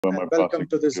And welcome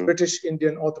to this British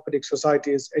Indian Orthopedic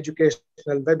Society's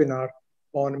educational webinar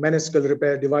on meniscal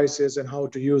repair devices and how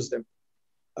to use them.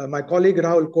 My colleague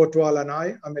Rahul Kotwal and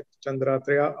I, Amit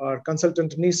Chandratriya, are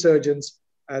consultant knee surgeons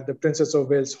at the Princess of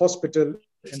Wales Hospital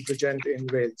in Bridgend in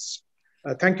Wales.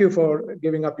 Thank you for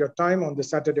giving up your time on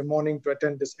this Saturday morning to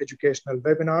attend this educational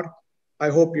webinar. I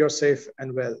hope you're safe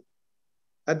and well.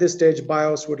 At this stage,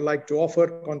 BIOS would like to offer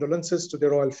condolences to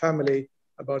the royal family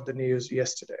about the news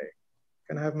yesterday.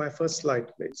 Can I have my first slide,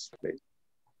 please?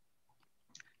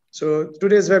 So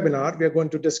today's webinar, we are going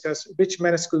to discuss which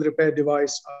meniscal repair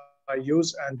device I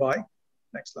use and why.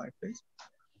 Next slide, please.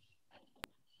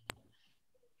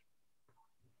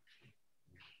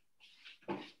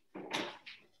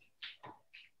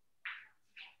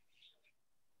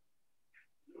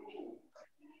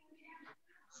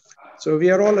 So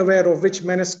we are all aware of which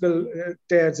meniscal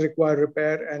tears require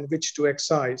repair and which to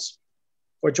excise.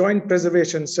 For joint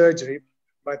preservation surgery,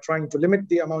 by trying to limit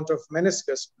the amount of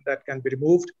meniscus that can be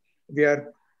removed, we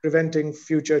are preventing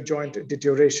future joint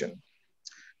deterioration.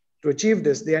 To achieve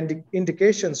this, the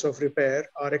indications of repair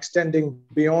are extending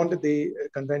beyond the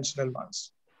conventional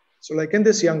ones. So like in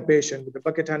this young patient with a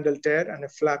bucket handle tear and a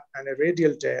flap and a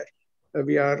radial tear,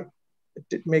 we are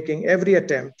making every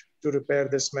attempt to repair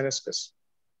this meniscus.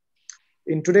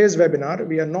 In today's webinar,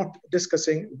 we are not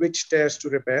discussing which tears to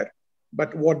repair,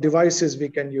 but what devices we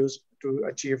can use to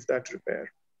achieve that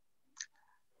repair.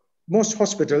 Most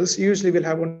hospitals usually will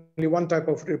have only one type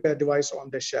of repair device on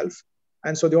their shelf,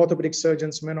 and so the orthopedic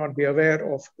surgeons may not be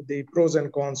aware of the pros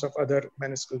and cons of other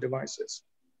meniscal devices.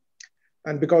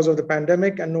 And because of the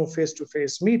pandemic and no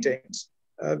face-to-face meetings,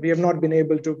 we have not been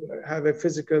able to have a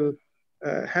physical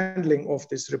handling of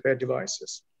these repair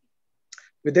devices.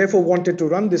 We therefore wanted to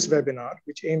run this webinar,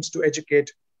 which aims to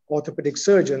educate orthopedic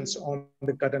surgeons on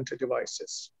the current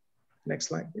devices. Next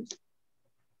slide, please.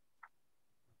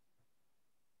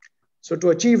 So to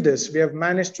achieve this, we have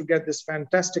managed to get this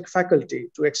fantastic faculty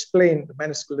to explain the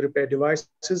meniscal repair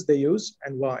devices they use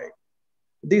and why.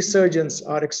 These surgeons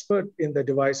are expert in the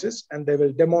devices and they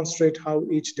will demonstrate how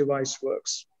each device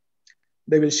works.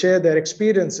 They will share their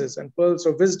experiences and pearls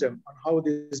of wisdom on how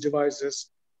these devices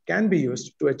can be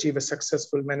used to achieve a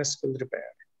successful meniscal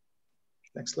repair.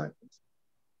 Next slide, please.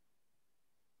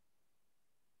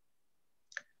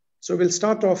 So we'll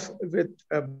start off with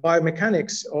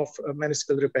biomechanics of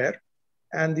meniscal repair,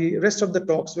 and the rest of the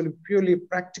talks will be purely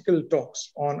practical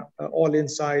talks on all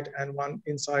inside and one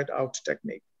inside out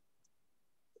technique.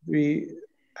 We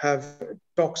have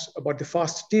talks about the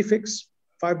fast T-fix,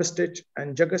 fiber stitch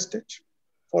and jugger stitch.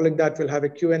 Following that, we'll have a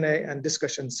Q&A and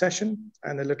discussion session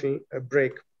and a little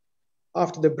break.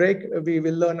 After the break, we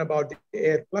will learn about the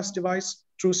Air Plus device,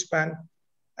 True Span,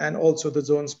 and also the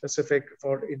zone specific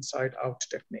for inside out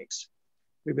techniques.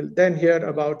 We will then hear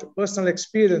about personal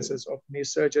experiences of knee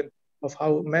surgeon of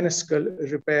how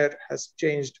meniscal repair has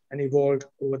changed and evolved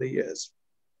over the years.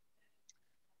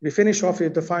 We finish off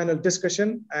with the final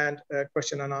discussion and a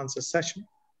question and answer session.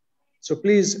 So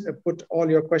please put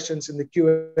all your questions in the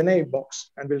Q&A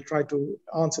box and we'll try to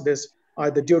answer this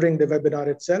either during the webinar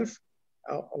itself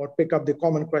or pick up the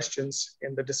common questions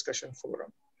in the discussion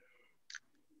forum.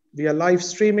 We are live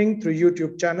streaming through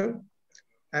YouTube channel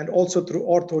and also through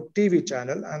Ortho TV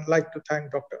channel. And I'd like to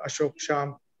thank Dr. Ashok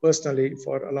Sham personally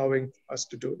for allowing us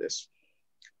to do this.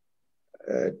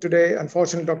 Today,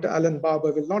 unfortunately, Dr. Alan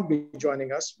Barber will not be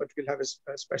joining us, but we'll have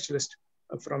a specialist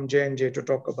from J&J to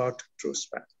talk about True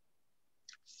Span.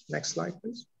 Next slide,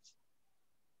 please.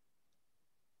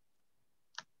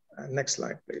 Next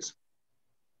slide, please.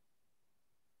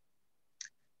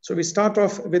 So we start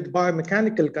off with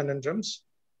biomechanical conundrums.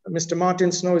 Mr.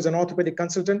 Martin Snow is an orthopedic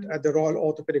consultant at the Royal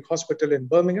Orthopedic Hospital in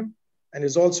Birmingham and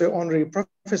is also honorary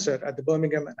professor at the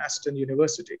Birmingham and Aston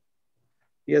University.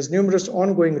 He has numerous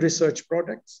ongoing research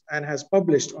projects and has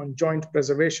published on joint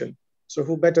preservation. So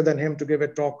who better than him to give a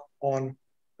talk on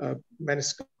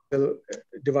meniscal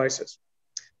devices?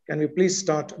 Can we please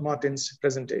start Martin's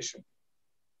presentation?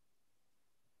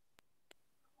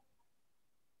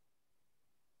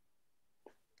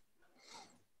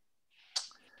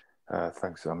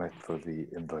 Thanks, Amit, for the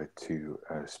invite to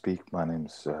speak. My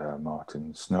name's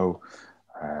Martin Snow.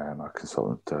 I'm a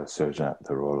consultant surgeon at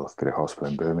the Royal Orthopedic Hospital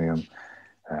in Birmingham.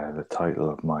 The title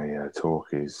of my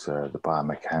talk is The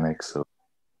Biomechanics of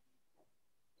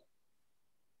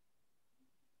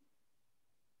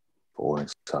All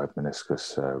Inside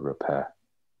Meniscus Repair.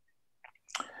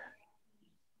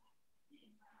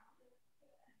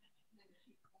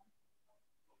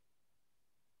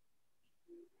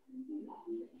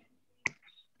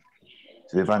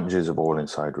 The advantages of all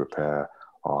inside repair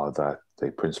are that they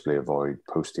principally avoid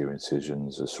posterior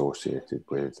incisions associated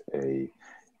with a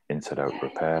inside-out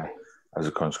repair. As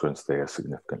a consequence, they are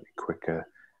significantly quicker.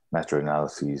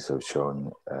 Meta-analyses have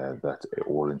shown that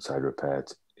all inside repair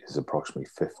is approximately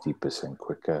 50%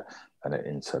 quicker than an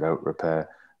inside-out repair,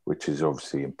 which is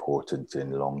obviously important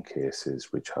in long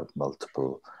cases which have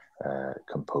multiple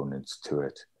components to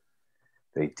it.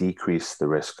 They decrease the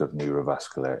risk of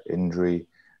neurovascular injury,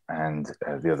 and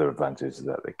the other advantage is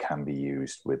that they can be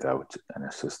used without an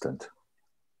assistant.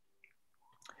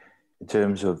 In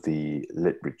terms of the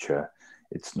literature,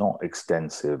 it's not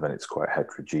extensive and it's quite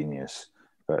heterogeneous,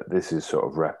 but this is sort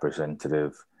of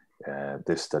representative.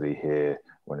 This study here,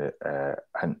 when it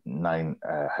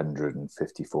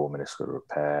 954 meniscal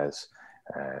repairs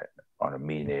on a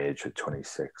mean age of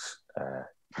 26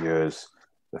 years.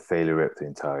 The failure rate for the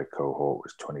entire cohort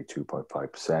was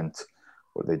 22.5%.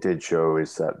 What they did show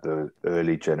is that the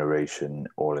early generation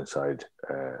all-inside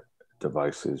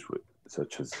devices,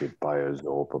 such as the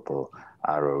bioabsorbable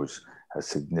arrows, has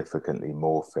significantly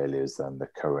more failures than the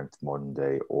current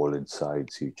modern-day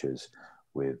all-inside sutures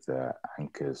with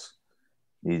anchors.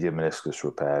 Medial meniscus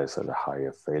repairs had a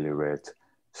higher failure rate.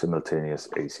 Simultaneous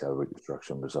ACL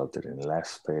reconstruction resulted in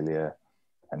less failure,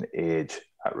 and age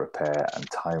at repair and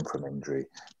time from injury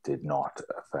did not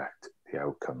affect the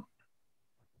outcome.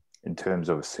 In terms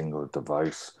of a single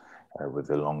device with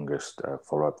the longest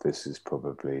follow-up, this is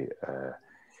probably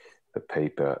the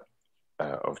paper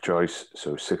of choice.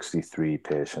 So 63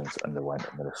 patients underwent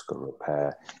a meniscal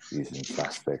repair using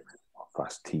Fast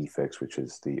T-Fix, which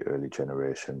is the early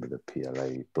generation with the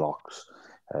PLA blocks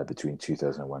between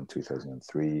 2001 and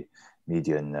 2003.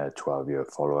 Median 12-year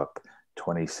follow-up,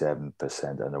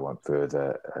 27% underwent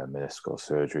further meniscal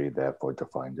surgery, therefore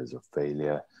defined as a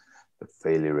failure. The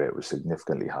failure rate was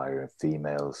significantly higher in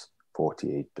females,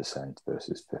 48%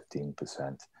 versus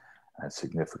 15%, and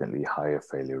significantly higher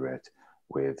failure rate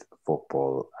with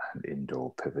football and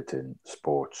indoor pivoting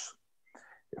sports.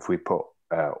 If we put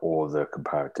all the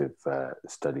comparative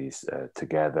studies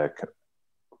together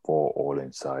for all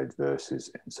inside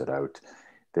versus inside out,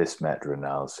 this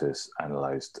meta-analysis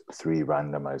analyzed 3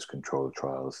 randomized controlled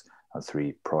trials and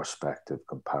 3 prospective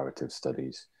comparative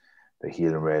studies. The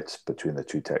healing rates between the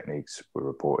 2 techniques were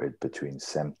reported between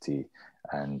 70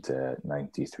 and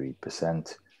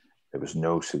 93%. There was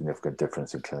no significant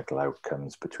difference in clinical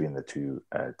outcomes between the 2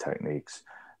 techniques.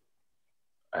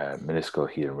 Meniscal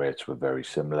healing rates were very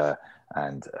similar,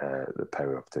 and the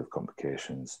perioperative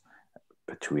complications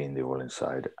between the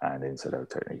all-inside and inside-out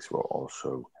techniques were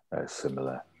also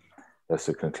similar. Thus,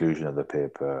 the conclusion of the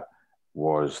paper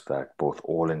was that both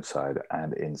all-inside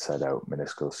and inside-out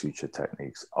meniscal suture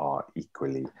techniques are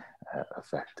equally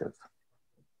effective.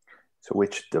 So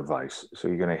which device? So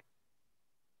you're going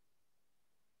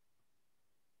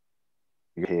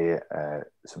to hear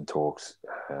some talks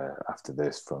after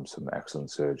this from some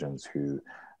excellent surgeons who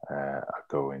are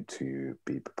going to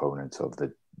be proponents of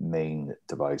the main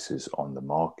devices on the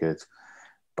market.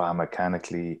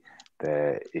 Biomechanically,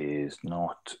 there is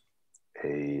not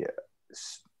a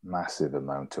massive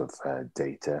amount of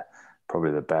data.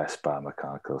 Probably the best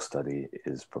biomechanical study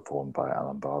is performed by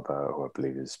Alan Barber, who I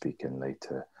believe is speaking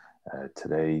later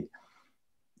today.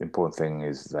 The important thing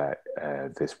is that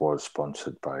this was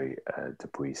sponsored by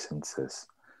Dupuis Synthesis.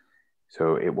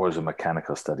 So it was a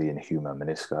mechanical study in human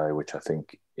menisci, which I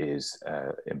think is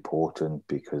important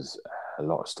because a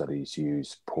lot of studies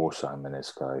use porcine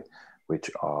menisci,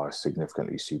 which are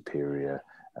significantly superior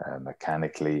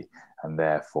mechanically, and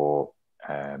therefore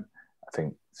I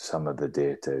think some of the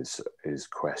data is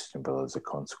questionable as a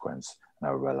consequence and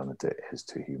how relevant it is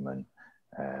to human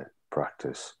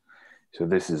practice. So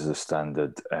this is a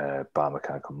standard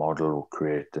biomechanical model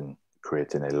creating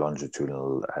a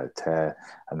longitudinal tear,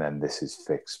 and then this is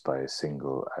fixed by a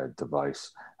single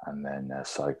device and then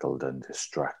cycled and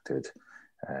distracted.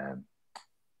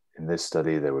 In this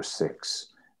study, there were 6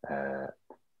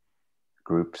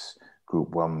 groups.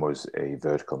 Group 1 was a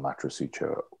vertical mattress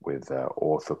suture with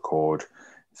orthocord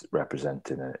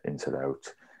representing an inside-out.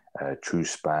 True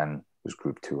span was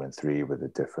group 2 and 3 with the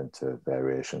different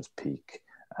variations, peak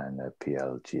and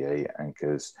PLGA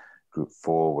anchors. Group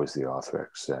 4 was the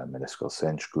Arthrex meniscal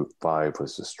cinch. Group 5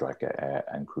 was the Striker Air,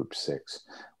 and Group 6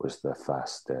 was the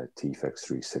Fast T-Fix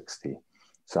 360.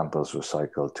 Samples were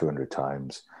cycled 200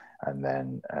 times and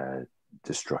then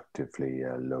destructively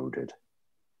loaded.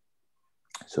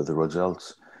 So the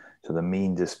results, so the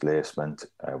mean displacement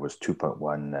was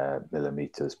 2.1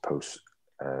 millimeters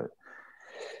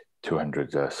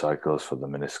 200 cycles for the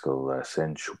meniscal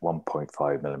cinch,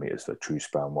 1.5 millimeters for true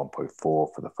span, 1.4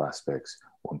 for the fast fix,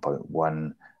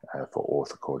 1.1 for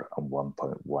orthocord, and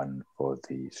 1.1 for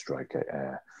the striker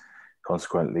air.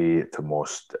 Consequently, the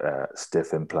most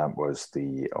stiff implant was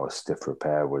stiff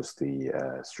repair was the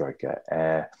striker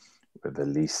air, but the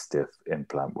least stiff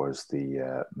implant was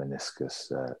the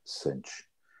meniscus cinch.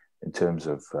 In terms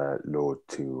of load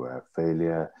to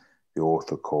failure, the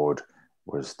orthocord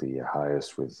was the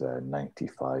highest with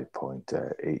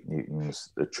 95.8 newtons.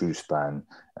 The true span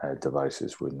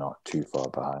devices were not too far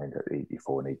behind at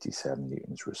 84 and 87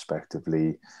 newtons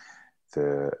respectively.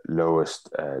 The lowest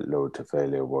load to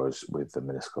failure was with the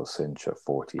meniscal cinch at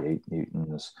 48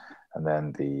 newtons, and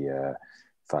then the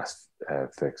fast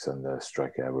fix and the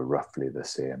strike air were roughly the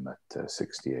same at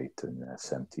 68 and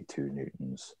 72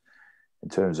 newtons. In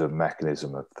terms of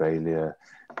mechanism of failure,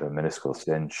 the meniscal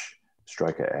cinch,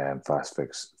 striker air, and fast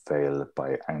fix fail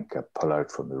by anchor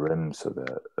pullout from the rim, so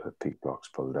the peak blocks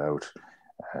pulled out,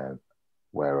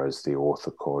 whereas the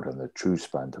orthocord and the true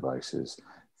span devices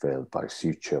failed by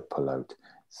suture pullout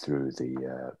through the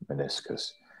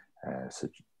meniscus.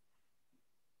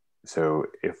 So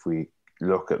if we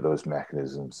look at those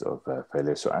mechanisms of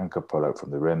failure, so anchor pullout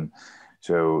from the rim,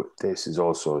 so this is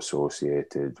also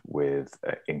associated with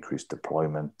increased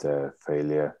deployment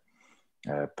failure,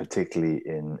 particularly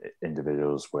in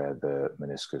individuals where the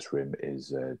meniscus rim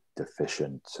is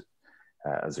deficient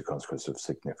as a consequence of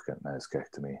significant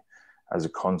meniscectomy. As a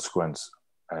consequence,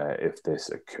 if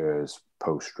this occurs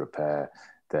post-repair,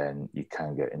 then you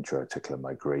can get intra-articular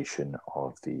migration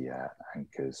of the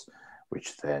anchors,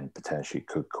 which then potentially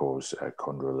could cause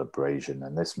chondral abrasion.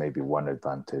 And this may be one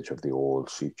advantage of the all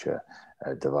suture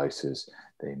devices.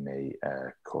 They may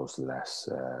cause less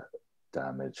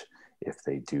damage if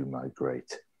they do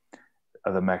migrate.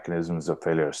 Other mechanisms of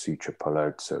failure are suture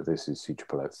pullout. So this is suture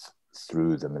pullout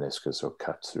through the meniscus or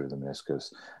cuts through the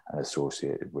meniscus and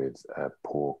associated with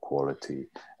poor quality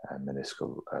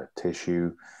meniscal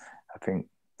tissue. I think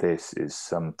this is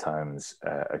sometimes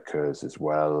occurs as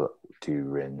well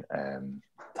during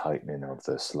tightening of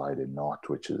the sliding knot,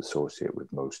 which is associated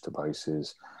with most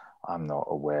devices. I'm not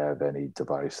aware of any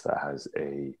device that has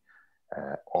a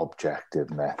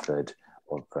objective method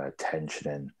of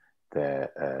tensioning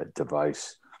their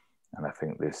device. And I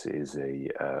think this is a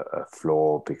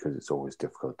flaw because it's always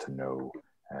difficult to know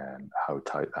how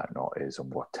tight that knot is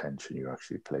and what tension you're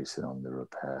actually placing on the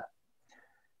repair.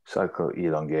 Cycle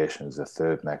elongation is the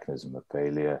third mechanism of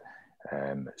failure.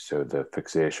 So the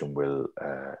fixation will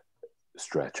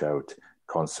stretch out.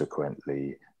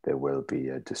 Consequently, there will be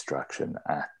a distraction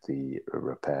at the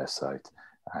repair site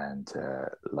and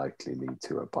likely lead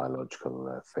to a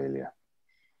biological failure.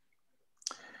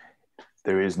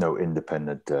 There is no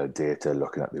independent data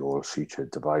looking at the all suture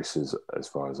devices as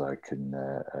far as I can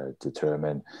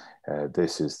determine.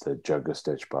 This is the Jugular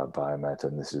Stitch by Biomet,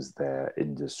 and this is their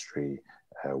industry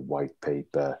white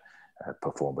paper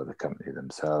performed by the company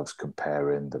themselves,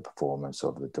 comparing the performance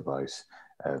of the device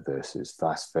versus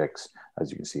fast fix.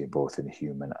 As you can see, both in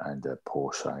human and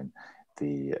porcine,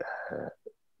 the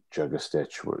Jugular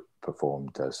Stitch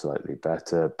performed slightly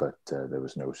better, but there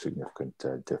was no significant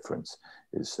difference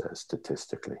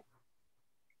statistically.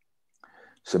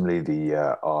 Similarly,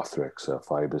 the Arthrex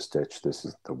fiber stitch, this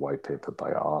is the white paper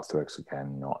by Arthrex,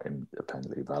 again, not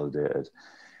independently validated.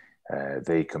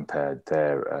 They compared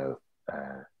their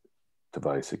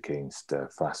device against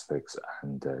fast fix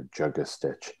and Jugular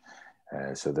Stitch.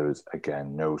 So there was,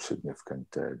 again, no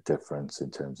significant difference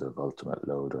in terms of ultimate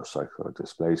load or cyclic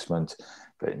displacement.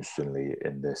 But interestingly,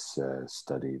 in this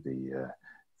study, the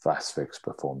fast fix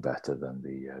performed better than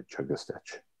the Jugular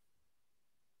Stitch.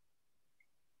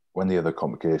 One of the other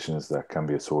complications that can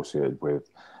be associated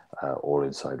with all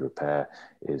inside repair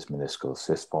is meniscal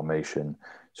cyst formation.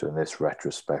 So in this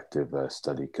retrospective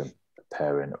study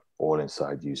comparing all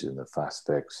inside using the fast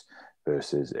fix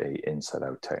versus a inside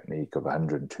out technique of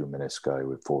 102 menisci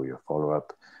with 4-year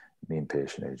follow-up, mean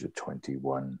patient age of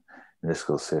 21.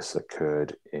 Meniscal cysts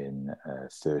occurred in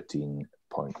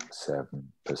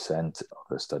 13.7% of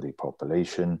the study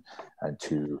population, and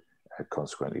 2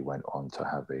 consequently went on to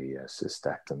have a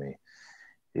cystectomy.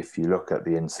 If you look at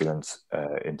the incidence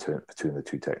between the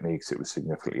 2 techniques, it was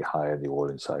significantly higher in the all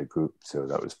inside group, so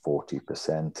that was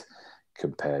 40%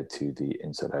 compared to the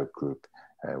inside out group,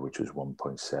 which was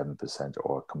 1.7%,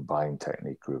 or a combined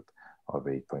technique group of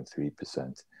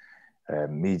 8.3%.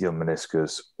 Medial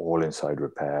meniscus, all inside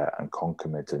repair, and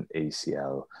concomitant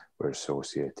ACL were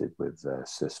associated with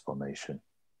cyst formation.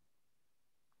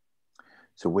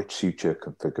 So which suture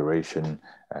configuration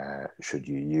should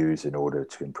you use in order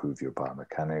to improve your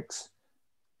biomechanics?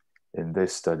 In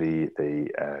this study, they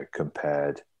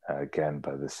compared, again,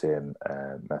 by the same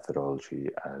methodology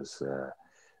as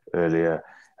earlier,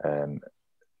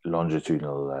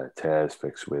 longitudinal tears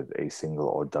fixed with a single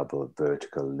or double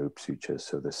vertical loop suture.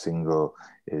 So the single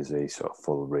is a sort of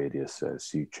full radius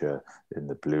suture in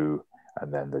the blue,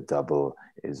 and then the double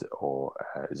is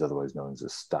otherwise known as a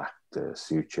stacked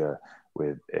suture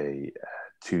with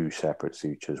two separate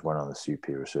sutures, one on the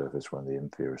superior surface, one on the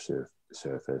inferior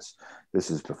surface.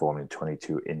 This is performed in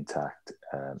 22 intact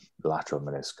lateral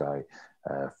menisci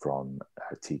from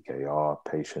TKR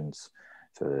patients.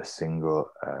 So the single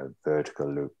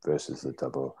vertical loop versus the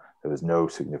double, there was no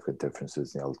significant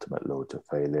differences in the ultimate load to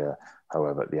failure.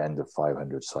 However, at the end of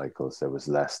 500 cycles, there was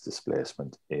less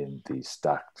displacement in the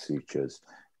stacked sutures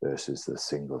versus the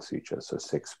single suture, so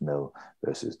 6 mil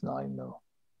versus 9 mil.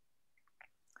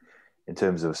 In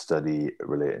terms of study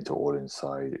relating to all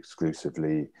inside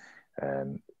exclusively,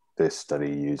 this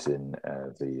study using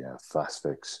the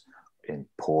FastFix in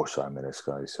porcine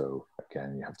menisci. So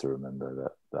again, you have to remember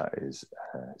that that is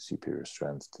superior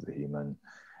strength to the human.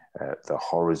 The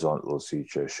horizontal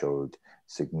suture showed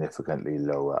significantly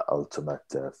lower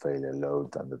ultimate failure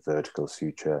load than the vertical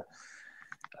suture.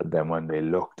 And then when they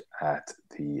looked at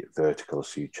the vertical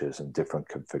sutures and different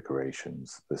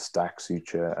configurations, the stack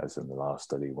suture, as in the last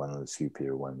study, one on the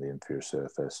superior, one on the inferior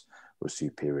surface, was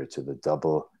superior to the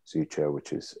double suture,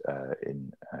 which is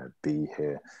in B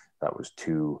here. That was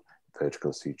 2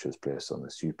 vertical sutures placed on the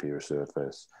superior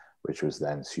surface, which was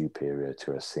then superior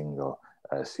to a single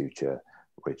suture,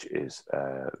 which is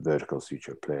a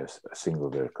single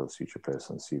vertical suture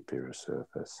placed on the superior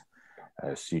surface.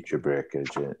 Suture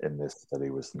breakage in this study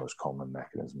was the most common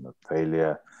mechanism of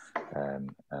failure,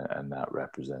 and that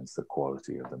represents the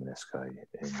quality of the menisci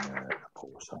in the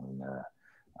porcine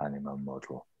animal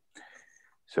model.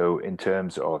 So in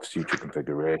terms of suture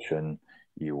configuration,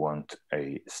 you want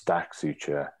a stack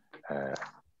suture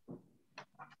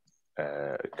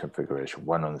configuration,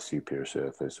 one on the superior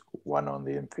surface, one on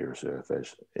the inferior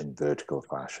surface in vertical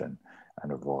fashion,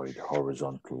 and avoid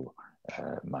horizontal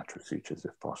mattress sutures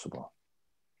if possible.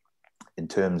 In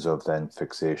terms of then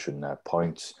fixation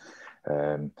points,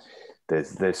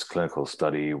 there's this clinical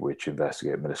study which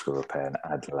investigated meniscal repair in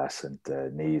adolescent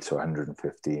knees. So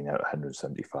 115 out of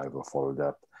 175 were followed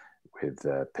up with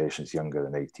patients younger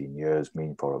than 18 years,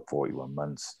 mean follow-up 41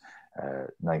 months.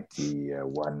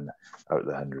 91 out of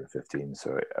the 115,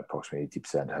 so approximately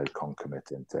 80% had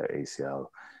concomitant ACL.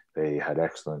 They had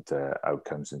excellent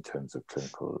outcomes in terms of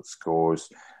clinical scores,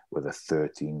 with a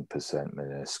 13%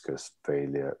 meniscus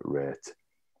failure rate.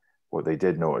 What they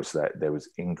did notice that there was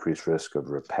increased risk of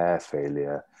repair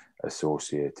failure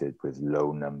associated with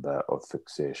low number of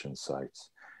fixation sites.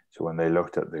 So when they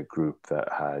looked at the group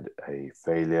that had a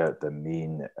failure, the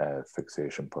mean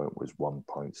fixation point was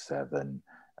 1.7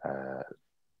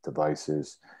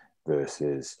 devices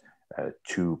versus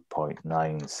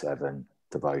 2.97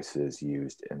 devices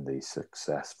used in the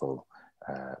successful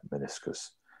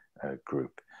meniscus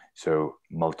group. So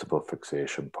multiple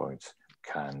fixation points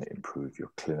can improve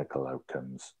your clinical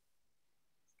outcomes.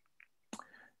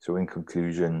 So in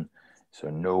conclusion, so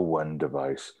no one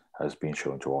device has been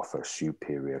shown to offer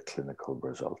superior clinical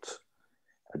results.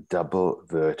 A double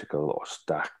vertical or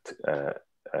stacked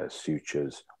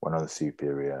sutures, one on the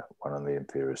superior, one on the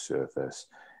inferior surface,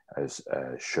 has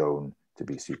shown to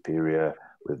be superior,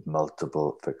 with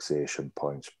multiple fixation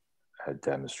points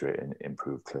demonstrating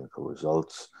improved clinical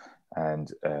results.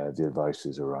 And the device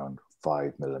is around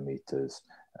 5 millimeters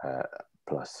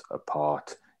plus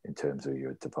apart in terms of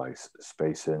your device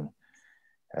spacing.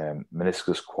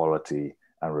 Meniscus quality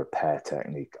and repair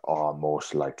technique are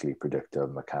most likely predictive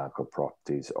of mechanical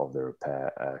properties of the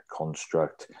repair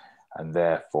construct, and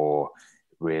therefore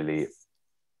really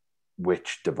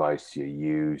which device you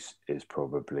use is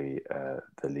probably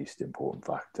the least important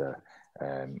factor.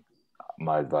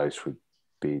 My advice would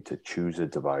be to choose a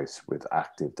device with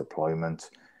active deployment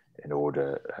in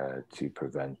order to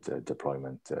prevent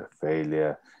deployment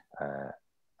failure,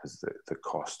 as the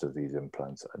cost of these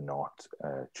implants are not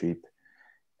cheap.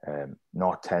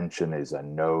 Knot tension is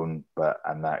unknown,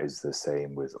 and that is the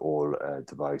same with all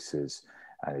devices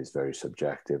and is very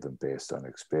subjective and based on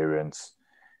experience.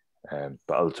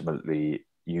 But ultimately,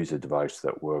 use a device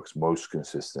that works most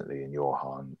consistently in your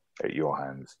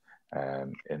hands.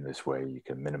 In this way, you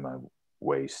can minimize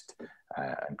waste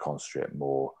and concentrate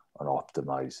more on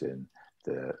optimizing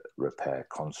the repair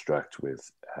construct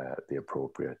with the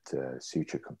appropriate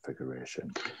suture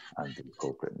configuration and the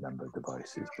appropriate number of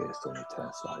devices based on the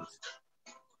tear size.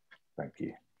 Thank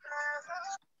you.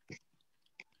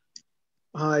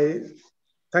 Hi,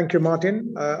 Thank you,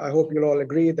 Martin. I hope you'll all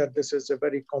agree that this is a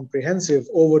very comprehensive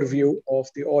overview of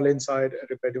the all-inside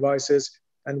repair devices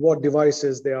and what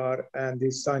devices they are and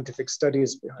the scientific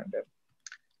studies behind them.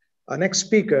 Our next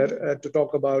speaker to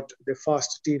talk about the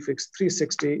Fast T-Fix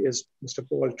 360 is Mr.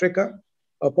 Paul Tricker.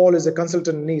 Paul is a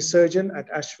consultant knee surgeon at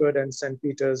Ashford and St.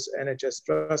 Peter's NHS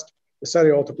Trust, the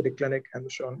Surrey Orthopedic Clinic and the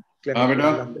Sean Clinic in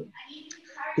London.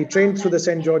 He trained through the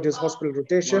St. George's Hospital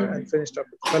rotation and finished up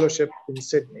with fellowship in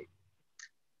Sydney.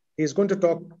 He's going to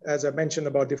talk, as I mentioned,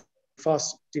 about the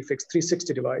Fast T-Fix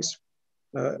 360 device.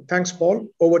 Thanks, Paul.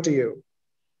 Over to you.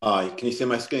 Hi, can you see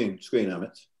my screen,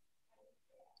 Amit?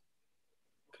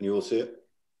 Can you all see it?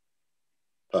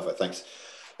 Perfect, thanks.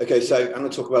 Okay, so I'm going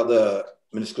to talk about the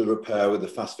meniscal repair with the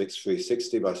FastFix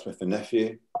 360 by Smith &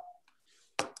 Nephew.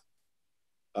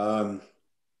 I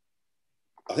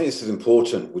think this is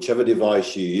important. Whichever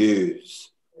device you use,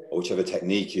 or whichever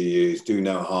technique you use, do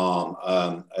no harm.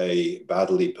 A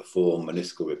badly performed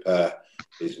meniscal repair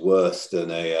is worse than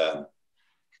a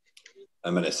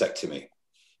meniscectomy.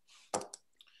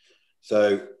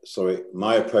 So,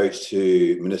 my approach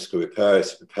to meniscal repair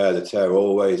is to prepare the tear.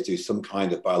 Always do some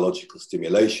kind of biological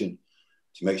stimulation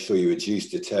to make sure you reduce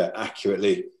the tear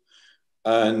accurately.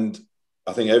 And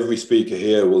I think every speaker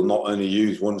here will not only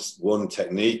use one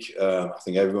technique. I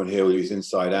think everyone here will use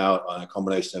inside out and a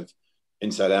combination of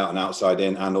inside out and outside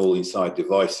in and all inside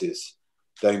devices.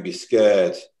 Don't be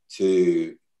scared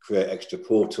to create extra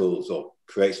portals or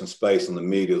create some space on the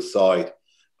medial side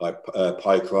by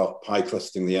pie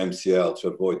crusting the MCL to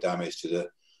avoid damage to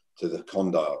the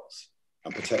condyles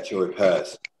and protect your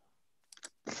repairs.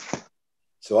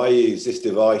 So I use this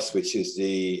device, which is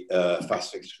the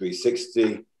FastFix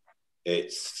 360.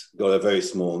 It's got a very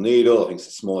small needle. I think it's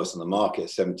the smallest on the market,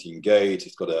 17 gauge.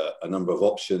 It's got a number of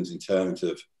options in terms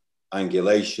of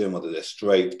angulation, whether they're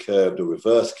straight, curved, or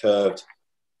reverse curved.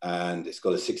 And it's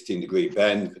got a 16-degree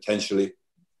bend, potentially.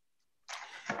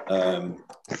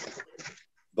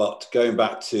 But going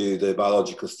back to the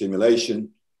biological stimulation,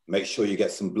 make sure you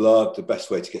get some blood. The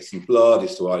best way to get some blood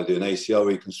is to either do an ACL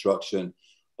reconstruction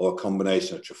or a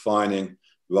combination of trephining,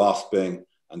 rasping,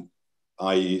 and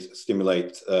I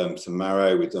stimulate some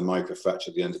marrow with the microfracture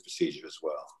at the end of the procedure as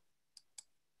well.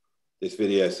 This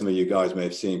video, some of you guys may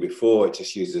have seen before. It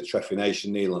just uses a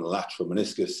trephination needle on the lateral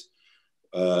meniscus.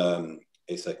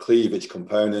 It's a cleavage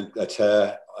component, a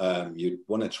tear. You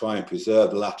want to try and preserve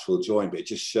the lateral joint, but it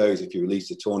just shows if you release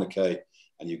the tourniquet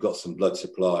and you've got some blood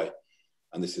supply,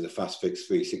 and this is a FastFix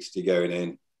 360 going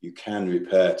in, you can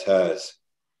repair tears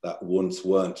that once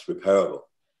weren't repairable.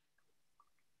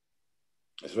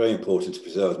 It's very important to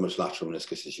preserve as much lateral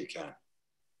meniscus as you can.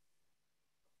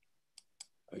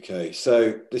 Okay,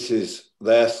 so this is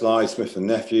their slide, Smith &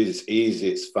 Nephew. It's easy,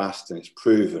 it's fast, and it's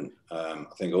proven. I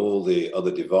think all the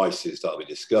other devices that we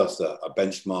discussed are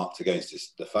benchmarked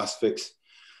against the FastFix.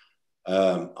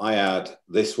 I add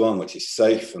this one, which is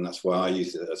safe, and that's why I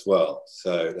use it as well.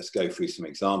 So let's go through some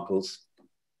examples.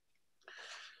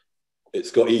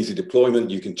 It's got easy deployment.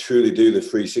 You can truly do the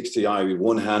 360 eye with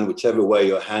one hand. Whichever way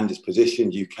your hand is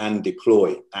positioned, you can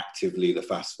deploy actively the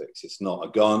FastFix. It's not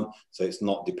a gun, so it's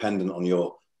not dependent on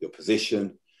your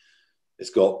position. It's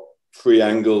got 3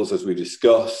 angles, as we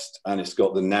discussed, and it's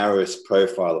got the narrowest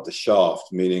profile of the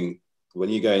shaft, meaning when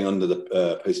you're going under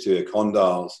the posterior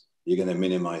condyles, you're going to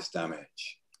minimize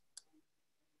damage.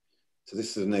 So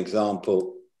this is an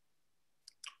example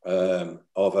of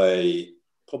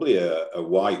probably a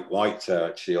white tear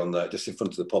actually on just in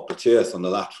front of the popliteus, so on the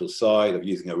lateral side. I'm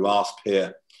using a rasp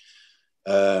here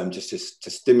just to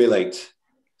stimulate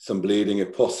some bleeding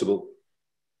if possible.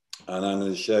 And I'm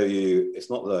going to show you,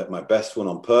 it's not my best one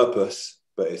on purpose,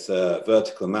 but it's a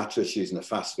vertical mattress using a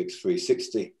FastFix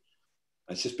 360. And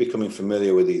it's just becoming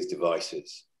familiar with these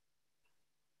devices.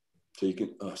 So you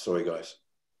can, oh, sorry guys.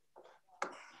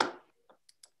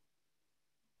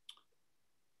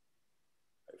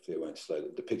 Hopefully it won't slow.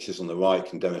 The pictures on the right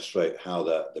can demonstrate how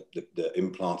the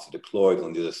implants are deployed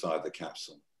on the other side of the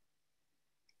capsule.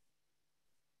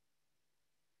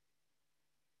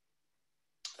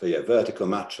 So yeah, vertical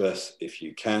mattress if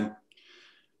you can.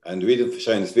 And the reason for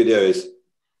showing this video is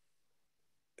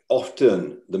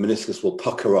often the meniscus will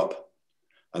pucker up,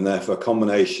 and therefore a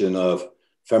combination of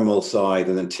femoral side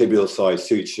and then tibial side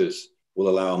sutures will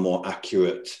allow a more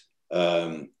accurate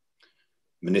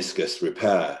meniscus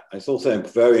repair. And it's also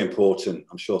very important,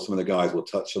 I'm sure some of the guys will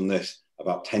touch on this,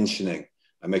 about tensioning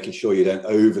and making sure you don't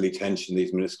overly tension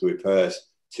these meniscal repairs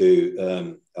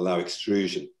to allow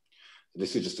extrusion. So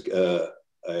this is just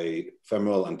a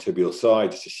femoral and tibial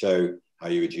side just to show how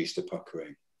you reduce the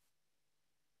puckering.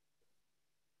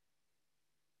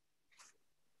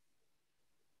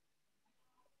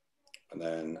 And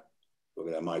then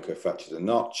we're going to microfracture the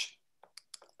notch,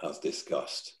 as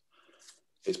discussed.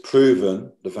 It's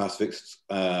proven the FastFix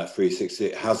 360,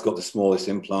 it has got the smallest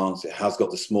implants, it has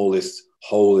got the smallest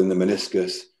hole in the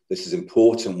meniscus. This is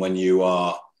important when you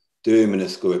are doing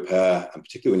meniscal repair, and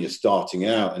particularly when you're starting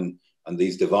out and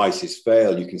these devices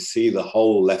fail, you can see the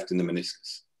hole left in the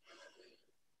meniscus.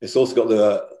 It's also got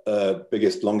the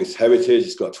biggest, longest heritage.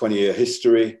 It's got a 20-year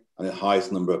history and the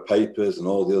highest number of papers, and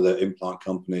all the other implant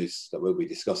companies that we'll be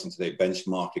discussing today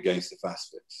benchmark against the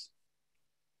FastFix.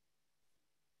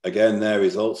 Again, their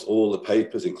results, all the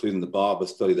papers, including the Barber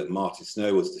study that Martin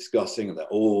Snow was discussing, that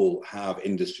all have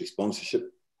industry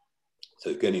sponsorship.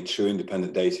 So getting true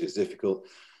independent data is difficult.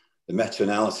 The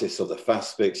meta-analysis of the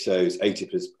FastFix shows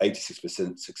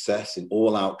 86% success in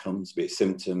all outcomes, be it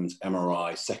symptoms,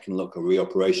 MRI, second look, or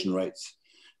reoperation rates,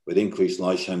 with increased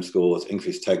Lysholm scores,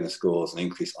 increased Tegner scores, and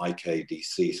increased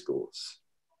IKDC scores.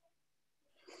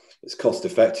 It's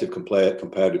cost-effective compared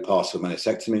with partial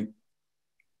meniscectomy.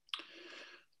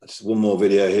 Just one more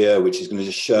video here, which is going to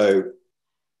just show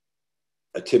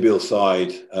a tibial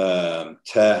side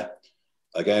tear,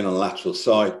 again on the lateral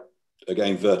side,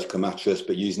 again vertical mattress,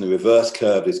 but using the reverse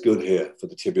curve is good here for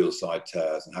the tibial side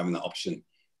tears, and having that option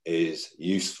is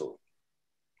useful.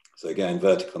 So again,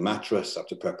 vertical mattress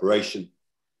after preparation.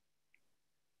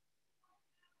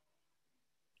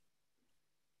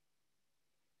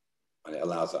 And it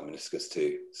allows that meniscus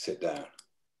to sit down.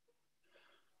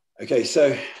 Okay,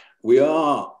 so we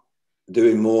are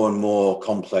doing more and more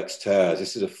complex tears.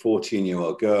 This is a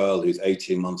 14-year-old girl who's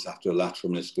 18 months after a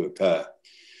lateral meniscal repair.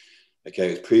 Okay,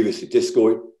 it was previously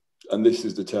discoid, and this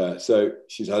is the tear. So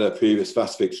she's had a previous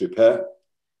FastFix repair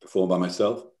performed by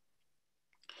myself.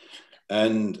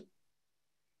 And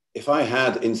if I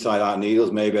had inside-out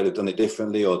needles, maybe I'd have done it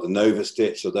differently, or the Nova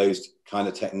stitch, or those kind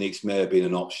of techniques may have been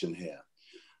an option here.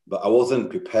 But I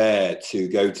wasn't prepared to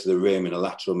go to the rim in a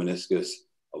lateral meniscus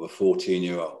of a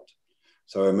 14-year-old.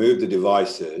 So I removed the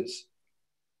devices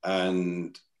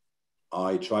and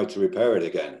I tried to repair it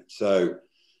again. So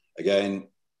again,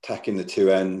 tacking the two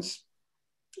ends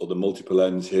or the multiple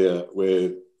ends here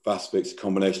with FastFix, a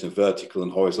combination of vertical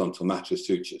and horizontal mattress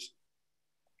sutures.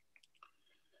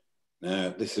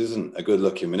 Now, this isn't a good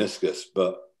looking meniscus,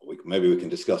 but maybe we can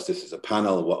discuss this as a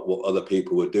panel, what other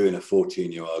people were doing, a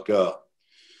 14-year-old girl.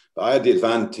 But I had the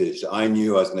advantage that I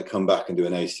knew I was going to come back and do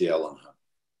an ACL on her.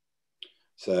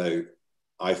 So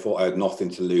I thought I had nothing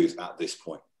to lose at this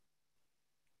point.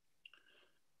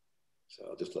 So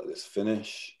I'll just let this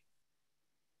finish.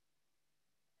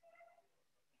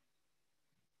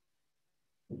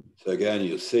 So again,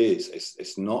 you'll see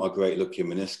it's not a great looking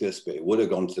meniscus, but it would have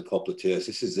gone to the popliteus.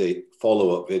 This is the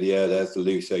follow-up video. There's the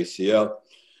loose ACL.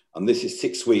 And this is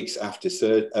 6 weeks after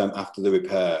the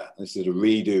repair. This is a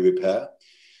redo repair.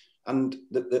 And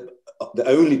the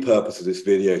only purpose of this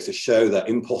video is to show that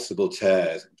impossible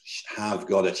tears have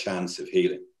got a chance of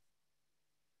healing.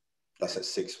 That's at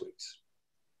 6 weeks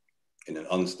in an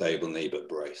unstable knee but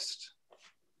braced.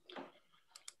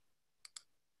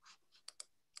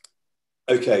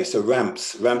 Okay, so ramp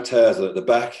tears are at the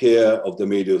back here of the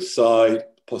medial side,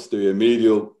 posterior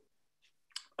medial,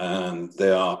 and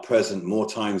they are present more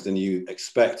times than you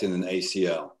expect in an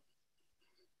ACL.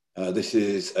 This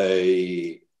is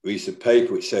a recent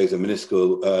paper which shows a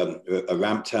meniscal, a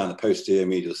ramp tear on the posterior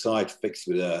medial side fixed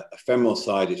with a femoral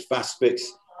sided FastFix,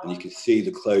 and you can see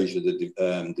the closure of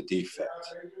the defect.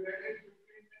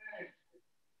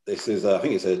 This is, I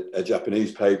think it's a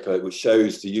Japanese paper which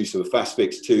shows the use of a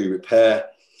FastFix to repair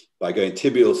by going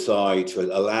tibial side to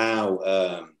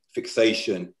allow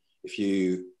fixation. If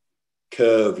you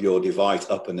curve your device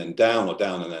up and then down, or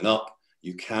down and then up,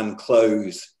 you can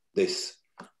close this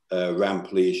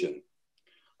ramp lesion.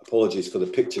 Apologies for the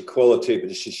picture quality, but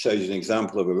this just shows you an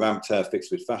example of a ramp tear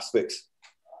fixed with FastFix.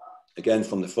 Again,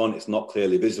 from the front, it's not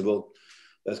clearly visible.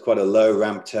 There's quite a low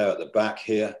ramp tear at the back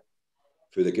here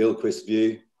through the Gilchrist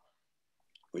view,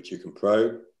 which you can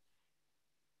probe.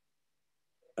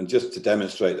 And just to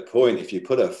demonstrate the point, if you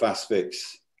put a FastFix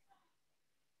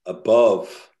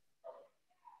above,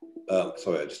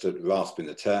 sorry, I just rasping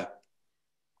the tear.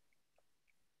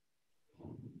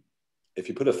 If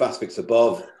you put a FastFix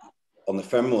above on the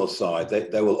femoral side,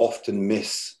 they will often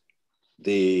miss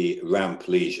the ramp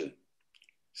lesion.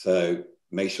 So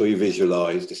make sure you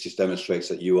visualize. This just demonstrates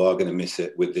that you are going to miss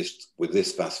it with this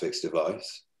FastFix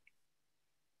device.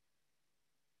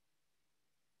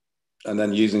 And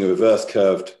then using a reverse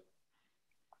curved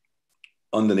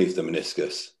underneath the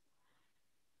meniscus.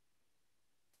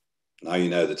 Now you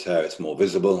know the tear, it's more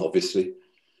visible, obviously.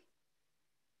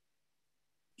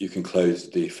 You can close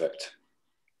the defect.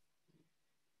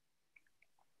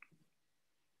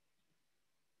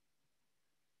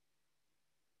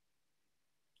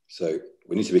 So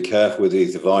we need to be careful with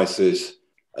these devices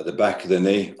at the back of the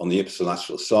knee on the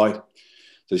ipsilateral side.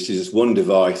 So this is just one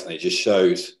device, and it just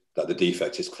shows that the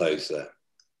defect is closed there.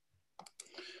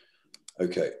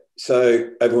 Okay, so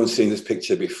everyone's seen this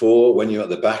picture before. When you're at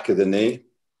the back of the knee,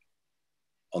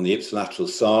 on the ipsilateral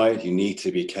side, you need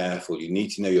to be careful. You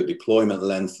need to know your deployment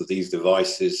length of these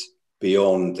devices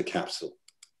beyond the capsule.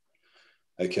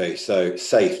 Okay, so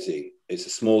safety. It's the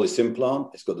smallest implant.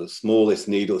 It's got the smallest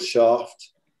needle shaft.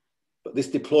 But this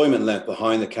deployment length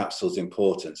behind the capsule is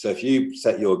important. So if you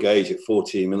set your gauge at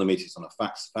 14 millimeters on a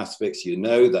fast fix, you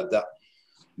know that that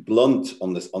blunt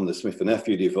on the Smith &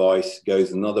 Nephew device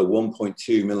goes another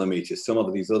 1.2 millimeters. Some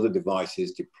of these other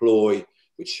devices deploy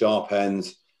with sharp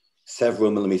ends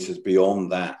several millimeters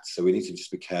beyond that. So we need to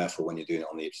just be careful when you're doing it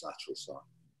on the ipsilateral side.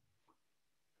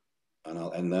 And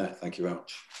I'll end there. Thank you very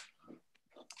much.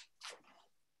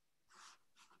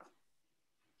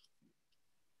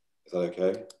 Is that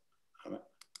okay?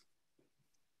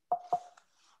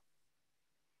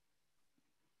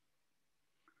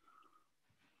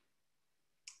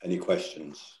 Any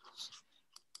questions?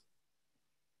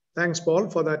 Thanks, Paul,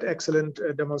 for that excellent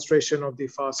demonstration of the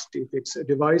fast T-Fix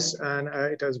device. And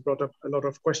it has brought up a lot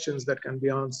of questions that can be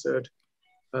answered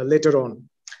later on.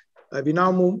 We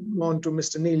now move on to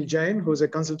Mr. Neil Jain, who is a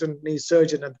consultant knee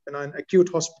surgeon at Benign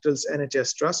Acute Hospitals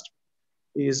NHS Trust.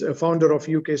 He is a founder of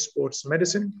UK Sports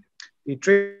Medicine. He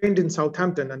trained in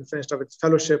Southampton and finished up his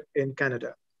fellowship in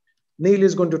Canada. Neil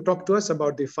is going to talk to us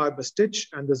about the fiber stitch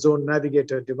and the Zone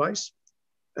Navigator device.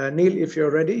 Neil, if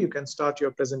you're ready, you can start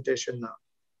your presentation now.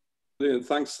 Brilliant.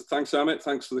 Thanks, Amit.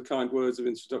 Thanks for the kind words of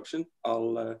introduction.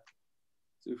 I'll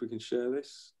see if we can share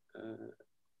this.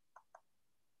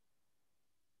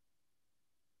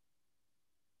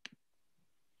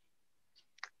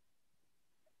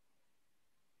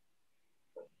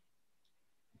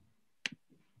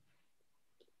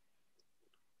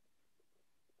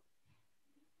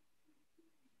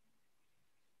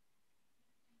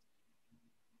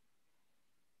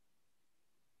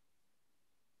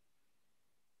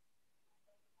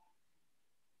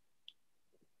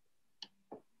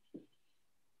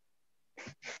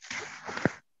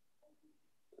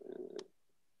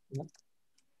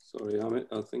 Sorry, Amit.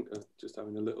 I think I'm just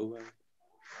having a little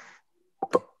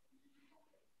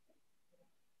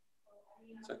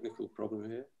technical problem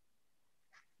here.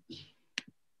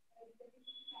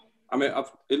 Amit,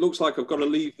 it looks like I've got to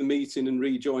leave the meeting and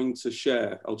rejoin to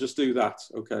share. I'll just do that.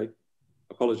 Okay.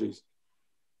 Apologies.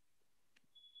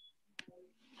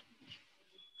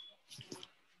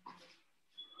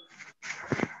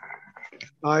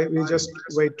 We just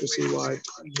wait to see why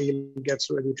Neil gets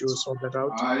ready to sort that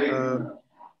out.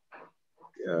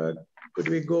 Could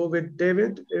we go with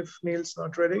David if Neil's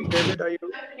not ready? David, are you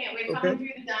We're coming through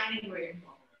the dining room.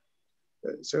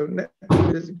 So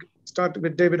start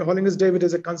with David Hollingers. David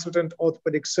is a consultant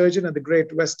orthopedic surgeon at the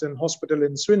Great Western Hospital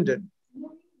in Swindon.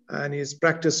 And his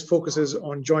practice focuses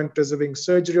on joint preserving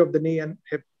surgery of the knee and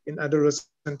hip in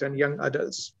adolescent and young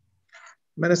adults.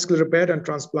 Meniscal repair and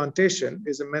transplantation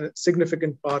is a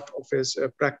significant part of his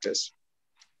practice.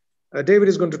 David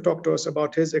is going to talk to us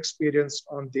about his experience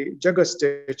on the jugger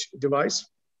stitch device.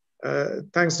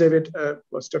 Thanks, David,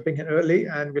 for stepping in early,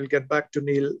 and we'll get back to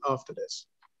Neil after this.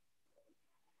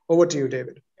 Over to you,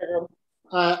 David.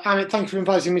 Amit, thank you for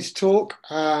inviting me to talk.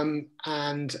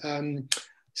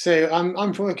 So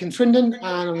I'm from work in Swindon, and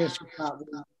I'm going to talk about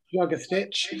the jugger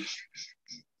stitch.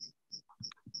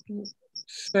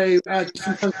 So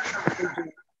sometimes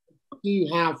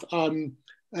you have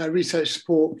research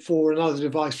support for another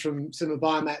device from Zimmer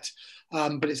Biomet,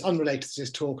 but it's unrelated to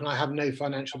this talk, and I have no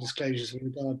financial disclosures with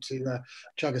regard to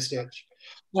jugger stitch.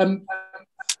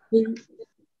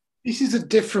 This is a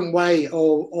different way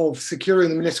of securing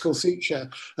the meniscal suture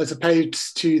as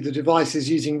opposed to the devices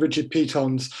using rigid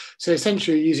pitons. So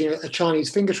essentially using a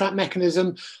Chinese finger trap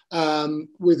mechanism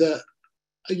with a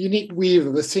unique weave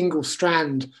of a single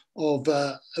strand of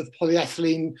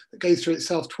polyethylene that goes through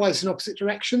itself twice in opposite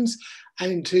directions.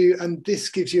 And this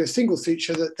gives you a single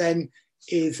suture that then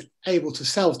is able to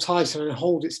self-tighten and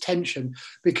hold its tension.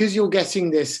 Because you're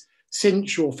getting this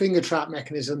cinch or finger trap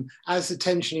mechanism, as the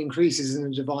tension increases in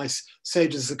the device, so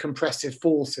does the compressive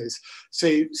forces. So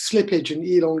slippage and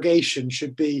elongation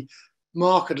should be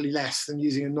markedly less than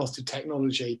using a knotted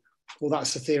technology, or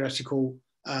that's the theoretical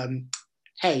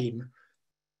aim.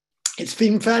 It's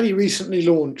been fairly recently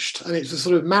launched, and it's a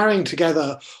sort of marrying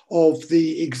together of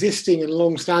the existing and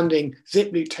long-standing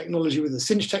zip loop technology with the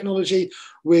cinch technology,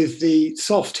 with the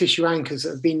soft tissue anchors that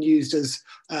have been used as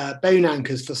bone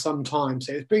anchors for some time.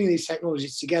 So it's bringing these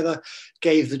technologies together,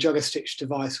 gave the jugger stitch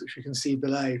device, which we can see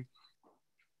below.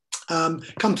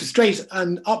 Come to straight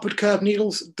and upward curved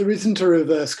needles. There isn't a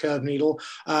reverse curved needle,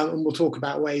 and we'll talk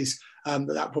about ways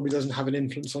that probably doesn't have an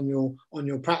influence on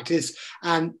your practice.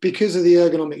 And because of the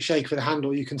ergonomic shape of the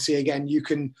handle, you can see again, you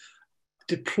can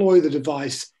deploy the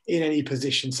device in any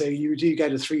position. So you do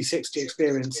get a 360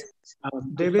 experience.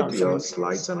 David, your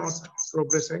slides are not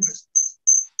progressing.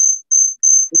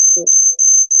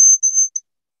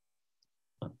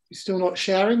 You're still not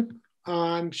sharing?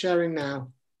 I'm sharing now.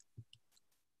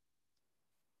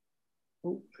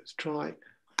 Oh, let's try.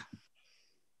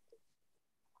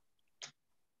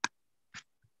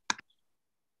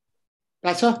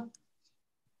 Better?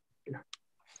 Yeah.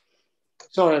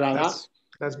 Sorry about that.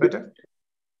 That's better.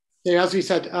 Yeah, as we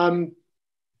said,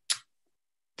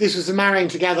 this was the marrying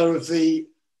together of the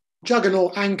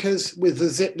juggernaut anchors with the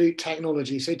zip loop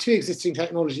technology. So two existing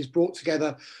technologies brought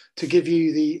together to give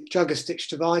you the jugger stitch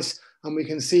device. And we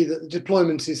can see that the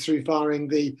deployment is through firing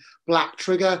the black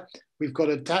trigger. We've got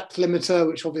a depth limiter,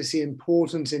 which obviously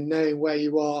important in knowing where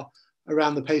you are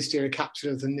around the posterior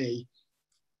capsule of the knee.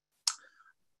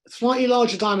 Slightly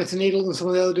larger diameter needle than some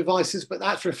of the other devices, but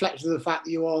that's reflective of the fact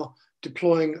that you are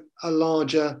deploying a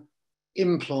larger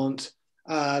implant,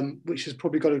 which has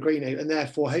probably got a green note and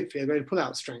therefore hopefully a greater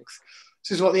pull-out strength.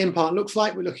 So this is what the implant looks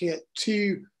like. We're looking at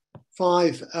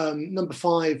number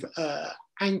 5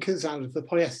 anchors out of the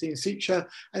polyethylene suture,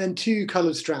 and then 2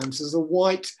 coloured strands. There's a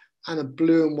white and a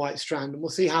blue and white strand, and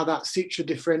we'll see how that suture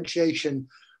differentiation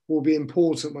will be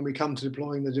important when we come to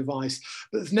deploying the device.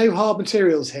 But there's no hard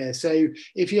materials here. So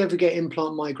if you ever get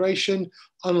implant migration,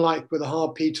 unlike with a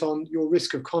hard piton, your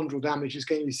risk of chondral damage is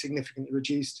going to be significantly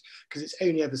reduced because it's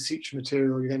only ever suture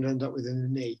material you're going to end up with in the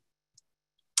knee.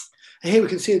 And here we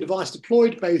can see a device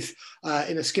deployed both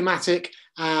in a schematic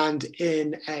and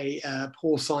in a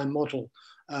porcine model.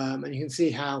 And you can see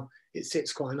how it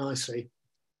sits quite nicely.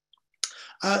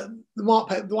 The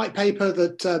white paper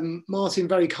that Martin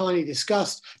very kindly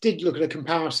discussed did look at a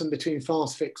comparison between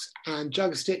fast fix and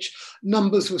jugger stitch.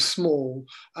 Numbers were small,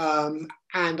 and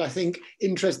I think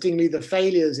interestingly the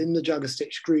failures in the jugger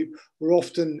stitch group were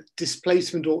often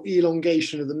displacement or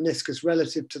elongation of the meniscus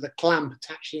relative to the clamp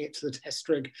attaching it to the test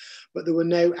rig, but there were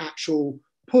no actual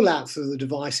pullouts of the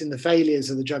device in the failures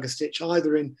of the jugger stitch,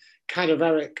 either in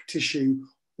cadaveric tissue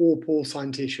or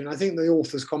porcine tissue. And I think the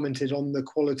authors commented on the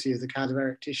quality of the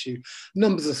cadaveric tissue.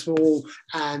 Numbers are small,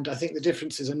 and I think the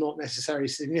differences are not necessarily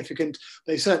significant.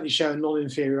 They certainly show a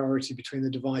non-inferiority between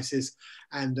the devices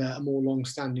and a more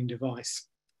long-standing device.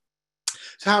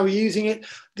 So how are we using it?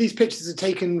 These pictures are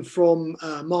taken from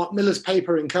Mark Miller's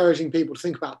paper encouraging people to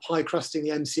think about pie crusting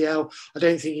the MCL. I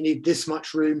don't think you need this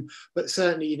much room, but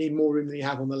certainly you need more room than you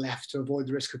have on the left to avoid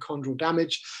the risk of chondral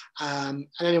damage. And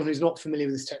anyone who's not familiar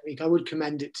with this technique, I would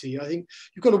commend it to you. I think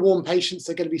you've got to warn patients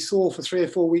they're going to be sore for 3 or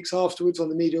 4 weeks afterwards on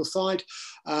the medial side.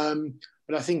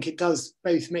 But I think it does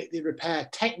both make the repair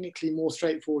technically more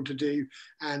straightforward to do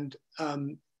and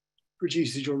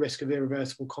reduces your risk of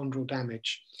irreversible chondral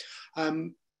damage.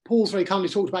 Paul's very kindly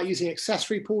talked about using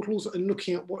accessory portals and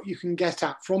looking at what you can get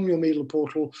at from your medial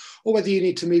portal, or whether you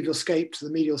need to move your scape to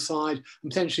the medial side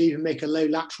and potentially even make a low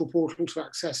lateral portal to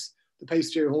access the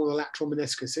posterior horn or lateral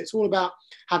meniscus. So it's all about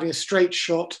having a straight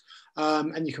shot,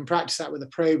 and you can practice that with a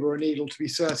probe or a needle to be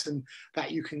certain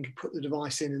that you can put the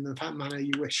device in the manner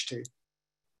you wish to.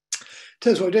 In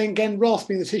terms of what we're doing, again,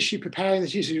 rasping the tissue, preparing the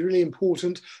tissue is really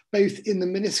important, both in the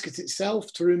meniscus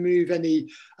itself to remove any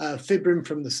fibrin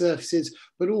from the surfaces,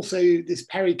 but also this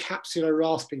pericapsular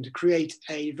rasping to create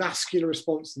a vascular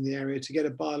response in the area to get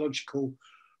a biological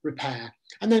repair.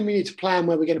 And then we need to plan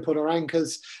where we're going to put our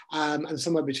anchors, and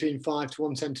somewhere between 5 to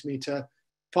 1 centimetre,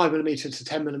 5 millimetre to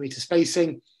 10 millimetre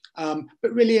spacing. But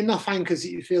really enough anchors that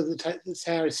you feel that the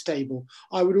tear is stable.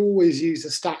 I would always use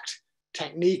a stacked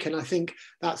technique, and I think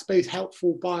that's both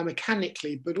helpful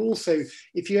biomechanically, but also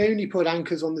if you only put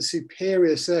anchors on the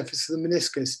superior surface of the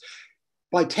meniscus,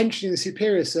 by tensioning the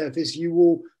superior surface you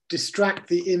will distract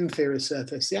the inferior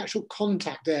surface. The actual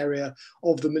contact area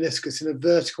of the meniscus in a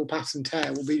vertical pattern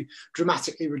tear will be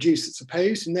dramatically reduced as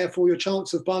opposed, and therefore your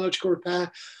chance of biological repair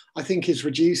I think is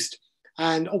reduced.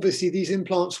 And obviously these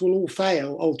implants will all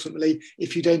fail ultimately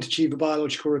if you don't achieve a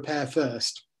biological repair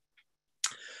first.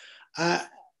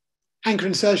 Anchor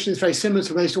insertion is very similar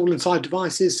to most all-inside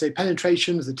devices, so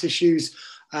penetration of the tissues,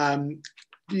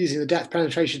 using the depth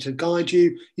penetration to guide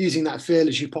you, using that feel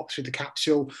as you pop through the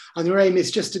capsule. And your aim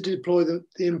is just to deploy the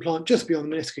implant just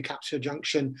beyond the meniscal capsular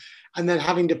junction, and then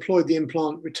having deployed the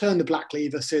implant, return the black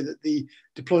lever so that the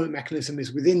deployment mechanism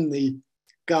is within the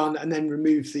gun, and then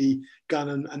remove the gun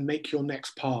and make your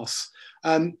next pass.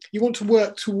 You want to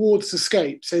work towards the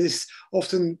scape, so this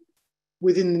often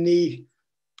within the knee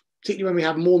particularly when we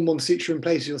have more than one suture in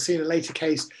place, you'll see in a later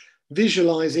case,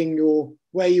 visualizing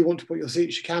where you want to put your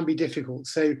suture can be difficult.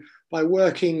 So by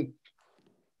working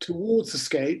towards the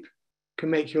scope can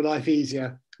make your life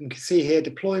easier. You can see here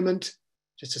deployment,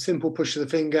 just a simple push of the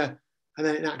finger, and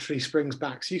then it naturally springs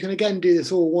back. So you can again do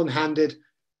this all one-handed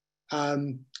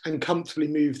and comfortably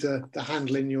move the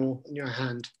handle in your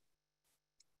hand.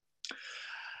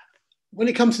 When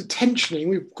it comes to tensioning,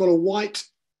 we've got a white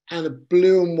and a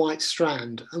blue and white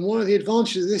strand. And one of the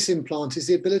advantages of this implant is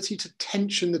the ability to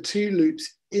tension the two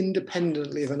loops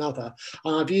independently of another.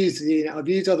 And I've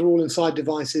used other all-inside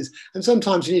devices, and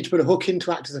sometimes you need to put a hook in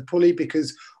to act as a pulley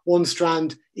because one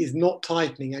strand is not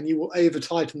tightening, and you will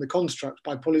over-tighten the construct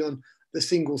by pulling on the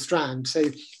single strand. So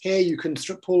here you can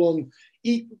pull on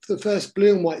the first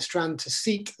blue and white strand to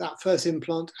seat that first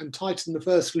implant and tighten the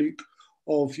first loop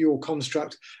of your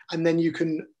construct, and then you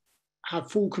can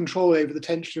have full control over the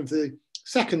tension of the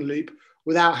second loop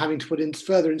without having to put in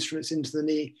further instruments into the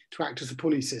knee to act as a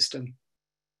pulley system.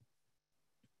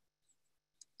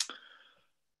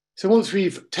 So once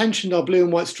we've tensioned our blue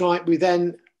and white stripe, we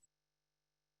then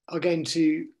are going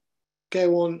to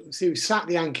go on. See, we sat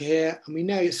the anchor here, and we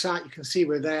know it's sat. You can see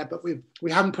we're there, but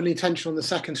we haven't put any tension on the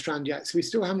second strand yet, so we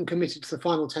still haven't committed to the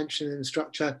final tension in the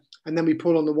structure. And then we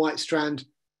pull on the white strand,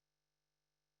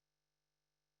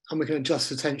 and we can adjust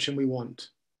the tension we want.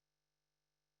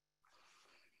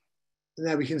 And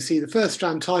there we can see the first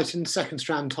strand tightened, second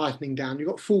strand tightening down. You've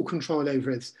got full control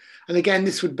over it. And again,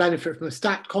 this would benefit from a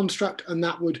stacked construct, and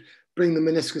that would bring the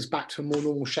meniscus back to a more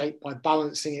normal shape by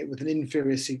balancing it with an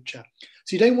inferior suture.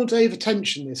 So you don't want to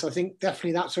over-tension this. I think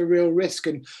definitely that's a real risk,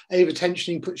 and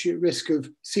over-tensioning puts you at risk of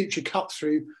suture cut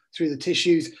through the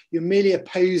tissues. You're merely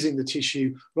opposing the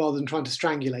tissue rather than trying to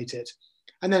strangulate it.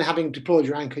 And then having deployed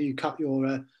your anchor, you cut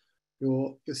your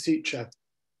suture.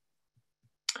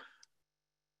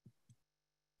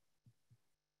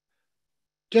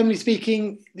 Generally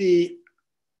speaking, the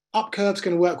up curve is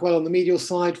going to work well on the medial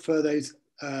side for those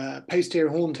posterior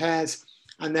horn tears,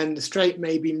 and then the straight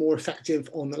may be more effective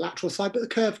on the lateral side, but the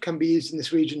curve can be used in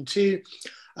this region too.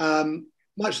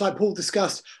 Much like Paul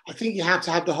discussed, I think you have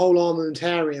to have the whole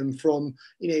armamentarium from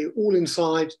all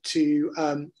inside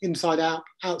to inside out,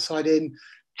 outside in,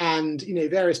 and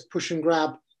various push and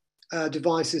grab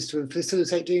devices to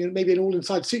facilitate doing maybe an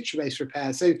all-inside suture-based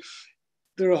repair. So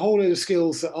there are a whole load of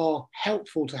skills that are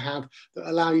helpful to have that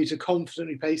allow you to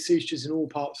confidently place sutures in all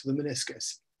parts of the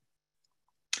meniscus.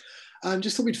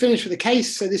 Just thought we'd finish with a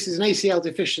case. So this is an ACL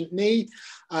deficient knee,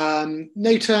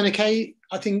 no tourniquet.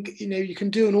 I think you can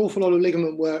do an awful lot of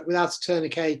ligament work without a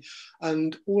tourniquet.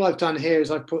 And all I've done here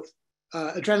is I've put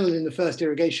adrenaline in the first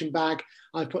irrigation bag.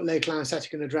 I've put local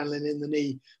anaesthetic and adrenaline in the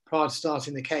knee prior to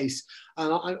starting the case.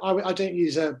 And I don't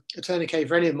use a tourniquet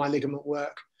for any of my ligament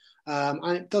work.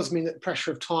 And it does mean that the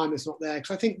pressure of time is not there,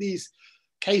 because I think these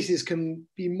cases can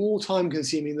be more time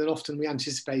consuming than often we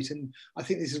anticipate. And I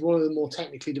think this is one of the more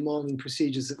technically demanding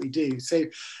procedures that we do. So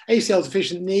ACL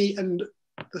deficient knee, and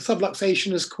the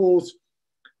subluxation has caused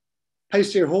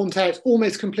posterior horn tear. It's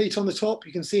almost complete on the top.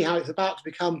 You can see how it's about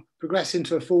to progress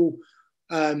into a full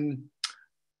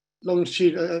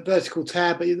longitudinal vertical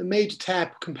tear, but the major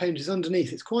tear component is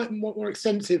underneath. It's quite more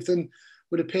extensive than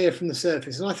would appear from the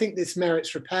surface. And I think this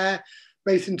merits repair,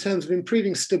 both in terms of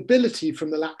improving stability from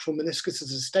the lateral meniscus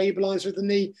as a stabilizer of the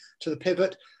knee to the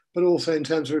pivot, but also in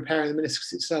terms of repairing the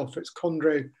meniscus itself for its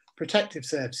chondroprotective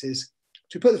surfaces.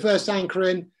 So we put the first anchor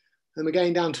in, and we're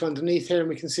going down to underneath here, and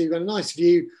we can see we've got a nice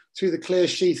view through the clear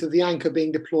sheath of the anchor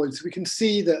being deployed. So we can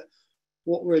see that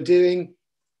what we're doing.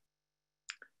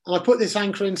 And I put this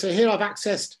anchor in, so here I've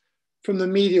accessed from the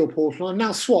medial portion. I've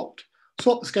now swapped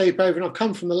the scope over, and I've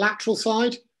come from the lateral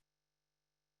side.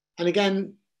 And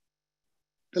again,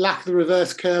 the lack of the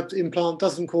reverse curved implant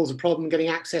doesn't cause a problem getting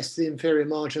access to the inferior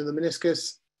margin of the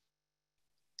meniscus.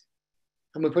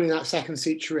 And we're putting that second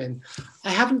suture in. I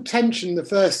haven't tensioned the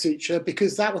first suture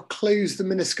because that will close the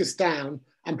meniscus down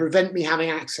and prevent me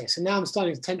having access. And now I'm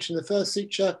starting to tension the first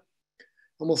suture,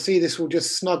 and we'll see this will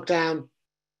just snug down.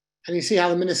 And you see how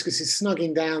the meniscus is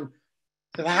snugging down.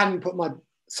 If I hadn't put my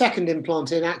second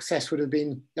implant in, access would have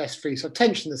been less free. So I've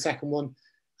tensioned the second one,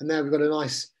 and there we've got a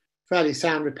nice, fairly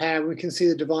sound repair. We can see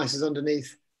the devices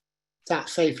underneath sat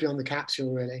safely on the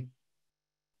capsule, really.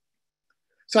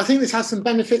 So I think this has some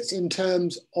benefits in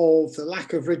terms of the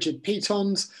lack of rigid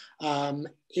pitons,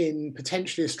 in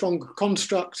potentially a stronger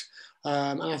construct,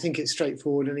 and I think it's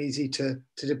straightforward and easy to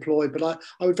deploy. But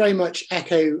I would very much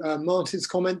echo Martin's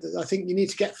comment that I think you need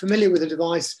to get familiar with the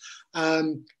device,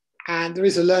 and there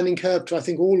is a learning curve to, I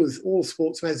think, all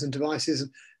sports medicine devices,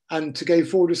 and to go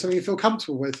forward with something you feel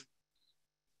comfortable with.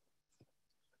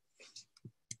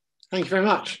 Thank you very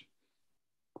much.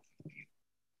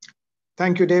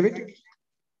 Thank you, David,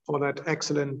 for that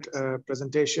excellent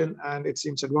presentation. And it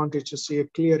seems advantage to see a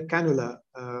clear cannula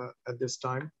at this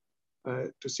time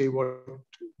to see what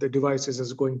the devices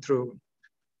is going through.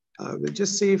 We'll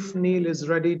just see if Neil is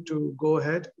ready to go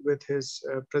ahead with his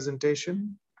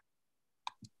presentation.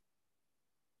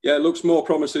 Yeah, it looks more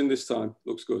promising this time.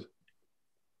 Looks good.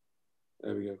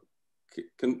 There we go.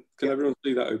 Can everyone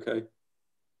see that okay?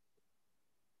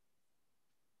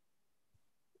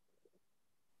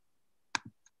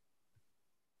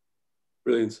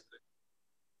 Brilliant.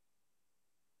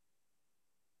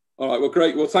 All right, well,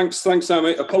 great. Well, thanks,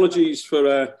 Amit. Apologies for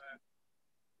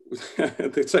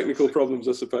the technical problems,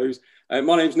 I suppose.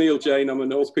 My name's Neil Jane. I'm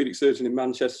an orthopaedic surgeon in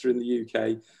Manchester in the UK,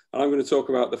 and I'm going to talk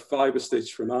about the fibre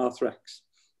stitch from Arthrex.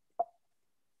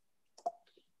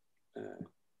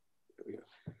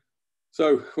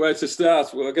 So where to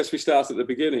start? Well, I guess we start at the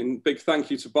beginning. Big thank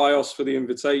you to BIOS for the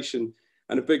invitation,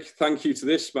 and a big thank you to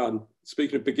this man.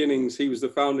 Speaking of beginnings, he was the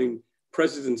founding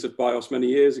president of BIOS many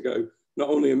years ago, not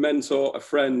only a mentor, a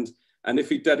friend, and if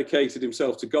he dedicated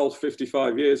himself to golf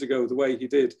 55 years ago the way he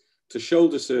did to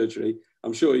shoulder surgery,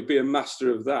 I'm sure he'd be a master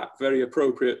of that. Very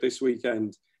appropriate this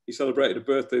weekend. He celebrated a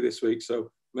birthday this week, so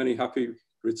many happy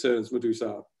returns, Madhu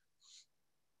Saab.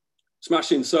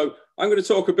 Smashing. So I'm going to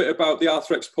talk a bit about the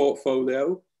Arthrex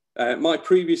portfolio, my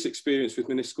previous experience with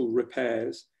meniscal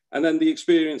repairs, and then the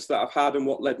experience that I've had and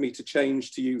what led me to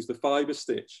change to use the fibre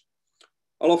stitch.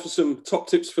 I'll offer some top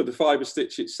tips for the fibre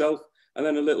stitch itself, and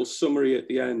then a little summary at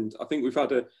the end. I think we've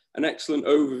had an excellent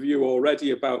overview already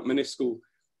about meniscal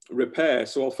repair,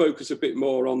 so I'll focus a bit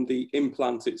more on the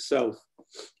implant itself.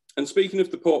 And speaking of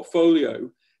the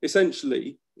portfolio,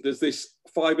 essentially, there's this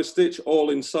fibre stitch, all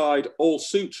inside, all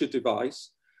suture device,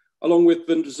 along with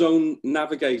the zone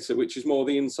navigator, which is more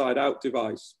the inside out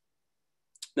device.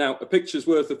 Now, a picture's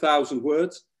worth 1,000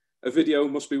 words. A video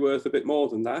must be worth a bit more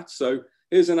than that. So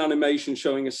here's an animation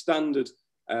showing a standard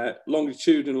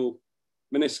longitudinal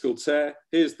meniscal tear.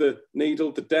 Here's the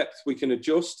needle, the depth we can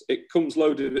adjust. It comes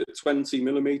loaded at 20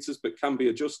 millimeters, but can be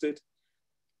adjusted.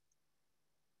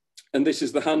 And this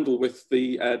is the handle with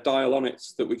the dial on it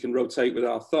that we can rotate with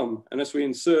our thumb. And as we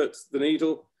insert the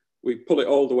needle, we pull it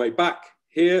all the way back,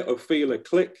 hear or feel a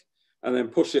click, and then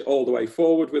push it all the way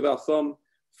forward with our thumb,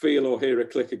 feel or hear a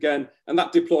click again. And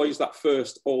that deploys that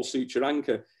first all suture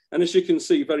anchor. And as you can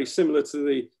see, very similar to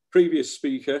the previous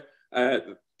speaker,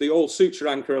 the all suture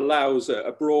anchor allows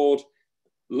a broad,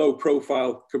 low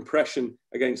profile compression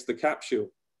against the capsule.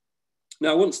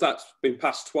 Now, once that's been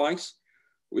passed twice,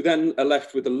 we then are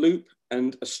left with a loop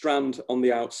and a strand on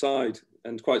the outside.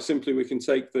 And quite simply, we can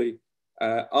take the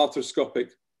arthroscopic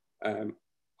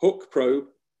hook probe,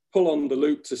 pull on the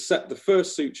loop to set the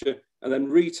first suture, and then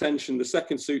retension the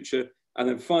second suture, and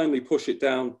then finally push it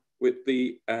down with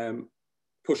the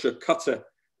pusher cutter,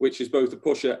 which is both a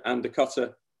pusher and a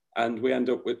cutter. And we end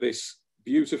up with this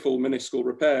beautiful meniscal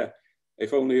repair.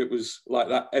 If only it was like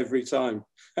that every time.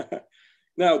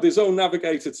 Now, the zone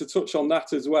navigator, to touch on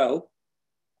that as well,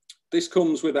 this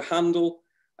comes with a handle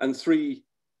and 3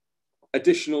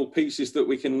 additional pieces that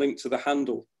we can link to the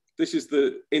handle. This is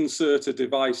the inserter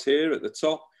device here at the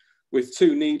top with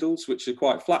 2 needles, which are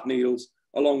quite flat needles,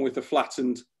 along with a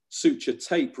flattened suture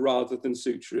tape rather than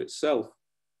suture itself.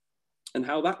 And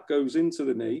how that goes into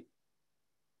the knee.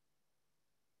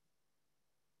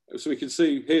 So we can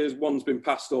see here's one's been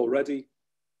passed already.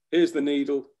 Here's the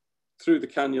needle through the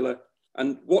cannula.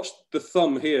 And watch the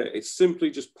thumb here. It's simply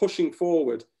just pushing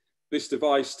forward this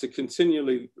device to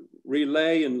continually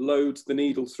relay and load the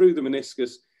needle through the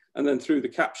meniscus and then through the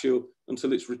capsule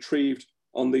until it's retrieved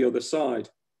on the other side.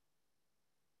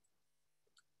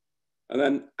 And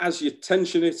then as you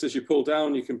tension it, as you pull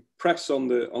down, you can press on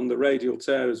the radial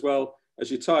tear as well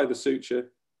as you tie the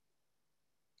suture.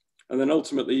 And then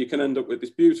ultimately you can end up with this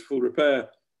beautiful repair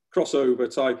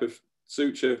crossover type of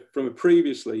suture from a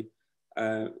previously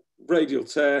radial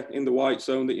tear in the white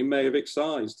zone that you may have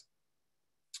excised.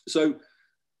 So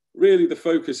really the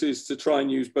focus is to try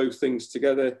and use both things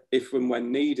together if and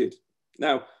when needed.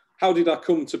 Now, how did I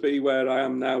come to be where I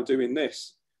am now doing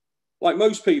this? Like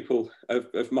most people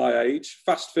of my age,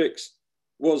 Fast Fix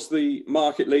was the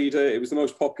market leader. It was the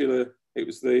most popular. It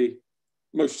was the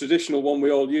most traditional one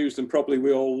we all used and probably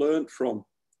we all learned from.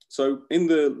 So in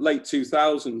the late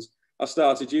 2000s, I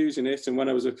started using it. And when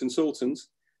I was a consultant,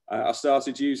 I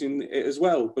started using it as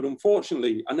well. But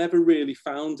unfortunately, I never really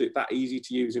found it that easy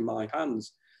to use in my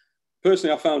hands.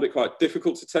 Personally, I found it quite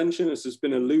difficult to tension, as has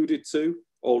been alluded to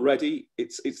already.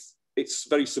 It's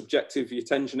very subjective, your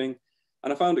tensioning.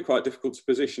 And I found it quite difficult to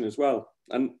position as well.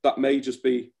 And that may just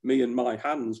be me and my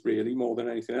hands, really, more than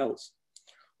anything else.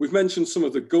 We've mentioned some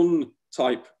of the gun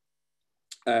type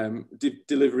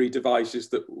delivery devices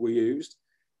that were used.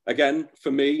 Again,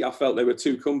 for me, I felt they were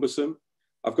too cumbersome.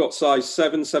 I've got size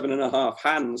 7.5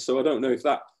 hands, so I don't know if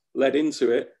that led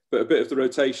into it, but a bit of the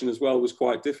rotation as well was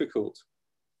quite difficult.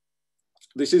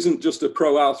 This isn't just a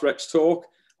pro Arthrex talk.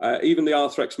 Even the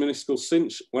Arthrex Meniscal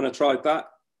Cinch, when I tried that,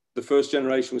 the first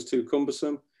generation was too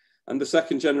cumbersome. And the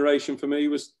second generation for me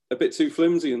was a bit too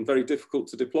flimsy and very difficult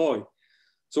to deploy.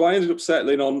 So I ended up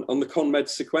settling on the ConMed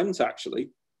Sequent, actually.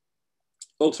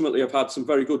 Ultimately, I've had some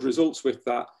very good results with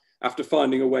that after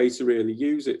finding a way to really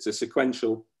use it. It's a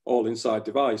sequential all-inside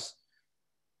device.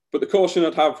 But the caution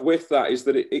I'd have with that is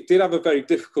that it did have a very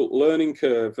difficult learning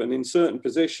curve, and in certain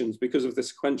positions, because of the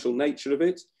sequential nature of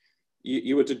it,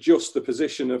 you would adjust the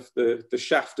position of the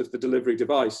shaft of the delivery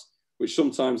device, which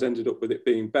sometimes ended up with it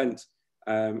being bent,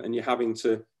 and you're having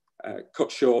to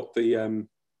cut short the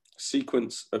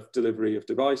sequence of delivery of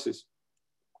devices.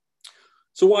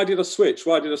 So why did I switch?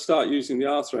 Why did I start using the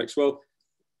Arthrex? Well,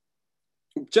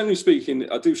 generally speaking,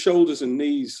 I do shoulders and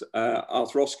knees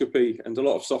arthroscopy and a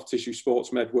lot of soft tissue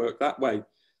sports med work that way. And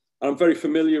I'm very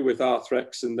familiar with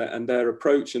Arthrex and their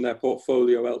approach and their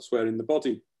portfolio elsewhere in the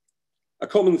body. A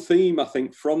common theme, I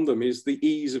think, from them is the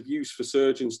ease of use for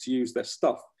surgeons to use their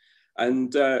stuff.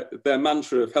 And their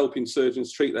mantra of helping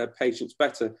surgeons treat their patients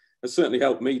better has certainly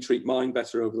helped me treat mine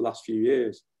better over the last few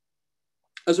years.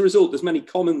 As a result, there's many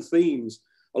common themes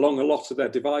along a lot of their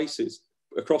devices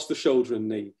across the shoulder and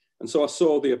knee. And so I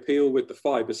saw the appeal with the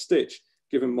fibre stitch,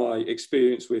 given my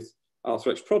experience with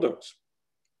Arthrex products.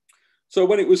 So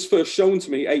when it was first shown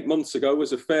to me 8 months ago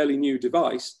as a fairly new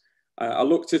device, I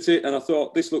looked at it and I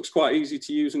thought, this looks quite easy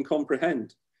to use and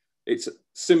comprehend. It's a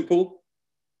simple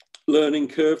learning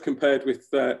curve compared with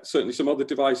certainly some other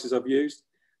devices I've used.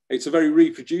 It's a very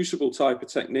reproducible type of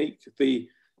technique. The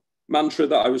mantra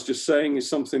that I was just saying is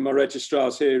something my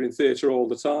registrars hear in theatre all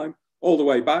the time. All the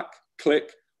way back,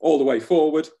 click, all the way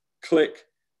forward, click,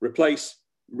 replace,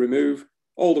 remove,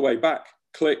 all the way back,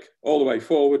 click, all the way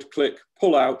forward, click,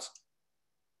 pull out,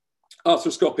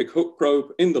 arthroscopic hook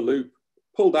probe in the loop,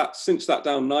 pull that, cinch that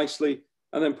down nicely,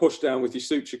 and then push down with your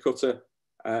suture cutter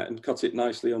and cut it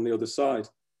nicely on the other side.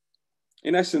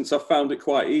 In essence, I've found it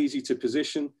quite easy to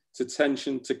position, to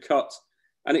tension, to cut,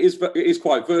 and it is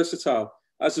quite versatile.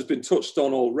 As has been touched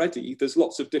on already, there's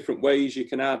lots of different ways you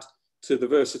can add to the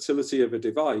versatility of a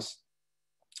device.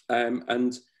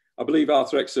 And I believe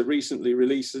Arthrex have recently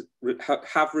released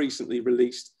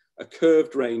a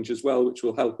curved range as well, which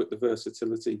will help with the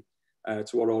versatility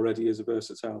to what already is a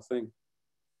versatile thing.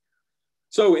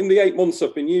 So in the 8 months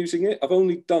I've been using it, I've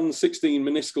only done 16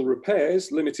 meniscal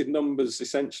repairs, limited numbers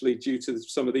essentially due to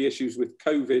some of the issues with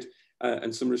COVID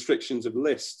and some restrictions of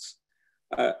lists.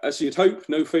 As you'd hope,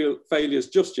 no failures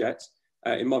just yet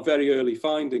in my very early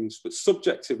findings, but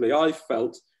subjectively I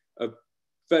felt a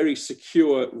very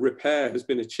secure repair has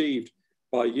been achieved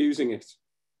by using it.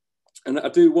 And I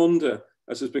do wonder,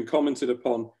 as has been commented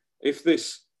upon, if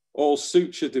this all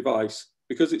suture device,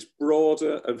 because it's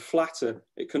broader and flatter,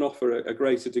 it can offer a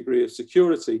greater degree of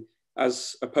security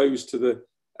as opposed to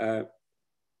the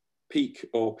PEEK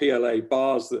or PLA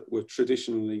bars that were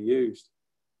traditionally used.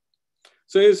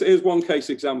 So here's one case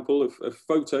example of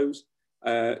photos.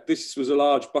 This was a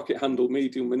large bucket handle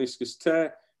medial meniscus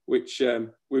tear, which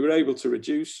we were able to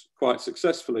reduce quite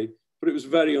successfully, but it was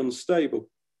very unstable,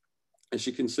 as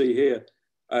you can see here.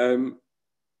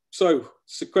 So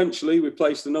sequentially, we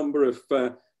placed a number of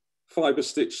fibre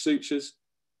stitch sutures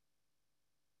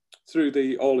through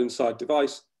the all-inside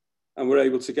device, and we're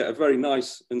able to get a very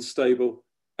nice and stable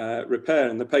repair,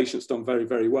 and the patient's done very,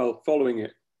 very well following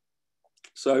it.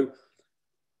 So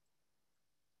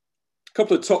a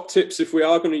couple of top tips if we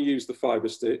are going to use the fibre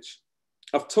stitch.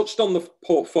 I've touched on the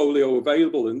portfolio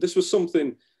available, and this was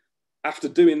something after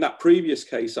doing that previous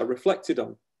case I reflected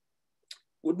on.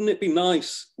 Wouldn't it be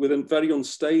nice with a very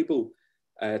unstable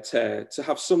tear to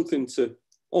have something to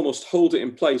almost hold it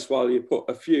in place while you put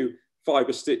a few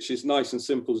fibre stitches, nice and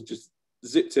simple, just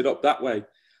zipped it up that way.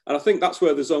 And I think that's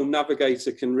where the Zone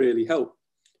Navigator can really help.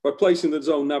 By placing the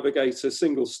Zone Navigator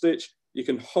single stitch, you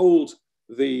can hold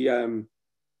the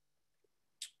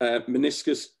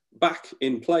meniscus back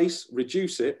in place,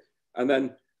 reduce it, and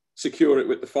then secure it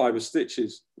with the fibre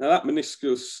stitches. Now that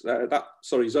meniscus,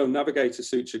 Zone Navigator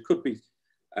suture could be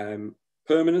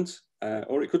permanent,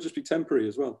 or it could just be temporary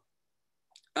as well.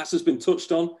 As has been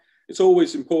touched on, it's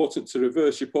always important to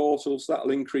reverse your portals.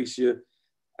 That'll increase your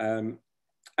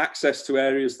access to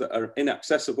areas that are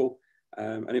inaccessible,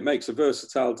 and it makes a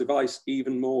versatile device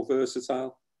even more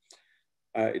versatile.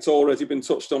 It's already been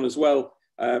touched on as well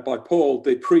by Paul,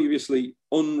 the previously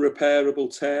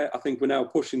unrepairable tear. I think we're now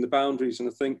pushing the boundaries, and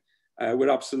I think we're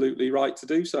absolutely right to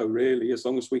do so, really, as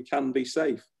long as we can be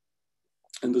safe.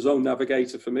 And the Zone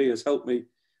Navigator for me has helped me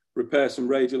repair some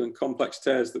radial and complex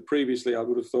tears that previously I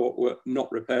would have thought were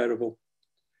not repairable.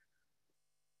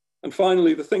 And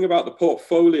finally, the thing about the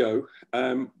portfolio,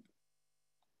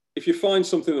 if you find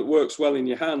something that works well in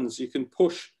your hands, you can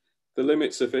push the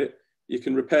limits of it. You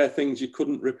can repair things you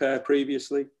couldn't repair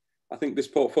previously. I think this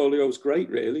portfolio is great,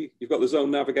 really. You've got the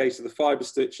Zone Navigator, the fibre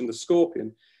stitch and the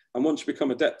Scorpion. And once you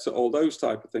become adept at all those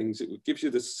type of things, it gives you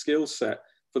the skill set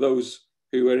for those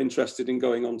who are interested in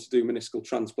going on to do meniscal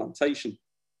transplantation.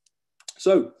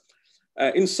 So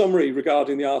in summary,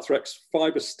 regarding the Arthrex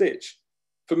fibre stitch,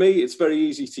 for me, it's very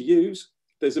easy to use.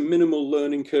 There's a minimal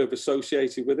learning curve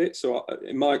associated with it. So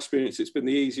in my experience, it's been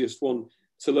the easiest one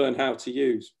to learn how to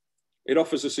use. It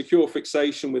offers a secure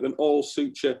fixation with an all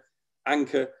suture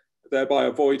anchor, thereby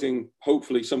avoiding,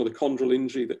 hopefully, some of the chondral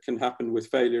injury that can happen with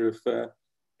failure of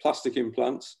plastic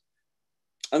implants.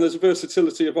 And there's a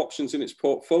versatility of options in its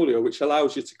portfolio, which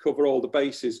allows you to cover all the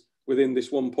bases within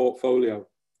this one portfolio.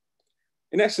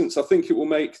 In essence, I think it will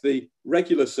make the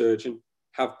regular surgeon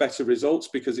have better results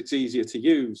because it's easier to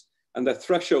use, and their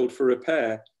threshold for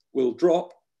repair will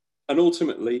drop, and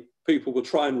ultimately people will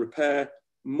try and repair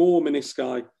more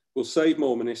menisci, will save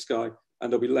more menisci,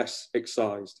 and they'll be less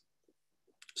excised.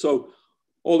 So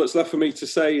all that's left for me to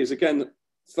say is, again,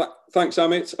 thanks,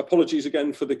 Amit. Apologies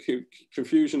again for the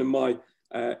confusion and my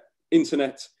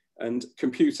internet and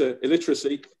computer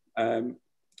illiteracy.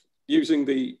 Using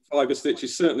the fibre stitch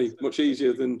is certainly much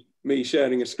easier than me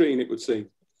sharing a screen, it would seem.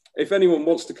 If anyone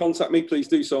wants to contact me, please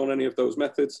do so on any of those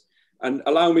methods, and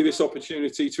allow me this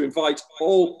opportunity to invite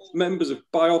all members of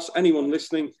BIOS, anyone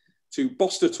listening, to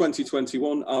Boster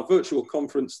 2021, our virtual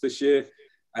conference this year.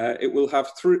 It will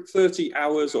have 30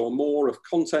 hours or more of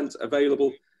content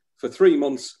available for 3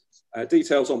 months.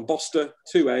 Details on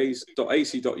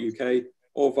boster2as.ac.uk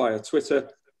or via Twitter.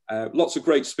 Lots of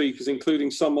great speakers,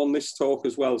 including some on this talk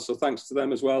as well. So thanks to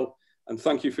them as well. And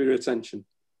thank you for your attention.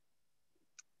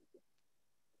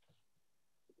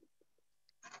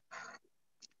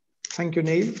 Thank you,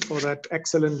 Neil, for that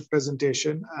excellent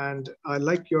presentation. And I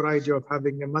like your idea of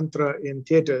having a mantra in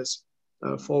theaters,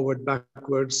 forward,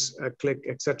 backwards, click,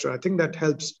 etc. I think that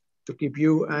helps to keep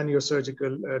you and your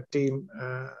surgical team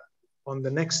on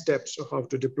the next steps of how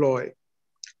to deploy.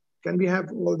 Can we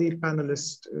have all the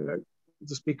panelists,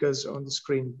 the speakers on the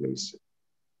screen, please?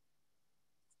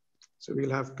 So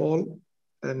we'll have Paul,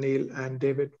 Neil, and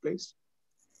David, please.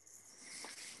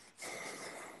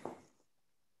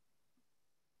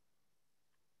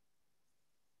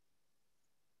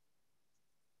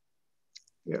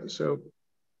 Yeah, so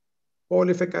Paul,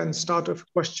 if I can start a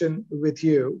question with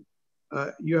you.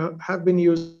 You have been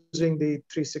using the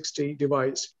 360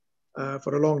 device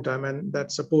for a long time, and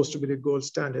that's supposed to be the gold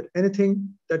standard.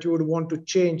 Anything that you would want to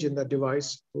change in that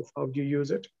device? How do you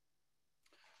use it?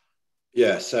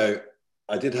 Yeah, so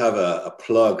I did have a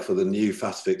plug for the new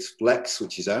FastFix Flex,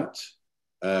 which is out.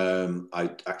 I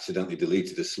accidentally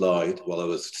deleted a slide while I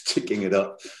was sticking it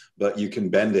up, but you can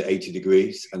bend it 80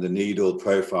 degrees and the needle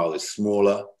profile is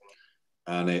smaller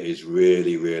and it is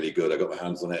really, really good. I got my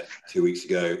hands on it 2 weeks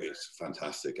ago. It's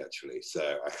fantastic, actually.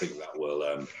 So I think that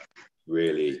will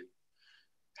really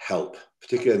help,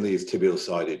 particularly in these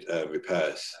tibial-sided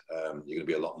repairs. You're going to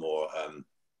be a lot more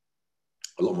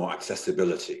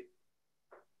accessibility.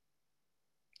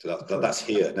 So that's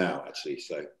here now, actually.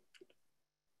 So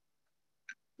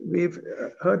we've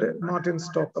heard Martin's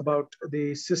talk about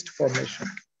the cyst formation.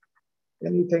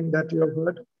 Anything that you have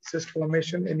heard, cyst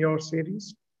formation in your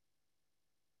series?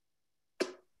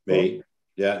 Me?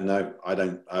 Yeah, no, I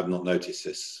have not noticed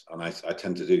this. And I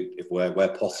tend to do, where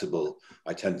possible,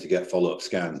 I tend to get follow-up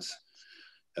scans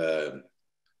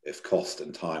if cost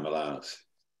and time allows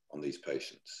on these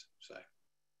patients. So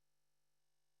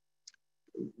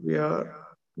we are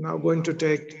now going to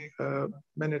take a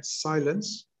minute's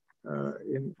silence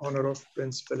in honor of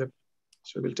Prince Philip.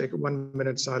 So we'll take a 1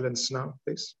 minute silence now,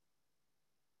 please.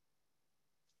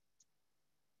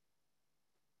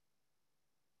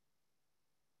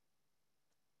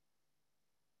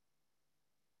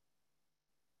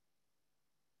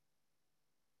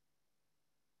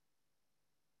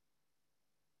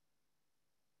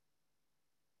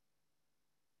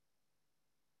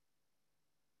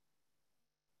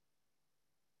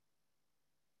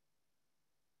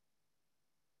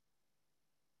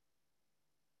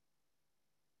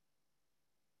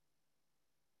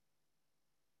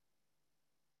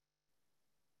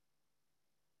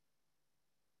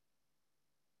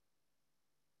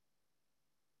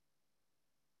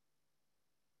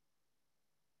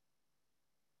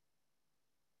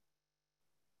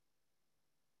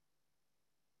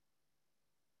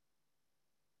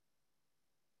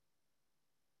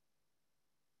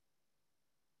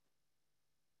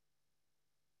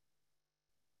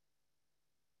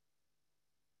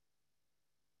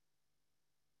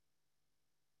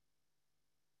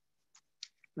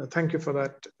 Thank you for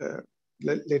that,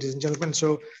 ladies and gentlemen.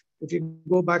 So if you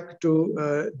go back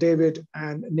to David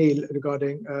and Neil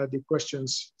regarding the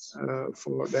questions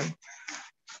for them.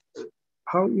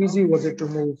 How easy was it to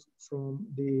move from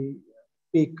the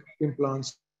peak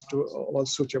implants to all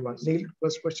suture one? Neil,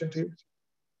 first question to you.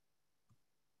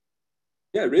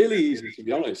 Yeah, really easy, to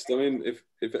be honest. I mean,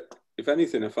 if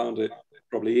anything, I found it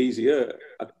probably easier.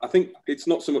 I think it's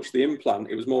not so much the implant,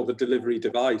 it was more the delivery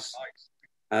device.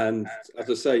 And as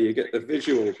I say, you get the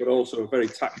visual, but also a very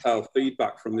tactile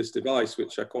feedback from this device,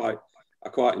 which I quite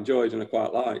enjoyed and I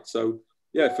quite liked. So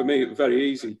yeah, for me, it was very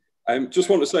easy. Just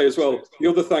want to say as well, the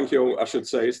other thank you I should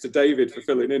say is to David for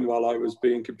filling in while I was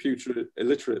being computer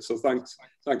illiterate. So thanks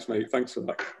mate, thanks for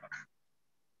that.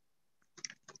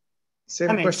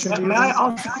 Same question to you. May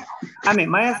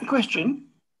I ask a question?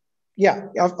 Yeah,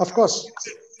 of course.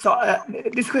 So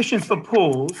this question is for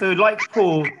Paul. So like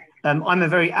Paul, I'm a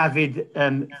very avid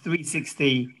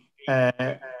 360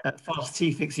 fast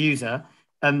T-Fix user.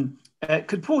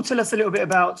 Could Paul tell us a little bit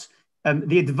about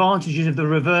the advantages of the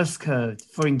reverse curve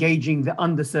for engaging the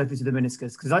undersurface of the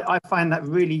meniscus? Because I find that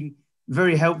really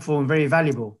very helpful and very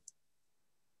valuable.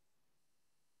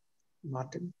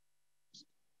 Martin.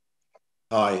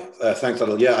 Hi, thanks,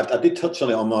 Adil. Yeah, I did touch on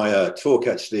it on my talk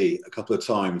actually a couple of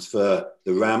times for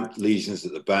the ramp lesions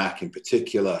at the back in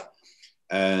particular,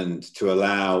 and to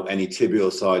allow any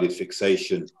tibial-sided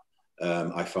fixation.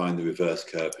 I find the reverse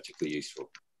curve particularly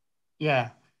useful.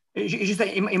 Yeah, it's just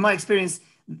that in my experience,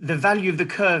 the value of the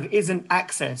curve isn't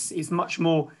access; it's much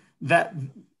more that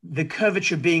the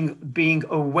curvature being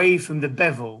away from the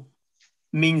bevel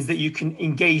means that you can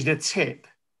engage the tip.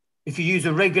 If you use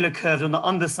a regular curve on the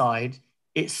underside,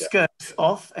 it skirts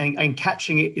off and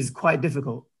catching it is quite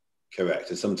difficult. Correct.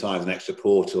 And sometimes an extra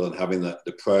portal and having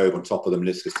the probe on top of the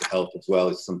meniscus to help as well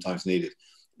is sometimes needed.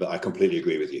 But I completely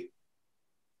agree with you.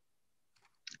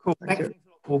 Cool. Thank you.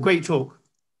 Well, great talk.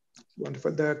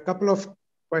 Wonderful. There are a couple of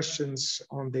questions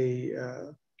on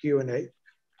the Q&A.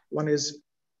 One is,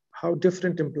 how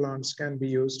different implants can be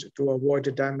used to avoid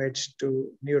the damage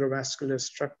to neurovascular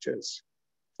structures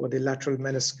for the lateral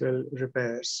meniscal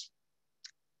repairs?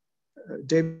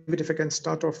 David, if I can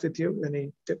start off with you,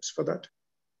 any tips for that?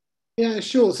 Yeah,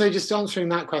 sure. So just answering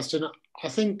that question, I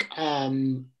think a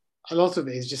lot of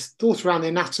it is just thought around the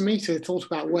anatomy. So thought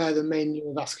about where the main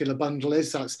neurovascular bundle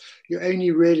is. That's, you're only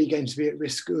really going to be at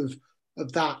risk of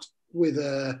that with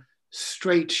a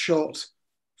straight shot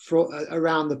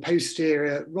around the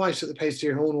posterior, right at the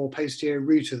posterior horn or posterior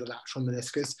root of the lateral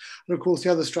meniscus. And of course,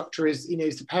 the other structure is,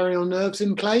 is the peroneal nerves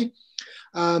in play.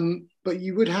 But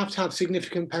you would have to have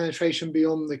significant penetration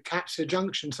beyond the capsular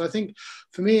junction. So I think,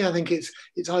 for me, I think it's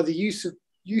either use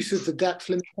of the depth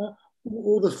limiter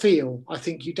or the feel. I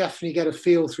think you definitely get a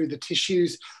feel through the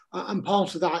tissues, and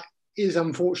part of that is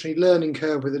unfortunately learning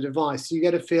curve with the device. You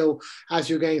get a feel as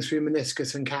you're going through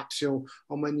meniscus and capsule,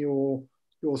 and when you're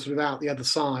sort of out the other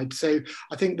side. So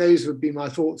I think those would be my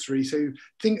thoughts, really. So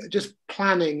think just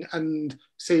planning, and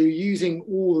so using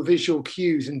all the visual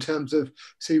cues in terms of,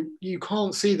 so you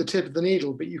can't see the tip of the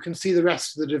needle, but you can see the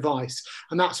rest of the device.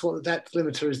 And that's what the depth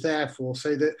limiter is there for,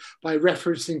 so that by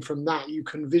referencing from that, you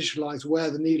can visualize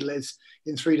where the needle is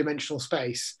in three-dimensional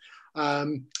space.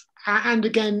 And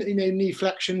again, knee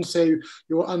flexion. So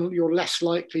you're less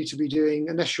likely to be doing,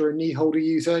 unless you're a knee holder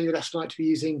user, you're less likely to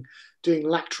be doing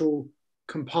lateral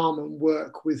compartment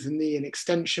work with the knee and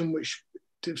extension, which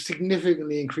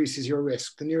significantly increases your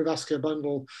risk. The neurovascular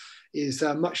bundle is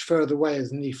much further away as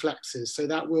the knee flexes, so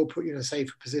that will put you in a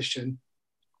safer position.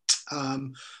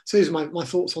 So those are my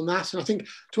thoughts on that. And I think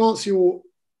to answer your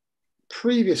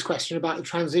previous question about the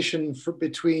transition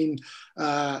between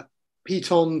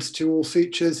pitons to all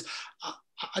sutures,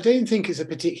 I don't think it's a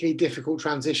particularly difficult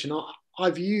transition.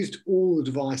 I've used all the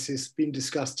devices being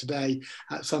discussed today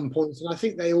at some points, and I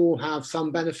think they all have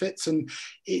some benefits, and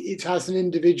it's as an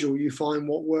individual you find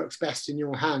what works best in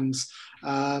your hands.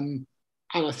 And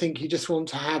I think you just want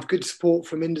to have good support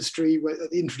from industry at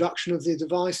the introduction of the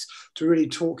device to really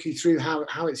talk you through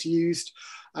how it's used.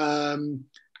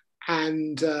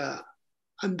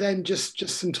 And then just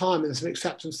some time and some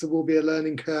acceptance there will be a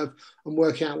learning curve and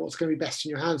working out what's going to be best in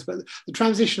your hands. But the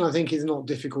transition, I think, is not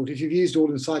difficult. If you've used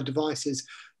all inside devices,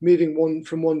 moving one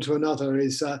from one to another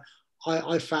is,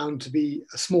 I found to be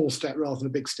a small step rather than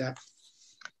a big step.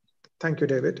 Thank you,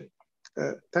 David.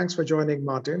 Thanks for joining,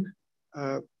 Martin.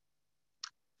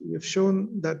 You've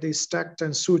shown that the stacked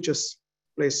and suture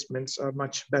placements are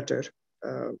much better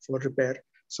for repair.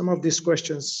 Some of these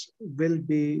questions will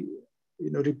be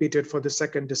repeated for the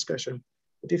second discussion.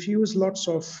 But if you use lots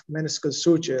of meniscal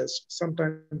sutures,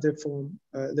 sometimes they form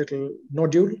a little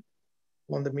nodule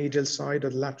on the medial side or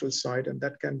the lateral side, and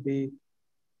that can be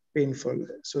painful.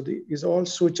 So is all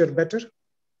suture better?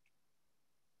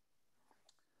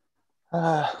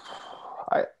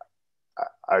 I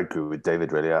agree with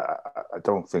David, really. I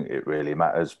don't think it really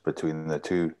matters between the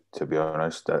two, to be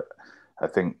honest. I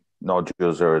think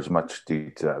nodules are as much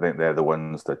due to, I think they're the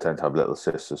ones that tend to have little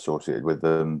cysts associated with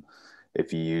them.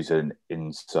 If you use an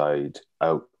inside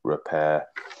out repair,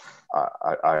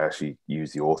 I actually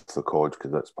use the orthocord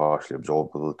because that's partially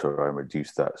absorbable to try and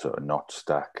reduce that sort of notch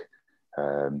stack.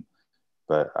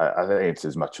 But I think it's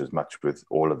as much with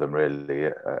all of them, really.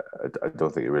 I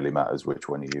don't think it really matters which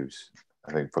one you use.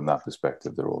 I think from that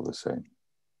perspective, they're all the same.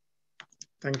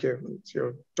 Thank you.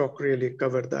 Your talk really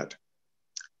covered that.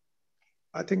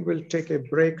 I think we'll take a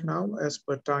break now as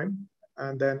per time,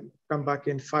 and then come back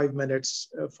in 5 minutes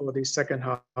for the second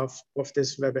half of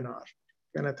this webinar.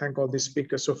 Can I thank all the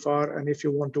speakers so far? And if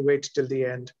you want to wait till the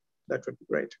end, that would be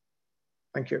great.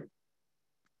 Thank you.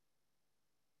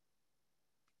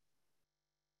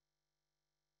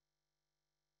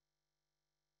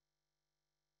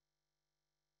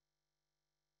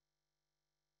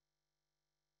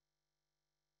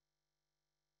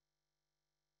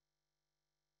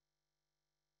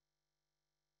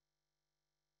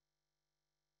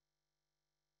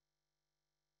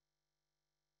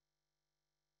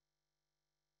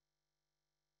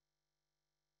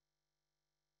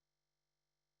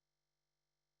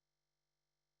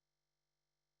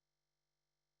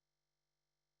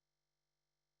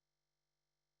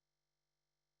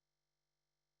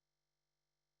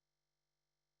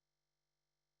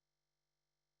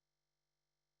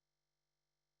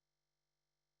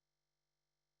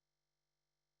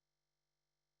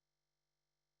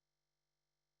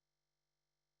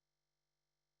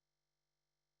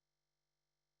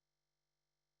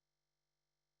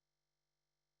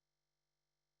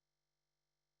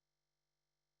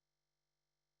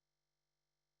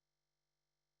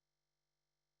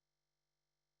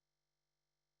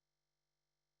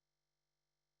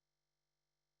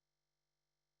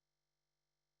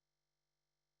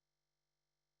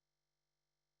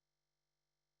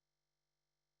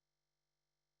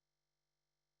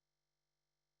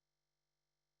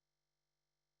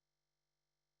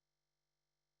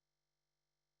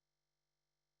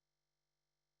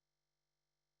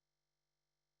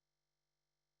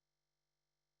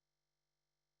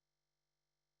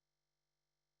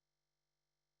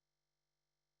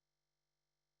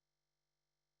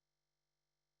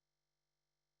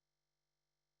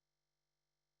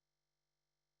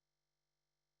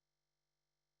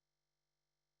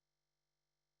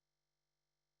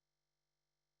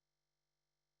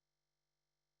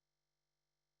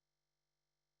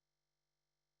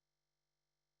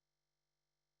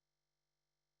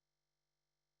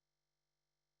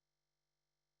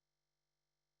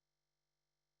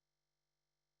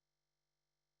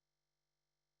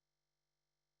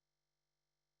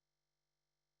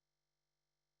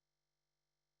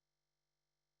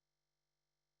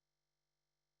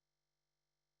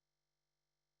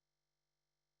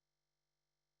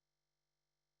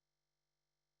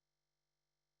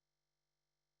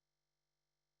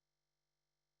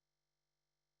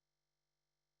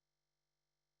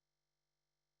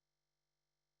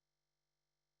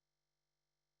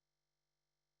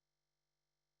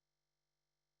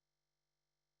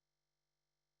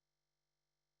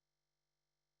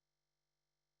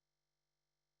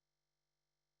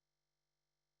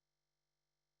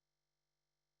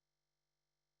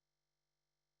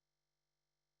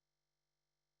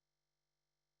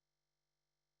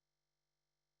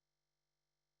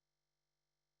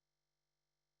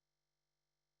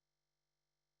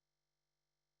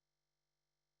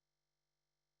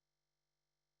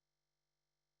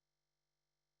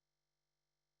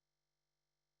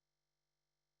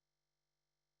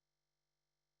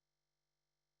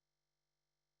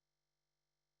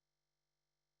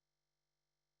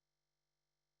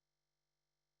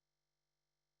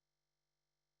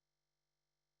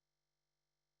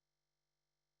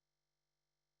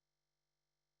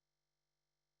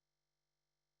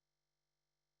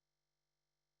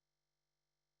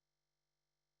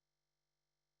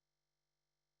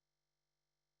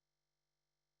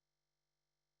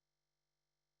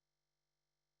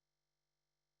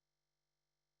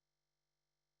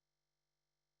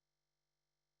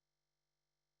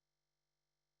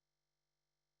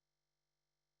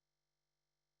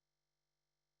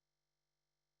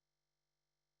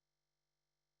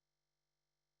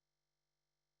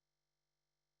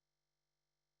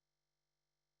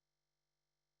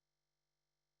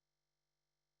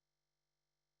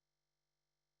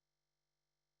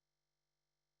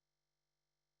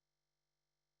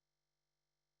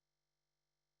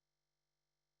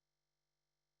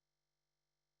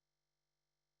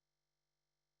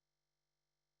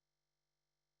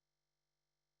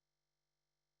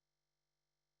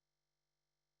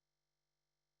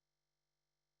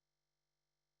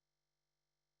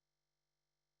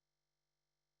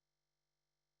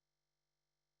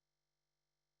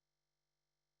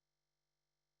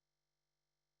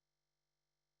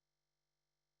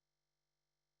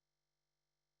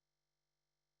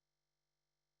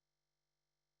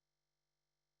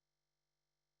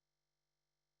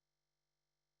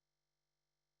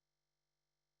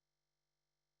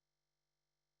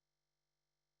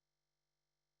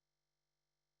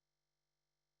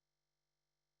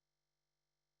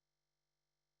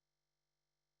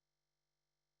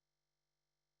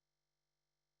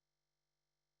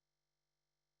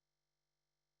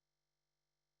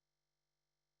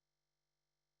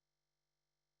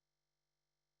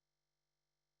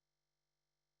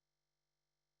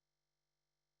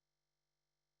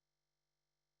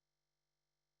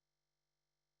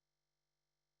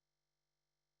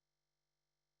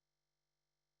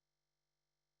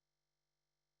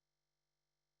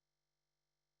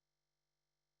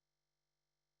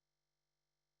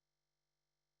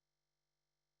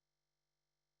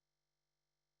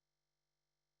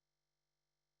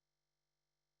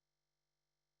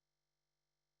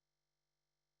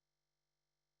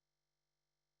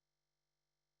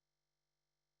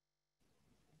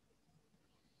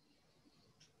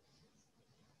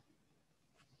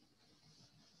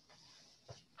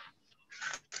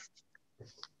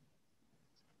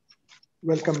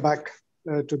 Welcome back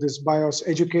to this BIOS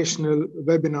educational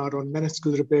webinar on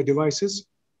meniscal repair devices.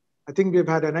 I think we've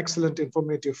had an excellent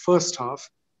informative first half,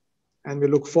 and we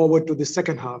look forward to the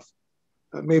second half.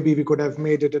 Maybe we could have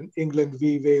made it an England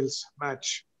v Wales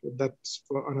match. That's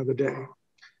for another day.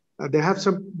 There have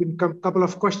been a couple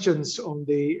of questions on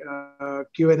the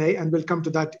Q&A, and we'll come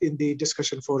to that in the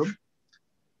discussion forum.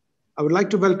 I would like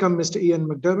to welcome Mr. Ian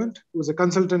McDermott, who is a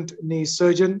consultant knee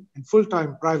surgeon in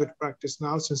full-time private practice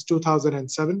now since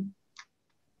 2007.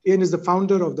 Ian is the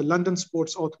founder of the London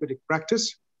Sports Orthopedic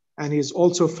Practice, and he is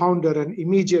also founder and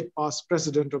immediate past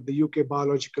president of the UK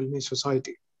Biological Knee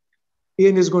Society.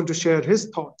 Ian is going to share his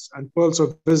thoughts and pearls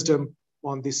of wisdom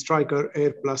on the Striker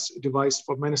Air Plus device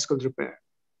for meniscal repair.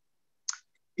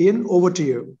 Ian, over to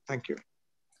you. Thank you.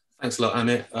 Thanks a lot,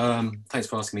 Amit. Thanks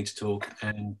for asking me to talk,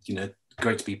 and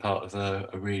great to be part of a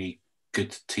really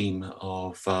good team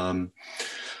of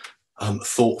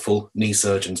thoughtful knee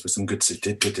surgeons with some good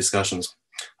discussions.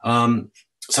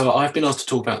 So I've been asked to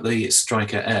talk about the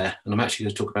Striker Air, and I'm actually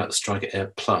going to talk about the Striker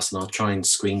Air Plus, and I'll try and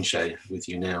screen share with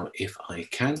you now if I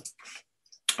can.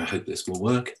 I hope this will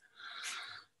work,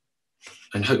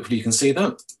 and hopefully you can see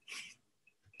that.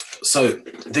 So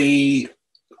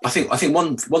I think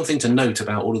one thing to note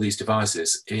about all of these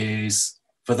devices is,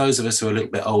 for those of us who are a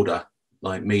little bit older,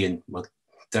 like me and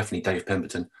definitely Dave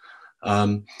Pemberton,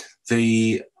 what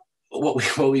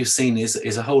we've seen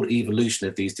is a whole evolution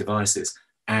of these devices.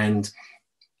 And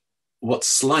what's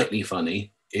slightly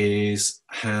funny is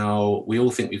how we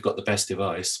all think we've got the best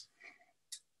device,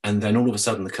 and then all of a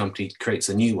sudden the company creates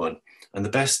a new one. And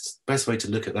the best way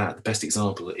to look at that, the best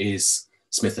example, is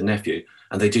Smith & Nephew,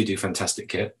 and they do fantastic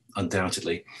kit,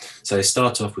 undoubtedly. So they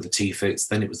start off with the T-Fix,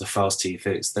 then it was the Fast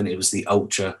T-Fix, then it was the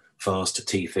Ultra Fast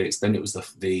T-Fix, then it was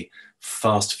the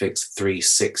Fast Fix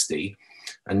 360,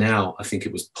 and now I think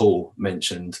it was Paul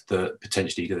mentioned that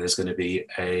potentially there's going to be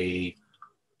a,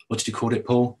 what did you call it,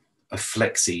 Paul? A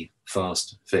Flexi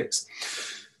Fast Fix.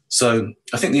 So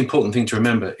I think the important thing to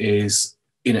remember is,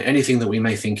 anything that we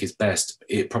may think is best,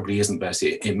 it probably isn't best.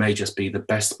 It may just be the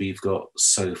best we've got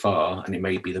so far, and it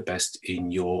may be the best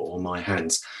in your or my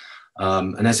hands.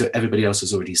 And as everybody else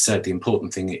has already said, the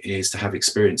important thing is to have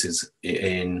experiences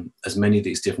in as many of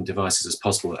these different devices as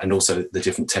possible, and also the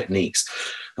different techniques.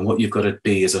 And what you've got to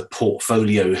be is a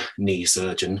portfolio knee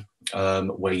surgeon,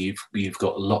 where you've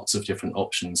got lots of different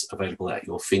options available at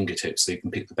your fingertips, so you can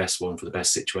pick the best one for the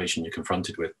best situation you're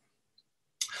confronted with.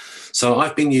 So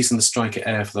I've been using the Striker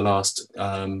Air for the last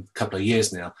couple of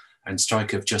years now, and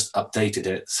Striker have just updated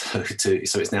it so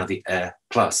it's now the Air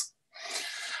Plus.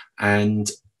 And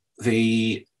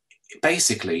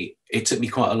basically, it took me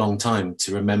quite a long time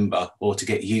to remember, or to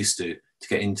get used to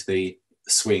get into the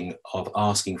swing of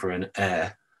asking for an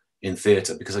Air in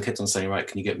theatre, because I kept on saying, right,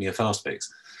 can you get me a Fast Fix?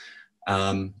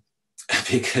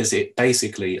 Because it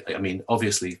basically,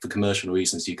 obviously for commercial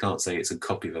reasons, you can't say it's a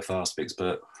copy of a Fast Fix,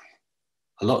 but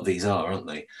a lot of these are, aren't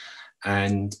they?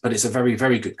 But it's a very,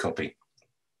 very good copy.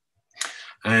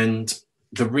 And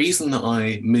the reason that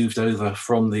I moved over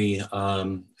from the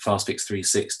FastFix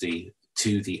 360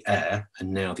 to the Air,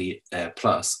 and now the Air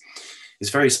Plus,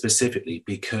 is very specifically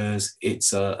because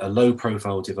it's a low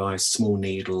profile device, small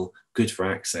needle, good for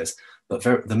access, but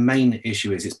the main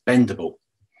issue is it's bendable.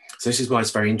 So this is why it's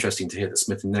very interesting to hear that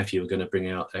Smith & Nephew are going to bring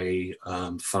out a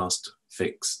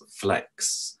FastFix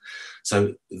Flex.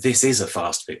 So this is a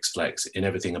FastFix Flex in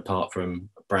everything apart from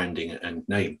branding and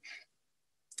name.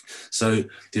 So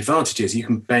the advantage is you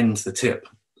can bend the tip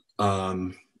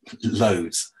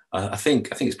loads. I think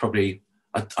it's probably,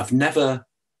 I've never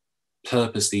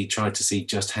purposely tried to see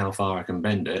just how far I can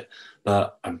bend it,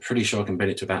 but I'm pretty sure I can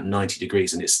bend it to about 90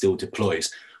 degrees and it still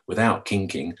deploys without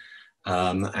kinking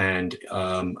and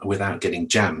without getting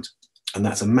jammed. And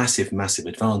that's a massive, massive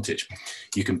advantage.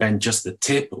 You can bend just the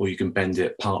tip, or you can bend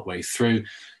it part way through.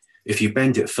 If you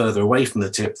bend it further away from the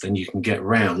tip, then you can get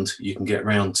round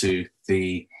to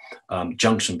the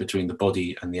junction between the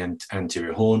body and the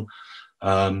anterior horn.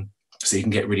 So you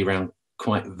can get really round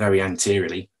quite very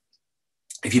anteriorly.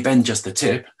 If you bend just the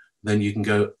tip, then you can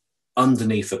go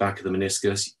underneath the back of the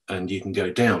meniscus and you can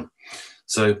go down.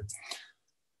 So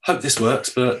hope this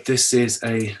works, but this is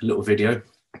a little video.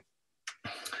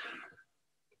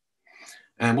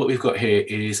 And what we've got here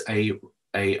is a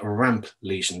ramp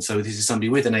lesion. So this is somebody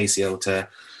with an ACL tear.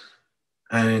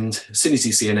 And as soon as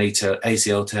you see an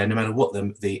ACL tear, no matter what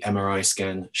the MRI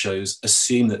scan shows,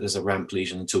 assume that there's a ramp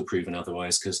lesion until proven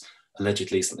otherwise, because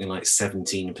allegedly something like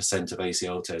 17% of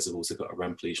ACL tears have also got a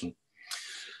ramp lesion.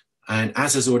 And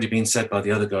as has already been said by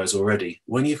the other guys already,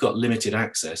 when you've got limited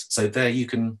access, so there you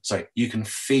can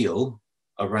feel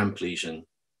a ramp lesion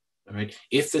All right.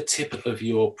 If the tip of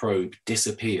your probe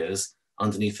disappears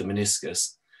underneath the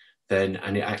meniscus, then,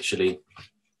 and it actually,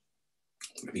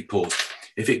 let me pause.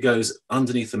 If it goes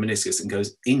underneath the meniscus and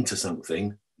goes into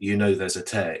something, you know there's a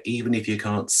tear. Even if you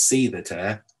can't see the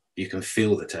tear, you can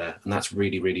feel the tear, and that's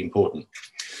really, really important.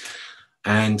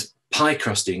 And pie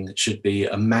crusting should be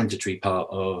a mandatory part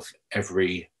of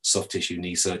every soft tissue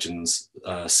knee surgeon's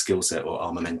skill set or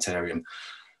armamentarium.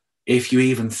 If you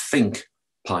even think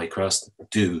pie crust,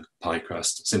 do pie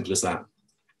crust, simple as that.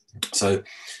 So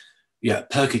yeah,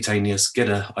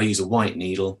 percutaneous, I use a white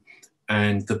needle,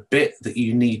 and the bit that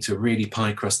you need to really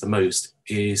pie crust the most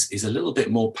is a little bit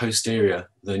more posterior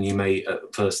than you may at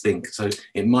first think. So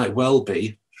it might well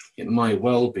be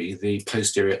the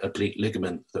posterior oblique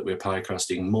ligament that we're pie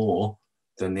crusting more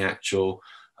than the actual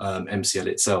MCL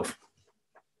itself.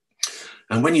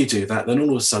 And when you do that, then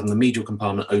all of a sudden the medial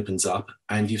compartment opens up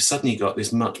and you've suddenly got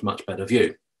this much, much better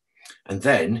view. And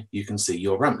then you can see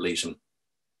your ramp lesion.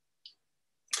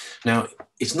 Now,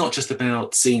 it's not just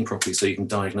about seeing properly so you can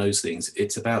diagnose things,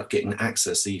 it's about getting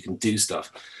access so you can do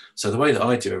stuff. So the way that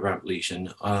I do a ramp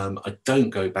lesion, I don't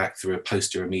go back through a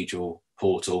posterior medial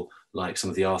portal like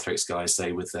some of the Arthrex guys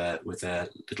say with their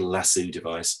little lasso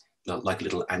device, like a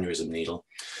little aneurysm needle.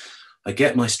 I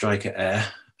get my striker air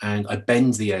and I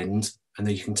bend the end, and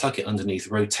then you can tuck it underneath,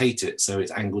 rotate it so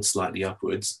it's angled slightly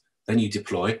upwards. Then you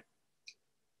deploy.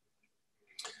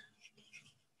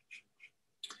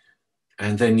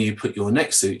 And then you put your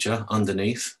next suture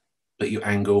underneath, but you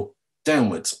angle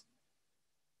downwards.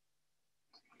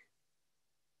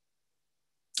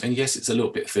 And yes, it's a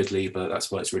little bit fiddly, but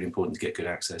that's why it's really important to get good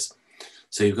access.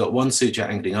 So you've got one suture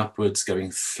angling upwards, going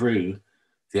through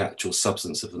the actual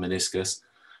substance of the meniscus,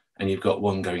 and you've got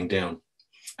one going down.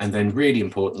 And then really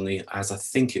importantly, as I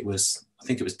think it was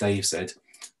Dave said,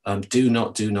 do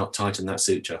not tighten that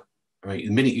suture. Right?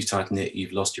 The minute you tighten it,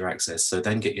 you've lost your access. So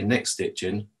then get your next stitch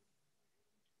in.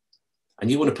 And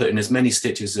you want to put in as many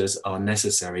stitches as are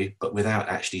necessary, but without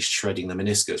actually shredding the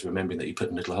meniscus, remembering that you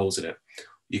put little holes in it.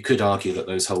 You could argue that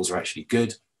those holes are actually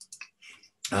good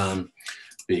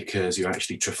because you're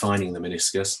actually trephining the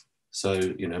meniscus. So,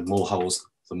 you know, more holes,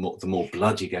 the more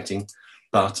blood you're getting.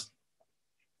 But,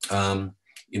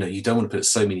 you know, you don't want to put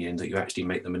so many in that you actually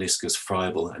make the meniscus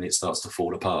friable and it starts to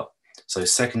fall apart. So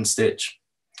second stitch,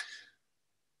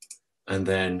 and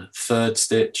then third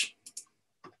stitch.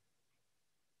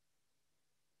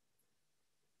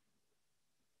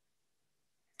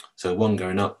 So one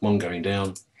going up, one going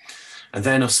down. And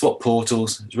then I've swapped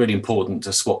portals. It's really important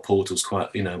to swap portals quite,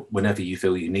 you know, whenever you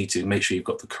feel you need to. Make sure you've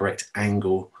got the correct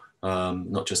angle,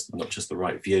 not just the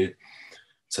right view.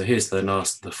 So here's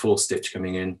the fourth stitch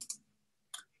coming in,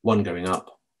 one going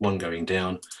up, one going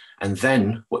down. And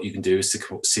then what you can do is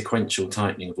sequential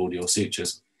tightening of all your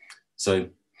sutures. So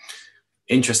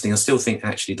interesting, I still think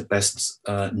actually the best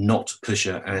knot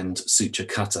pusher and suture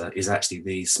cutter is actually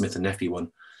the Smith & Nephew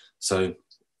one. So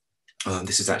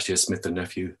this is actually a Smith &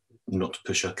 Nephew knot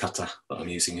pusher cutter that I'm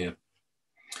using here.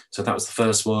 So that was the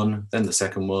first one, then the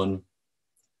second one,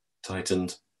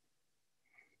 tightened.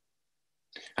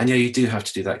 And yeah, you do have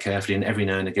to do that carefully, and every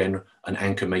now and again an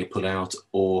anchor may pull out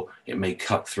or it may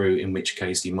cut through, in which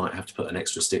case you might have to put an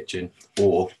extra stitch in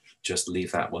or just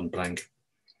leave that one blank.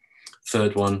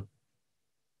 Third one,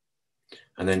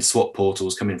 and then swap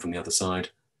portals, come in from the other side.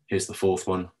 Here's the fourth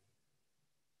one.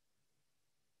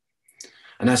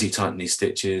 And as you tighten these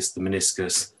stitches, the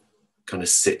meniscus kind of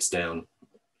sits down.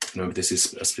 Remember, this is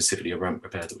specifically a ramp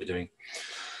repair that we're doing.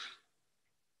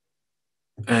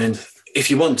 And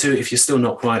if you want to, if you're still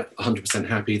not quite 100%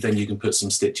 happy, then you can put some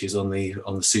stitches on the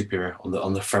superior,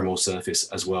 on the femoral surface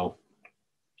as well.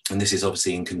 And this is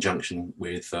obviously in conjunction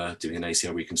with doing an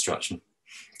ACL reconstruction.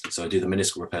 So I do the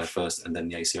meniscal repair first and then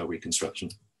the ACL reconstruction.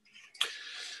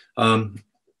 Let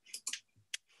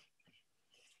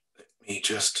me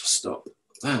just stop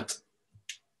that.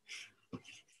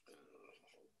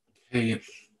 Okay,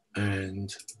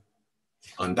 and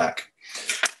I'm back.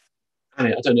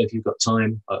 Annie, I don't know if you've got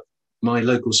time, but my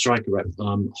local striker rep,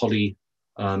 Holly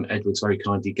Edwards, very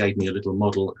kindly gave me a little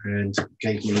model and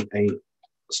gave me a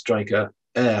striker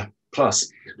Air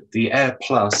Plus. The Air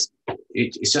Plus,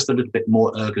 it's just a little bit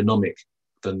more ergonomic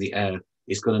than the Air.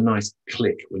 It's got a nice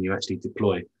click when you actually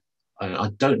deploy. I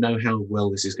don't know how well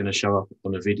this is going to show up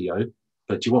on a video,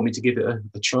 but do you want me to give it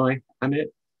a try, Amit?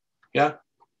 Yeah?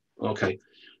 Okay.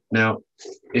 Now,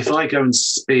 if I go and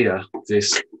spear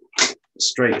this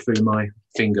straight through my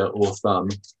finger or thumb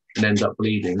and end up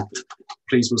bleeding,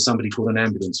 please will somebody call an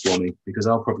ambulance for me, because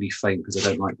I'll probably faint because I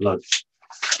don't like blood.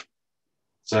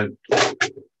 So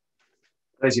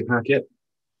there's your packet.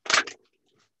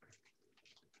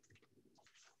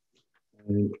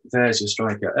 And there's your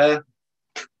striker.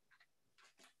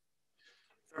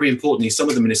 Very importantly, some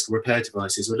of the meniscal repair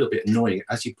devices are a little bit annoying.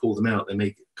 As you pull them out, they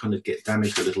may kind of get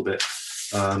damaged a little bit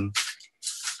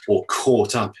or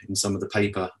caught up in some of the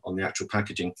paper on the actual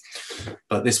packaging.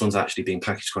 But this one's actually being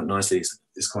packaged quite nicely.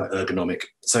 It's quite ergonomic.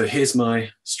 So here's my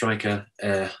Striker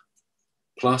Air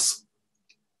Plus.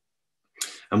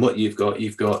 And what you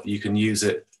can use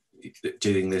it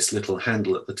doing this little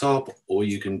handle at the top, or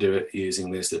you can do it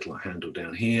using this little handle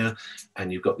down here.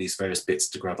 And you've got these various bits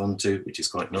to grab onto, which is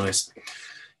quite nice.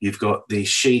 You've got the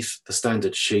sheath, the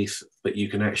standard sheath, but you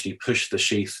can actually push the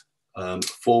sheath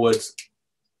forwards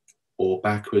or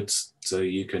backwards. So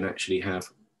you can actually have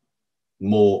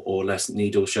more or less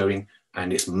needle showing,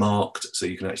 and it's marked so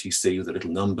you can actually see the little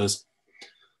numbers.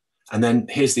 And then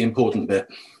here's the important bit,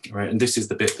 right? And this is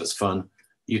the bit that's fun.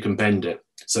 You can bend it.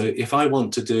 So if I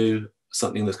want to do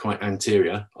something that's quite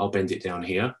anterior, I'll bend it down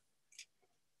here,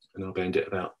 and I'll bend it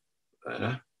about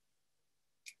there.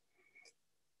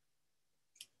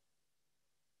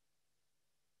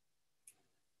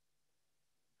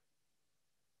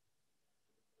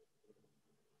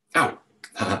 Ow!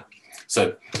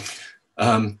 So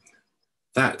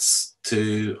that's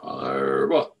to,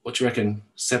 what do you reckon,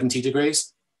 70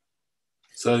 degrees?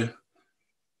 So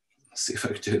let's see if I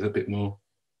can do it a bit more.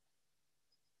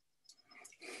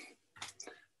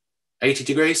 80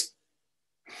 degrees.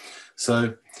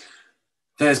 So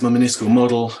there's my meniscal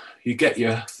model. You get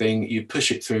your thing, you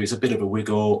push it through, it's a bit of a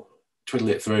wiggle, twiddle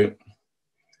it through.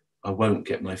 I won't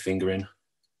get my finger in.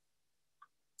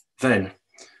 Then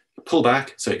pull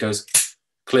back so it goes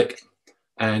click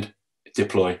and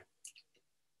deploy.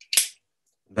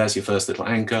 There's your first little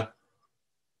anchor.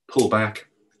 Pull back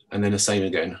and then the same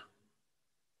again.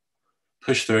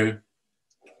 Push through,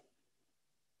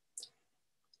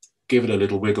 give it a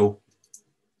little wiggle,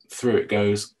 through it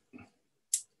goes.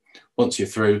 Once you're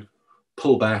through,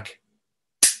 pull back,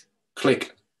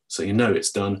 click, so you know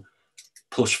it's done,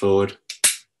 push forward,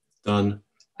 done,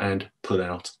 and pull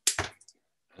out.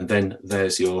 And then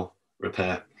there's your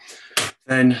repair.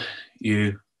 Then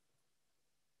you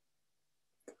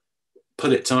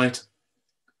put it tight,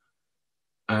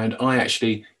 and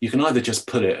you can either just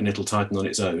put it and it'll tighten on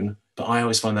its own, but I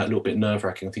always find that a little bit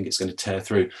nerve-wracking. I think it's going to tear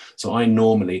through. So I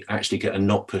normally actually get a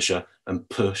knot pusher and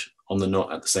push on the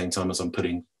knot at the same time as I'm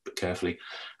putting, but carefully.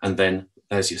 And then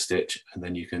there's your stitch, and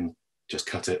then you can just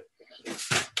cut it.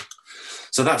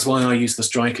 So that's why I use the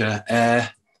Striker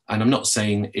Air. And I'm not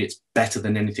saying it's better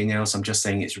than anything else. I'm just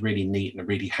saying it's really neat and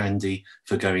really handy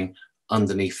for going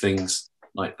underneath things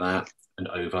like that and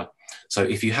over. So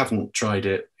if you haven't tried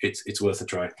it, it's worth a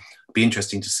try. It'd be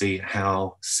interesting to see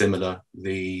how similar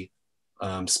the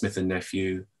Smith &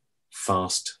 Nephew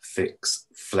Fast Fix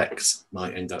Flex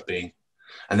might end up being.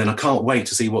 And then I can't wait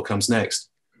to see what comes next.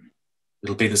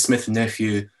 It'll be the Smith &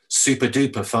 Nephew Super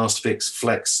Duper Fast Fix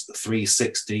Flex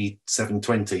 360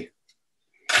 720.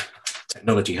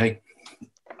 Technology, hey?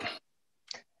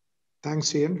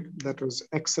 Thanks, Ian. That was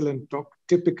excellent talk.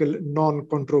 Typical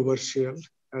non-controversial,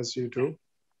 as you do.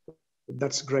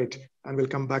 That's great. And we'll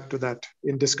come back to that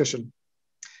in discussion.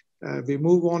 We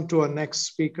move on to our next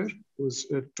speaker, who's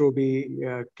Toby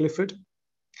Clifford.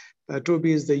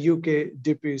 Toby is the UK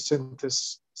DP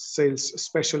Synthesis Sales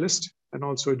Specialist and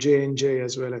also J&J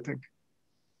as well, I think.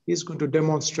 He's going to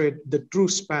demonstrate the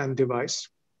TrueSpan device.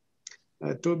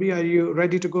 Toby, are you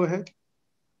ready to go ahead?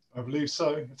 I believe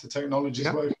so. If the technology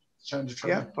is working, change of track.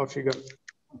 Yeah, off you go.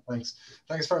 Thanks.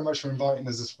 Thanks very much for inviting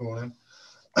us this morning.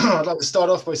 I'd like to start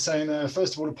off by saying,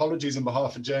 first of all, apologies on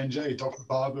behalf of J&J. Dr.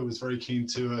 Barber was very keen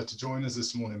to join us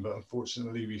this morning, but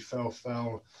unfortunately we fell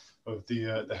foul of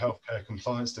the healthcare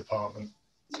compliance department.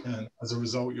 And as a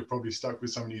result, you're probably stuck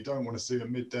with someone you don't want to see at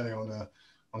midday on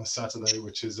a Saturday,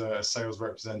 which is a sales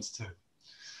representative.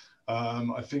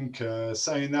 I think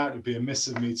saying that would be amiss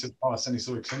of me to pass any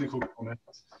sort of clinical comment,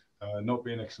 not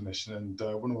being a clinician. And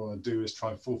what I want to do is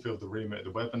try and fulfill the remit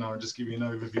of the webinar and just give you an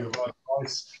overview of our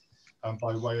device.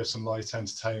 By way of some light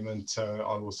entertainment,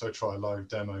 I'll also try a live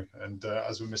demo. And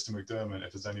as with Mr. McDermott,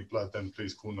 if there's any blood, then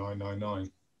please call 999.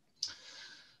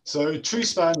 So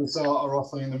TrueSpan is our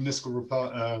offering in the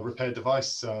meniscal repair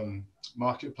device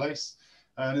marketplace.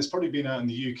 And it's probably been out in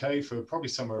the UK for probably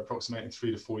somewhere approximating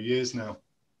 3 to 4 years now.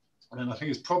 And I think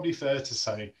it's probably fair to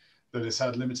say that it's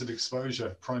had limited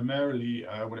exposure. Primarily,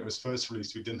 when it was first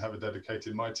released, we didn't have a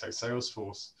dedicated MyTech sales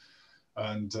force.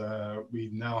 And we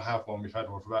now have one. We've had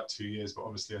one for about 2 years, but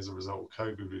obviously as a result of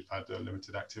COVID, we've had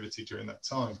limited activity during that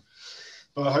time.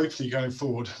 But hopefully going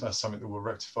forward, that's something that we'll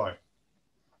rectify.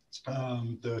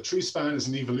 The TrueSpan is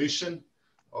an evolution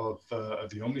of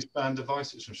the OmniSpan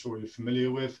device, which I'm sure you're familiar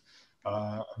with.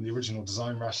 And the original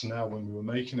design rationale when we were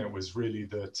making it was really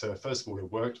that, first of all,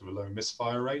 it worked with a low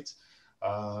misfire rate.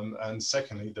 And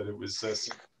secondly, that it was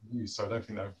used. So I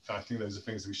think those are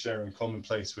things that we share in common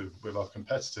place with our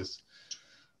competitors.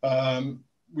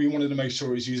 We wanted to make sure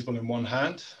it was usable in one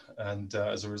hand. And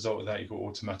as a result of that, you got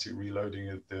automatic reloading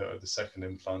of the second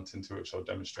implant, into which I'll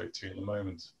demonstrate to you in a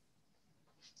moment.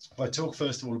 If I talk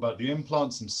first of all about the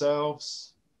implants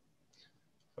themselves,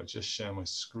 if I just share my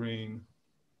screen.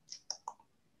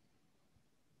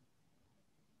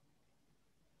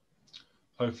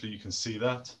 Hopefully you can see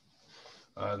that.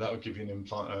 That will give you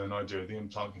an idea of the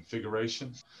implant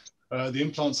configuration. The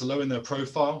implants are low in their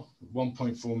profile,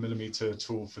 1.4 millimeter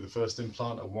tool for the first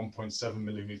implant, a 1.7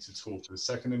 millimeter tool for the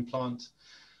second implant.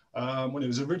 When it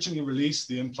was originally released,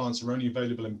 the implants were only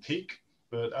available in PEEK,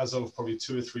 but as of probably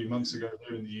 2 or 3 months ago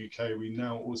here in the UK, we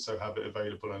now also have it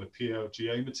available in a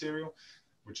PLGA material,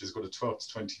 which has got a 12 to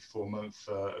 24 month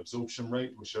absorption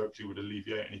rate, which hopefully would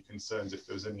alleviate any concerns if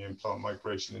there was any implant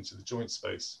migration into the joint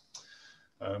space.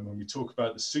 When we talk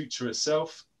about the suture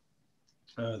itself,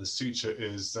 the suture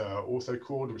is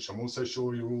orthocord, which I'm also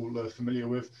sure you're all familiar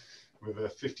with a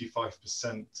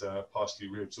 55% partially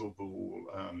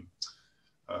reabsorbable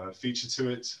feature to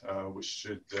it, which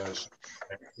should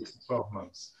take 12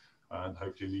 months and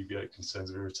hopefully alleviate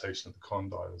concerns of irritation of the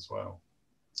condyle as well.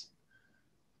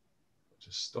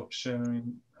 Just stop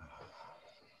sharing.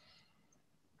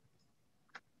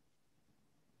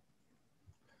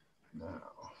 Now,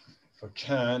 if I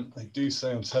can, I do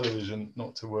say on television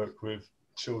not to work with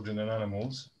children and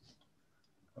animals,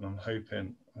 and I'm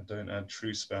hoping I don't add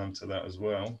true spam to that as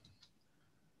well.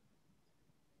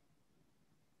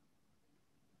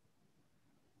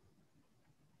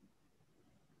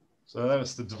 So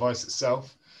that's the device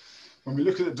itself. When we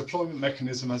look at the deployment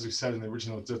mechanism, as we said in the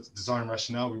original design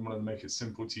rationale, we wanted to make it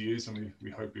simple to use, and we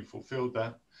hope we fulfilled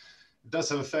that. It does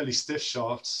have a fairly stiff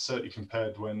shaft, certainly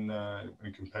compared when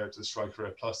compared to the Striker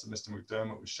Air Plus that Mr.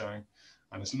 McDermott was showing,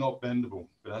 and it's not bendable,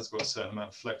 but it has got a certain amount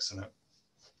of flex in it.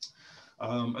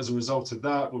 As a result of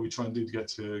that, what we try and do to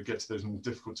get to those more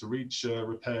difficult to reach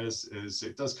repairs is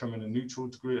it does come in a neutral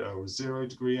degree or a 0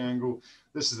 degree angle.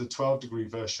 This is a 12-degree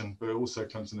version, but it also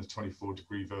comes in a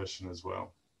 24-degree version as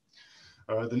well.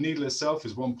 The needle itself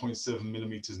is 1.7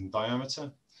 millimeters in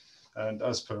diameter, and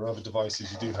as per other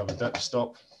devices, you do have a depth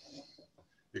stop.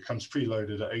 It comes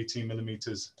preloaded at 18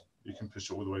 millimeters. You can push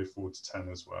it all the way forward to 10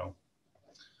 as well.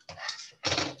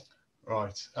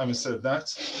 Right, having said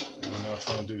that, we're now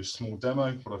trying to do a small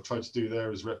demo. What I've tried to do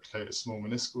there is replicate a small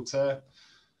meniscal tear,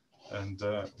 and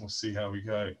we'll see how we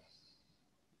go.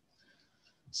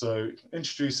 So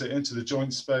introduce it into the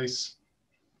joint space.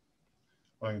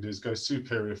 What I'm going to do is go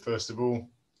superior first of all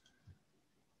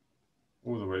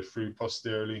the way through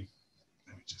posteriorly.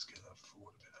 Let me just get that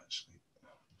forward a bit actually.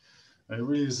 And it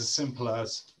really is as simple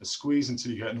as a squeeze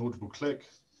until you get an audible click,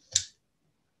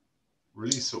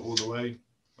 release it all the way,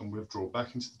 and withdraw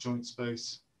back into the joint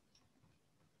space.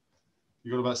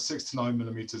 You've got about 6 to 9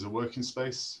 millimeters of working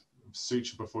space of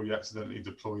suture before you accidentally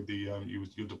deploy the,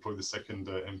 you'll deploy the second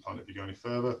implant if you go any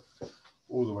further,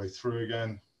 all the way through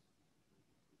again.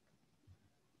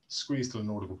 Squeeze till an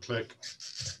audible click,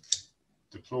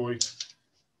 deploy,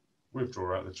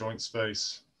 withdraw out the joint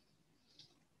space.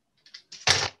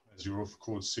 There's your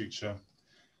orthocord suture.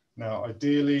 Now,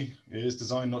 ideally, it is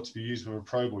designed not to be used with a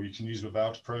probe, or you can use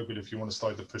without a probe, but if you want to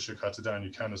slide the pusher cutter down,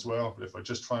 you can as well. But if I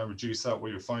just try and reduce that,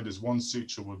 what you'll find is one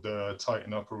suture would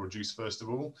tighten up or reduce first of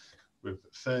all, with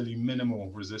fairly minimal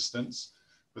resistance.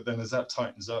 But then as that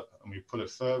tightens up and we pull it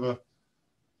further,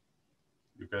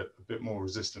 you get a bit more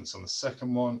resistance on the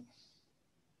second one.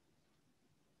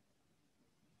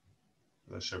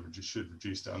 That should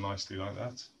reduce down nicely like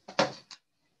that.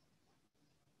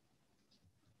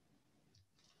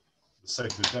 For the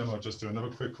sake of the demo, I'll just do another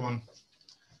quick one.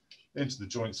 Into the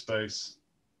joint space,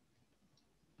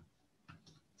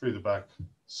 through the back,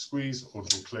 squeeze,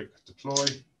 audible click, deploy,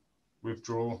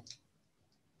 withdraw,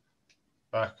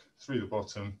 back, through the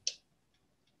bottom,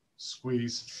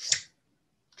 squeeze,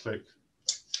 click,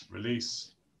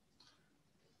 release,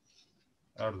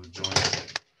 out of the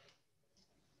joint,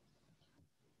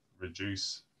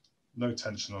 reduce. No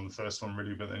tension on the first one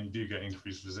really, but then you do get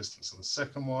increased resistance on the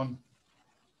second one.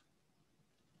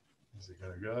 Is it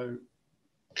going to go?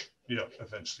 Yeah,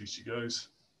 eventually she goes.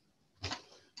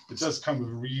 It does come with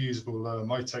a reusable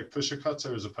Mytech pusher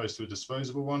cutter as opposed to a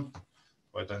disposable one.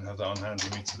 But I don't have that on hand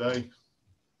with me today.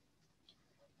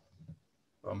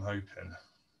 But I'm hoping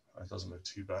it doesn't look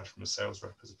too bad from a sales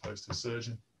rep as opposed to a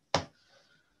surgeon.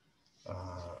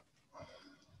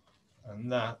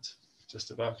 And that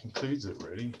just about concludes it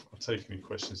really. I'll take any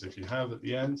questions if you have at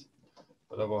the end.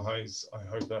 But otherwise, I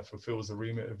hope that fulfills the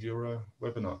remit of your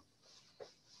webinar.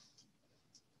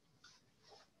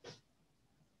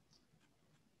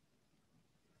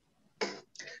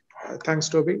 Thanks,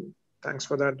 Toby. Thanks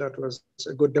for that. That was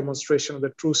a good demonstration of the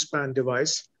TrueSpan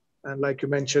device. And like you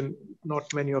mentioned,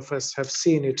 not many of us have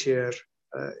seen it here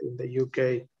in the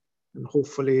UK. And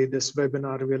hopefully this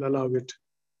webinar will allow it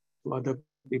to other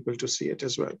people to see it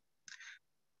as well.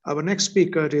 Our next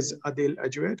speaker is Adil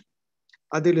Ajwad.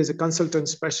 Adil is a consultant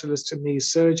specialist knee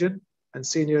surgeon and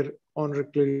senior honorary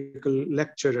clinical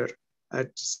lecturer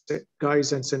at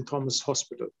Guy's and St. Thomas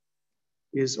Hospital.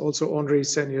 He is also honorary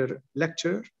senior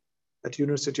lecturer at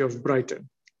University of Brighton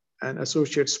and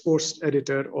associate sports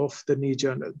editor of the Knee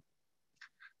Journal.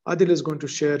 Adil is going to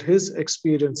share his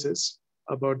experiences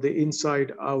about the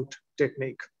inside-out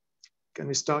technique. Can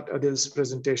we start Adil's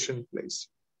presentation, please?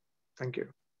 Thank you.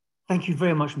 Thank you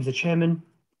very much, Mr. Chairman.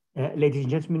 Ladies and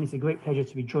gentlemen, it's a great pleasure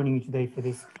to be joining you today for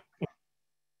this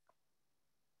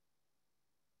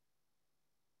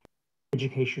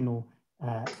educational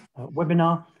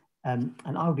webinar. And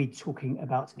I'll be talking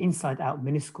about inside-out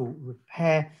meniscal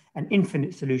repair, an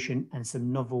infinite solution, and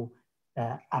some novel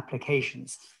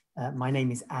applications. My name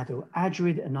is Adil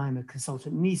Ajwad, and I'm a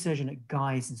consultant knee surgeon at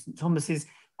Guy's and St. Thomas's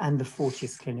and the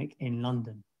Fortius Clinic in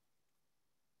London.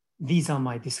 These are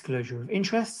my disclosure of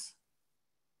interests.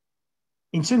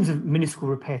 In terms of meniscal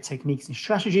repair techniques and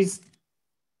strategies,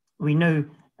 we know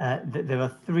that there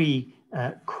are three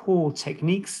core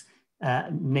techniques,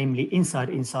 namely inside,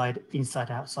 inside,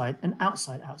 inside, outside, and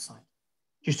outside, outside.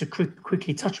 Just to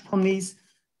quickly touch upon these,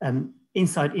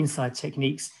 inside, inside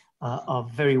techniques are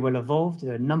very well evolved.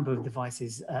 There are a number of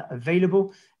devices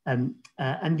available, and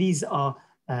these are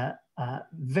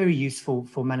very useful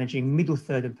for managing middle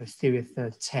third and posterior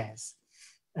third tears.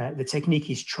 The technique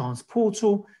is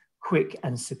transportal, quick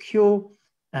and secure,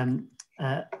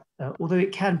 although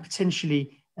it can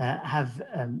potentially have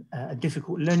a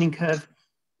difficult learning curve.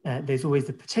 There's always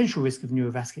the potential risk of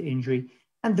neurovascular injury,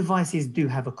 and devices do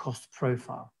have a cost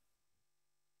profile.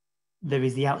 There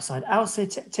is the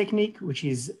outside-outside technique, which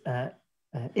is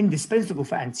indispensable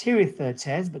for anterior third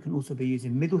tears, but can also be used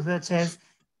in middle third tears.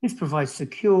 This provides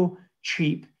secure,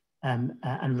 cheap,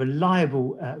 and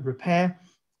reliable repair,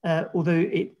 although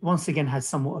it once again has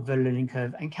somewhat of a learning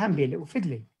curve and can be a little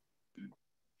fiddly.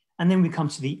 And then we come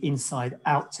to the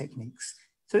inside-out techniques.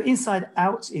 So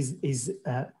inside-out is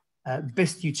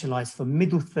best utilized for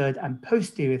middle third and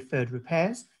posterior third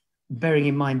repairs, bearing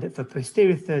in mind that for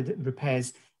posterior third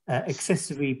repairs,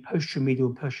 accessory posteromedial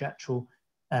and posterolateral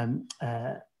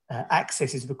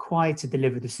access is required to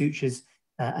deliver the sutures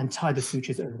and tie the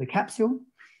sutures over the capsule.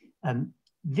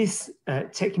 This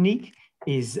technique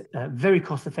is very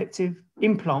cost effective,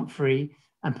 implant free,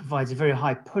 and provides a very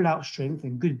high pull-out strength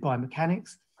and good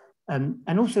biomechanics,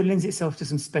 and also lends itself to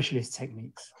some specialist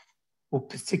techniques or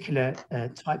particular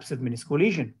types of meniscal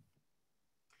lesion.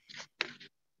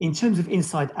 In terms of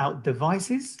inside-out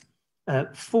devices,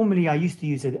 formerly I used to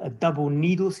use a double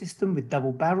needle system with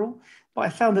double barrel, but I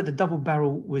found that the double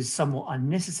barrel was somewhat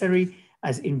unnecessary,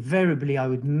 as invariably I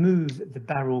would move the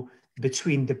barrel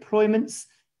between deployments.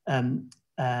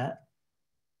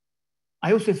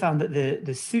 I also found that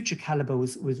the suture caliber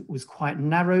was quite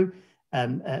narrow,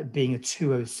 being a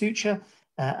 2/0 suture,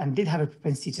 and did have a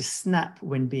propensity to snap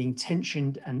when being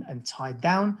tensioned and tied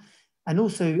down. And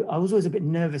also, I was always a bit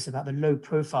nervous about the low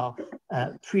profile,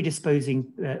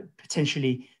 predisposing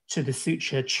potentially to the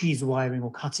suture cheese wiring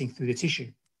or cutting through the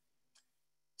tissue.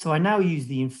 So I now use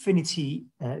the Infinity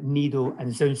needle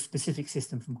and zone specific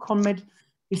system from ConMed.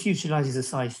 This utilizes a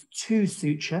size 2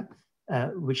 suture,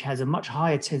 which has a much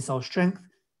higher tensile strength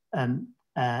and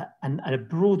a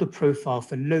broader profile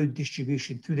for load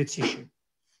distribution through the tissue.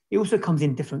 It also comes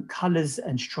in different colors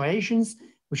and striations,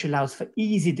 which allows for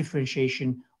easy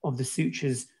differentiation of the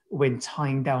sutures when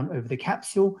tying down over the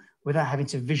capsule without having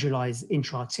to visualize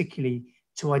intra-articularly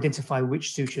to identify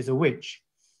which sutures are which.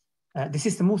 The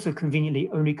system also conveniently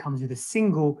only comes with a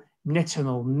single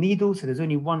netonal needle, so there's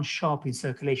only one sharp in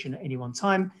circulation at any one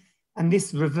time, and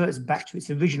this reverts back to its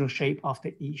original shape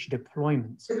after each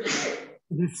deployment.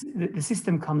 The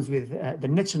system comes with the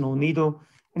netonal needle,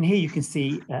 and here you can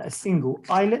see a single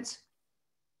eyelet.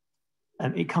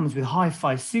 It comes with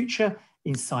hi-fi suture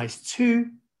in size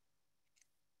 2,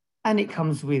 and it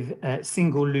comes with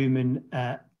single lumen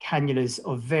cannulas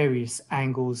of various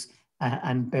angles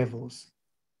and bevels.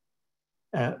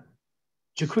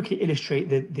 To quickly illustrate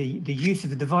the use of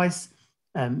the device,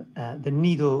 the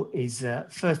needle is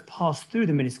first passed through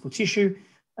the meniscal tissue,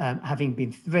 having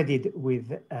been threaded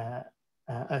with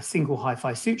a single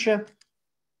hi-fi suture.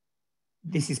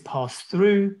 This is passed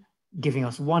through, giving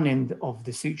us one end of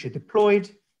the suture deployed.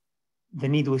 The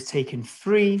needle is taken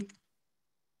free,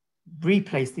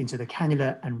 replaced into the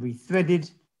cannula and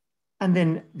rethreaded, and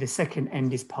then the second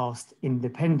end is passed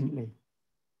independently.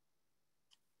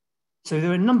 So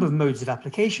there are a number of modes of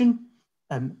application.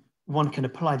 One can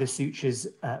apply the sutures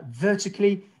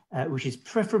vertically, which is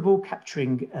preferable,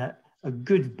 capturing a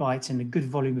good bite and a good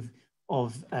volume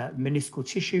of meniscal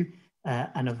tissue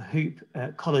and of hoop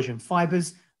collagen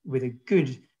fibers with a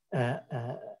good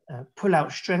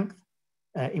pull-out strength.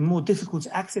 In more difficult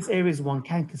to access areas, one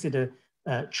can consider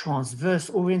transverse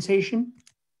orientation.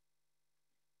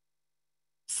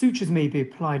 Sutures may be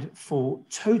applied for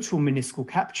total meniscal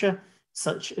capture,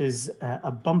 such as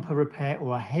a bumper repair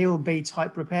or a hail bay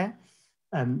type repair,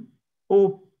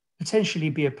 or potentially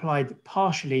be applied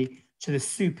partially to the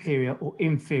superior or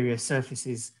inferior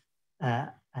surfaces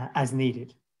as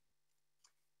needed.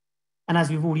 And as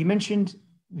we've already mentioned,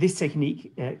 this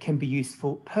technique can be used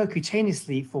for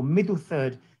percutaneously for middle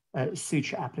third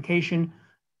suture application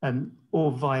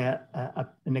or via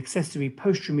an accessory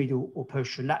posteromedial or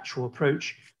posterolateral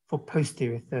approach for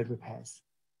posterior third repairs.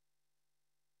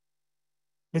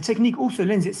 The technique also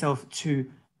lends itself to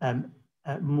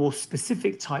more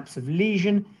specific types of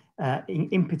lesion,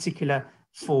 in particular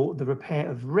for the repair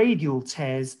of radial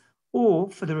tears or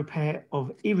for the repair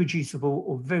of irreducible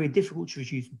or very difficult to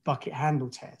reduce bucket handle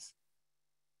tears.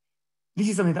 This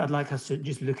is something that I'd like us to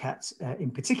just look at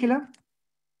in particular.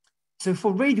 So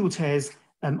for radial tears,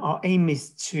 our aim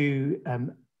is to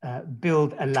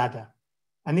build a ladder.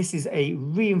 And this is a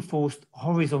reinforced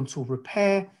horizontal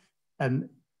repair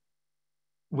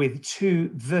with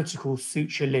two vertical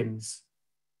suture limbs.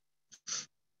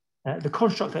 The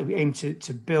construct that we aim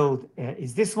to build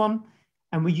is this one.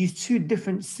 And we use two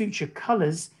different suture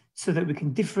colors so that we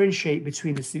can differentiate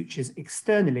between the sutures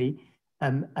externally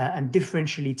and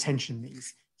differentially tension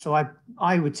these. So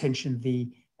I would tension the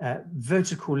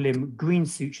vertical limb green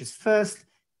sutures first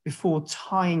before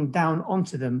tying down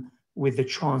onto them with the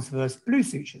transverse blue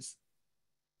sutures.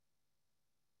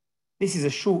 This is a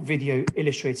short video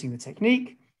illustrating the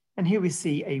technique. And here we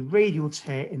see a radial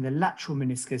tear in the lateral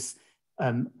meniscus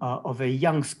of a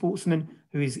young sportsman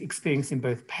who is experiencing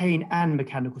both pain and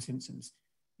mechanical symptoms.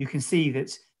 You can see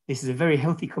that this is a very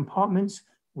healthy compartment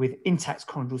with intact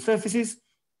chondral surfaces.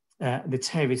 The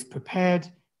tear is prepared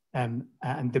and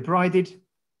debrided.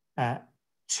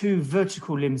 Two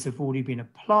vertical limbs have already been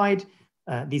applied.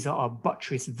 These are our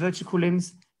buttress vertical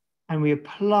limbs. And we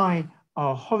apply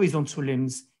our horizontal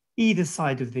limbs either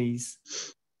side of these,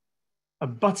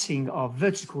 abutting our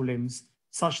vertical limbs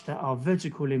such that our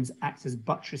vertical limbs act as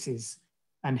buttresses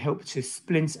and help to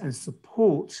splint and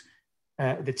support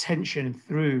the tension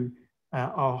through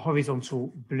our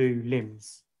horizontal blue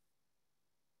limbs.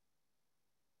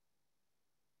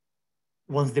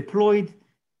 Once deployed,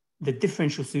 the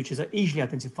differential sutures are easily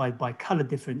identified by color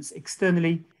difference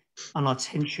externally and are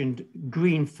tensioned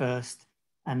green first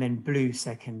and then blue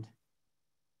second.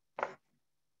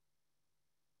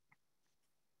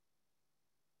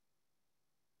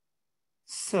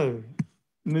 So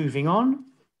moving on,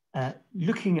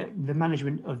 looking at the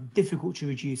management of difficult to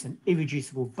reduce and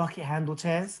irreducible bucket handle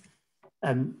tears.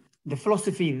 The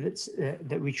philosophy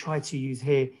that we try to use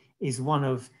here is one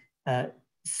of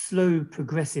slow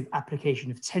progressive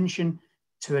application of tension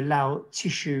to allow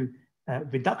tissue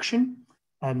reduction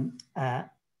by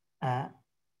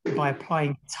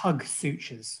applying tug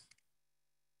sutures.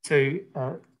 So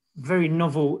very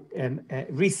novel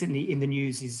recently in the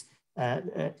news is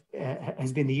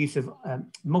has been the use of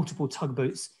multiple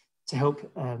tugboats to help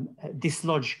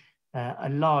dislodge a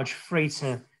large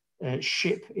freighter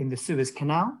ship in the Suez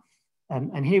Canal.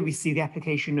 And here we see the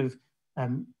application of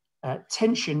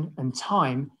tension and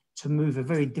time to move a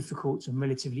very difficult and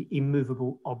relatively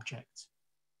immovable object.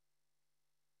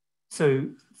 So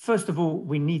first of all,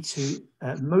 we need to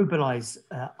mobilize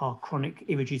our chronic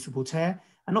irreducible tear.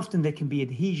 And often there can be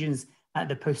adhesions at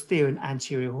the posterior and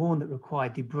anterior horn that require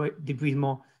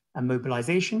debridement and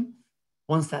mobilization.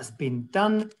 Once that's been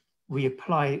done, we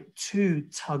apply two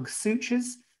tug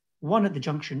sutures, one at the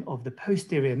junction of the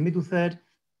posterior middle third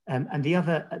and the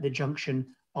other at the junction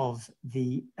of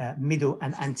the middle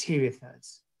and anterior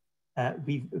thirds.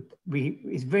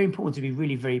 It's very important to be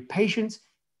really very patient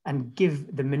and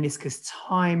give the meniscus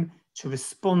time to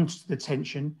respond to the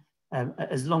tension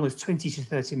as long as 20 to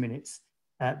 30 minutes.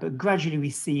 But gradually we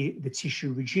see the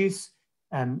tissue reduce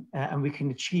and we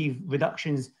can achieve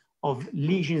reductions of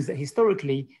lesions that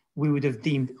historically we would have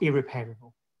deemed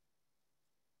irreparable.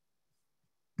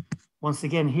 Once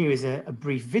again, here is a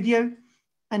brief video,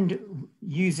 and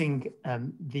using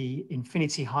the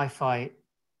Infinity Hi-Fi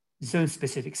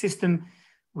zone-specific system,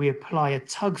 we apply a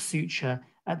tug suture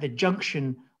at the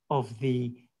junction of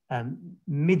the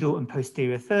middle and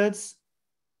posterior thirds,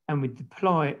 and we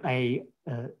deploy a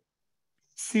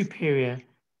superior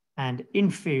and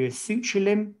inferior suture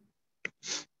limb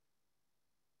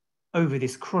over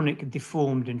this chronic,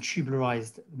 deformed and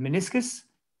tubularized meniscus.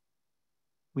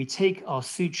 We take our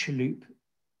suture loop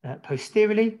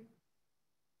posteriorly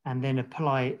and then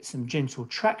apply some gentle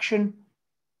traction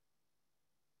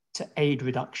to aid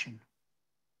reduction.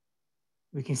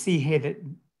 We can see here that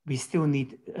we still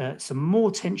need some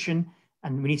more tension,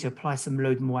 and we need to apply some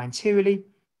load more anteriorly.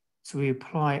 So we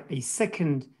apply a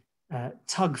second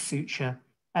tug suture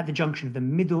at the junction of the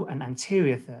middle and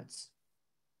anterior thirds,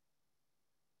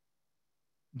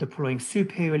 deploying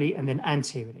superiorly and then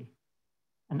anteriorly.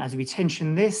 And as we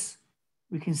tension this,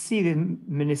 we can see the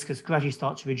meniscus gradually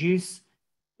start to reduce.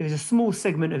 There is a small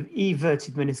segment of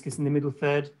everted meniscus in the middle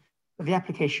third, but the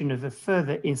application of a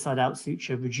further inside-out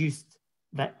suture reduced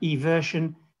that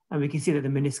eversion, and we can see that the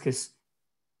meniscus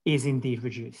is indeed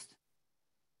reduced.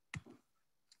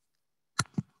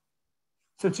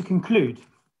 So to conclude,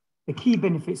 the key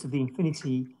benefits of the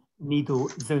Infinity needle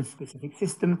zone-specific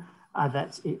system are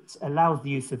that it allows the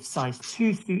use of size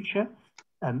 2 suture,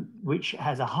 which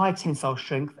has a high tensile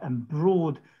strength and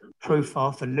broad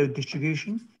profile for load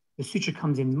distribution. The suture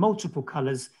comes in multiple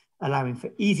colors, allowing for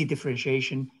easy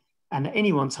differentiation, and at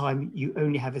any one time, you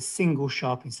only have a single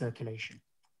sharp in circulation.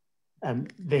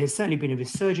 There has certainly been a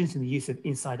resurgence in the use of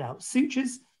inside-out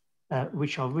sutures,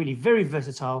 which are really very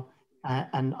versatile,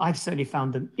 and I've certainly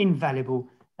found them invaluable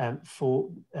for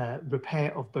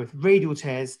repair of both radial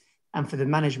tears and for the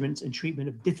management and treatment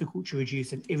of difficult to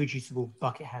reduce and irreducible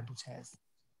bucket handle tears.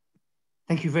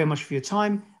 Thank you very much for your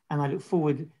time, and I look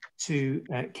forward to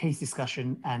case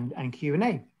discussion and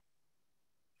Q&A.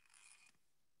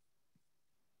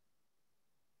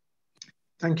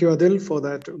 Thank you, Adil, for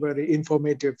that very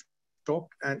informative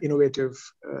talk and innovative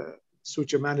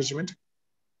suture management.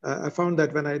 I found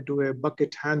that when I do a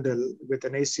bucket handle with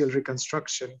an ACL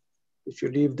reconstruction, if you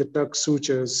leave the tuck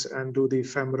sutures and do the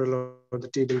femoral or the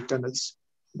tibial tunnels,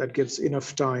 that gives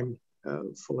enough time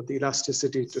for the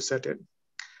elasticity to set in.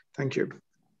 Thank you.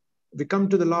 We come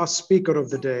to the last speaker of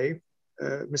the day,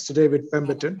 Mr. David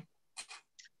Pemberton.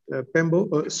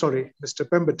 Mr.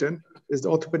 Pemberton is the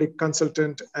orthopedic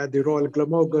consultant at the Royal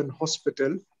Glamorgan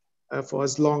Hospital for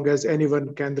as long as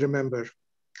anyone can remember.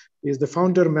 He is the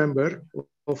founder member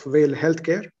of Vale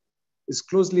Healthcare, is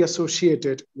closely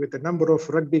associated with a number of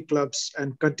rugby clubs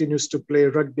and continues to play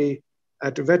rugby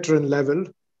at a veteran level,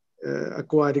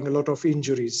 acquiring a lot of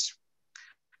injuries.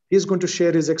 He is going to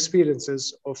share his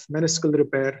experiences of meniscal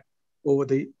repair over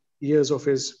the years of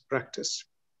his practice.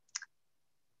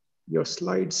 Your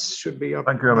slides should be up.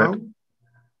 Thank you, Amit. Now.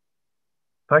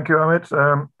 Thank you,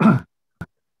 Amit.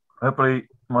 Hopefully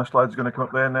my slides are going to come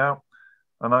up there now,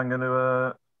 and I'm going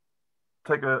to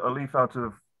take a leaf out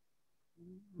of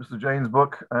Mr. Jane's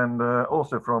book and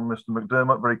also from Mr.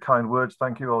 McDermott. Very kind words,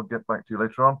 thank you. I'll get back to you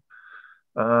later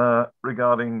on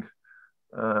regarding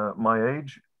my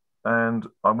age, and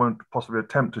I won't possibly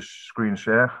attempt to screen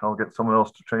share. I'll get someone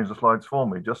else to change the slides for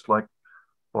me, just like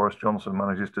Boris Johnson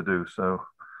manages to do so.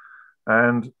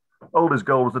 And Old is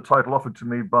Gold was the title offered to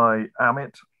me by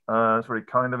Amit. It's very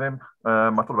kind of him. I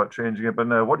thought about changing it, but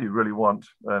no, what do you really want?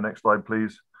 Next slide,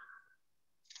 please.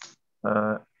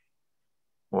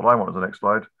 What I want as the next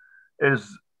slide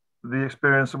is the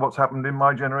experience of what's happened in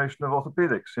my generation of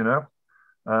orthopedics, you know.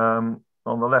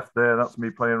 On the left there, that's me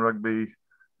playing rugby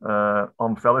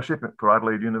on fellowship for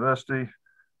Adelaide University.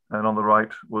 And on the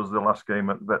right was the last game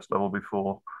at vets level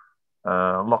before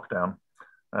lockdown.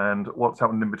 And what's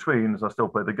happened in between is I still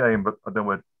play the game, but I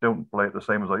don't play it the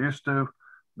same as I used to.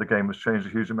 The game has changed a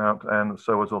huge amount, and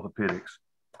so has orthopedics.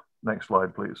 Next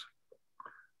slide, please.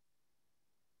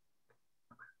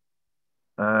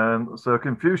 And so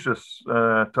Confucius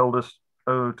told us,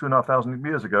 2,500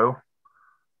 years ago,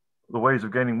 the ways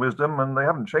of gaining wisdom, and they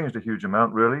haven't changed a huge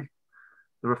amount, really.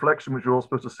 The reflection, which we're all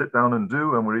supposed to sit down and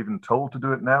do, and we're even told to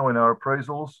do it now in our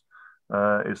appraisals,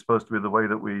 is supposed to be the way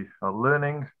that we are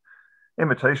learning.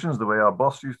 Imitations, the way our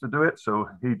boss used to do it, so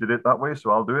he did it that way,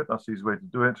 so I'll do it. That's his way to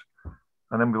do it.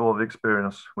 And then with all the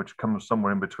experience, which comes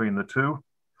somewhere in between the two.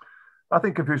 I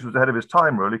think Confucius was ahead of his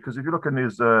time, really, because if you look in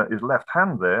his left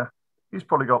hand there, he's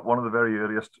probably got one of the very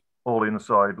earliest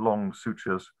all-inside long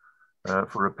sutures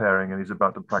for repairing, and he's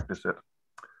about to practice it.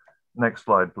 Next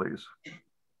slide, please.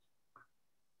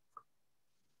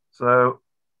 So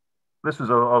this is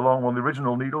along one of the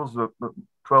original needles,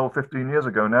 12, 15 years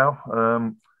ago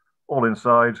now, all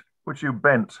inside, which you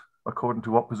bent according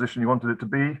to what position you wanted it to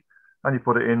be, and you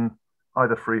put it in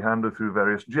either freehand or through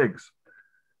various jigs.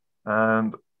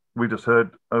 And we just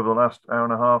heard over the last hour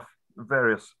and a half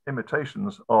various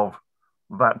imitations of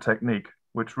that technique,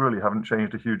 which really haven't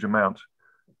changed a huge amount,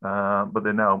 but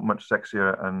they're now much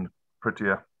sexier and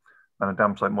prettier and a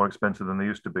damn sight more expensive than they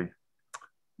used to be.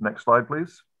 Next slide,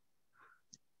 please.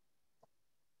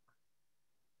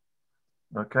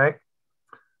 Okay,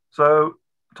 so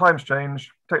times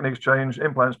change, techniques change,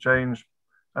 implants change,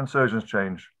 and surgeons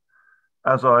change.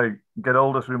 As I get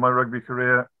older through my rugby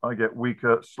career, I get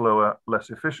weaker, slower, less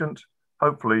efficient.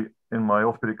 Hopefully in my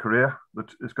orthopedic career,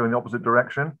 that is going the opposite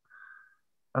direction.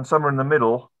 And somewhere in the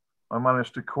middle, I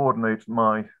managed to coordinate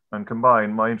and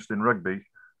combine my interest in rugby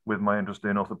with my interest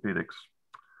in orthopedics.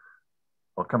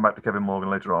 I'll come back to Kevin Morgan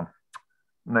later on.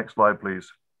 Next slide, please.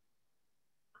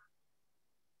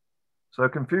 So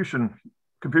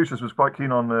Confucius was quite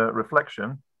keen on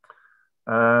reflection.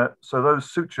 So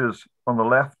those sutures on the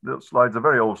left, that slide's a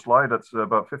very old slide, that's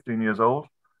about 15 years old.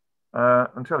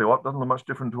 And tell you what, doesn't look much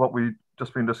different to what we've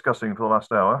just been discussing for the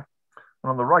last hour.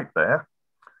 And on the right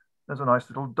there's a nice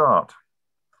little dart,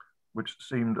 which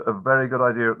seemed a very good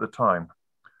idea at the time.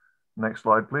 Next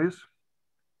slide, please.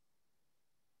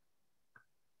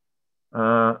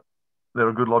 They're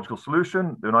a good logical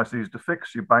solution. They're nice and easy to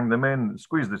fix. You bang them in,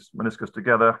 squeeze this meniscus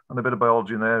together, and a bit of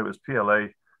biology in there. It was PLA.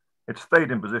 It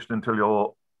stayed in position until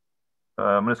your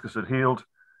meniscus had healed,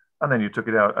 and then you took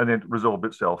it out, and it resolved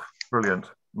itself. Brilliant,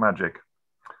 magic.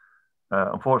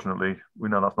 Unfortunately, we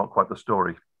know that's not quite the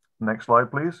story. Next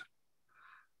slide, please.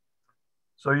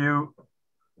 So you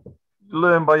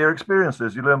learn by your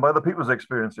experiences. You learn by other people's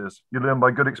experiences. You learn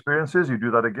by good experiences. You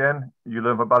do that again. You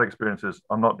learn by bad experiences.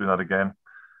 I'm not doing that again.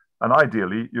 And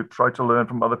ideally, you try to learn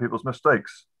from other people's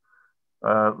mistakes,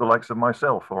 the likes of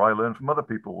myself, or I learn from other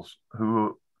people's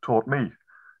who taught me.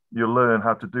 You learn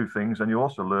how to do things, and you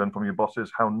also learn from your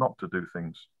bosses how not to do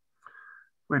things.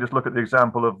 We just look at the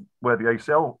example of where the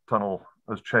ACL tunnel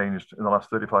has changed in the last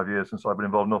 35 years since I've been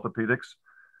involved in orthopedics.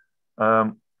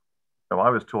 I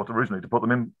was taught originally to put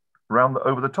them in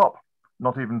over the top,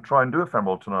 not even try and do a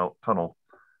femoral tunnel.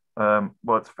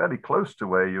 Well, it's fairly close to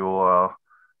where you are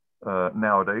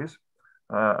nowadays,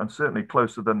 and certainly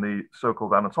closer than the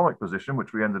so-called anatomic position,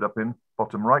 which we ended up in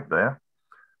bottom right there,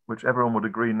 which everyone would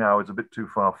agree now is a bit too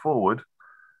far forward.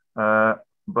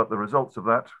 But the results of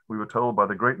that, we were told by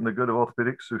the great and the good of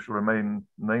orthopedics, who shall remain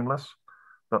nameless,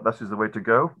 that this is the way to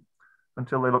go,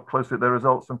 until they looked closely at their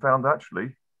results and found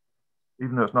actually,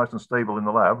 even though it's nice and stable in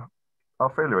the lab, our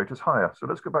failure rate is higher. So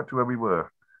let's go back to where we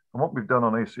were. And what we've done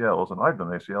on ACLs, and I've done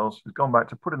ACLs, is gone back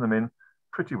to putting them in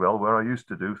pretty well where I used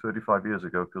to do 35 years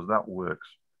ago, because that works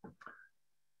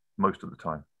most of the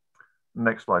time.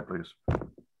 Next slide, please.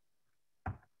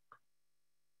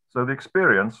 So the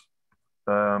experience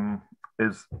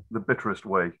is the bitterest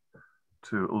way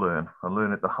to learn. I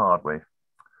learn it the hard way.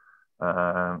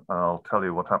 And I'll tell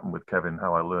you what happened with Kevin,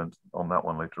 how I learned on that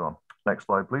one later on. Next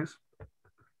slide, please.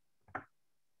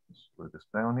 Slow this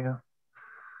down here.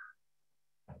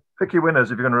 Pick your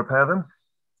winners if you're going to repair them.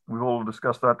 We've all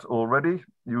discussed that already.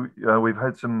 We've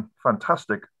had some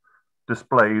fantastic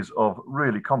displays of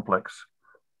really complex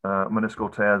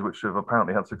meniscal tears, which have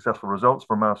apparently had successful results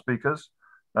from our speakers.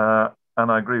 And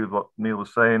I agree with what Neil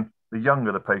was saying. The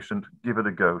younger the patient, give it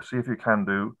a go. See if you can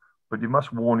do, but you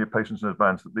must warn your patients in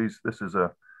advance that this is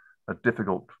a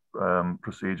difficult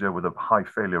procedure with a high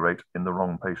failure rate in the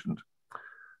wrong patient.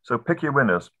 So pick your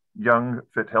winners, young,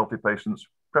 fit, healthy patients,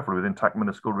 preferably with intact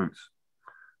meniscal roots.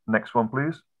 Next one,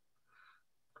 please.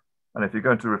 And if you're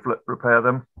going to repair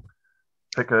them,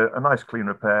 pick a nice clean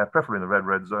repair, preferably in the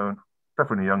red zone,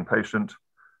 preferably in a young patient,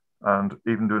 and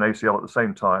even do an ACL at the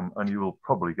same time, and you will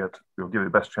probably you'll give you the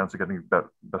best chance of getting the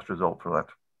best result for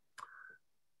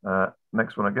that.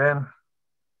 Next one again.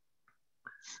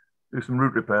 Do some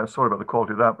root repair. Sorry about the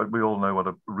quality of that, but we all know what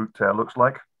a root tear looks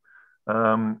like.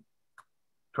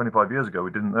 25 years ago,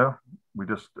 we didn't know. We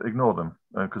just ignored them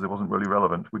because it wasn't really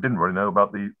relevant. We didn't really know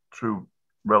about the true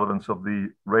relevance of the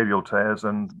radial tears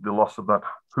and the loss of that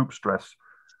hoop stress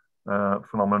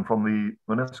phenomenon from the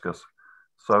meniscus.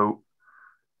 So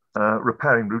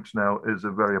repairing roots now is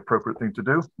a very appropriate thing to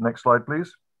do. Next slide,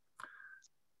 please.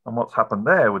 And what's happened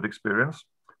there with experience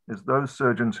is those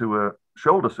surgeons who were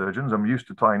shoulder surgeons and used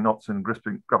to tying knots and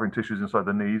grabbing tissues inside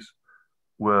the knees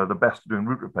were the best at doing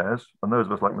root repairs. And those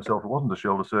of us like myself who wasn't a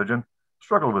shoulder surgeon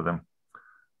struggled with them.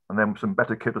 And then some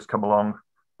better kit has come along.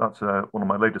 That's one of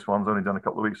my latest ones, only done a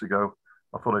couple of weeks ago.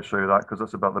 I thought I'd show you that because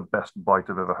that's about the best bite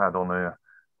I've ever had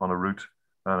on a root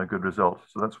and a good result.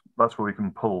 So that's where we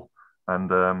can pull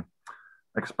and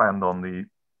expand on the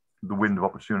wind of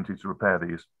opportunity to repair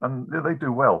these. And they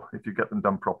do well if you get them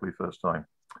done properly first time.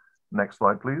 Next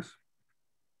slide, please.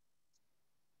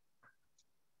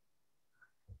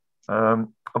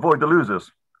 Avoid the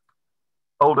losers.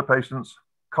 Older patients,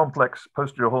 complex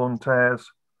posterior horn tears,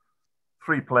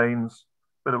 3 planes,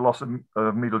 bit of loss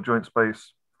of medial joint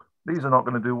space. These are not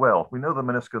going to do well. We know the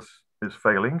meniscus is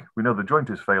failing. We know the joint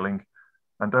is failing.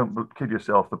 And don't kid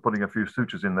yourself that putting a few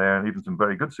sutures in there, and even some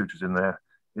very good sutures in there,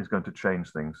 is going to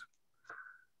change things.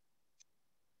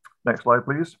 Next slide,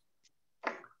 please.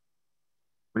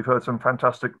 We've heard some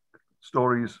fantastic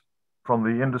stories from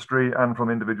the industry and from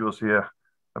individuals here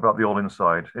about the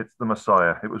all-inside. It's the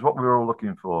Messiah. It was what we were all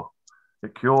looking for.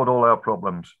 It cured all our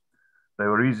problems. They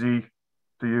were easy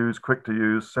to use, quick to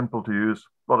use, simple to use,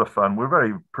 a lot of fun. We're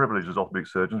very privileged as orthopedic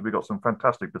surgeons. We've got some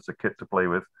fantastic bits of kit to play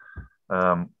with.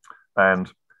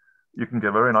 And you can get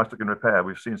a very nice looking repair.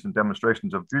 We've seen some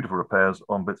demonstrations of beautiful repairs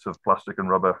on bits of plastic and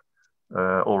rubber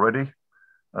already.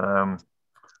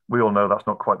 We all know that's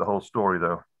not quite the whole story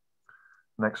though.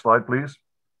 Next slide, please.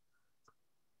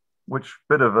 Which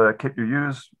bit of kit you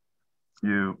use,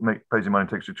 you pays your money and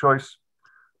takes your choice.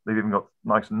 They've even got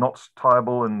nice knots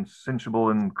tieable and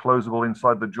cinchable and closable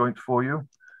inside the joint for you.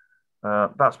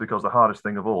 That's because the hardest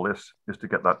thing of all this is to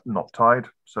get that knot tied.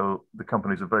 So the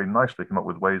companies have very nicely come up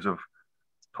with ways of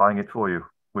tying it for you,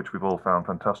 which we've all found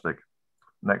fantastic.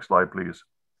 Next slide, please.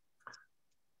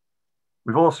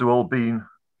 We've also all been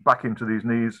back into these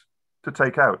knees to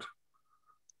take out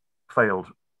failed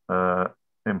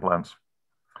implants.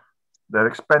 They're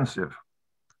expensive.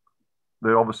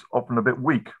 They're often a bit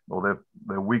weak, or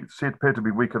they're weak, appear to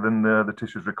be weaker than the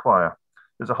tissues require.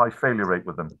 There's a high failure rate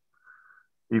with them.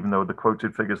 Even though the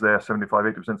quoted figures there,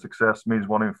 75–80% success, means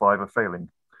 1 in 5 are failing.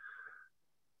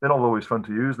 They're not always fun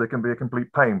to use. They can be a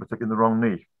complete pain, particularly in the wrong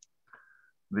knee.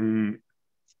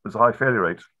 There's a high failure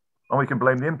rate. And we can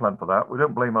blame the implant for that. We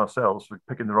don't blame ourselves for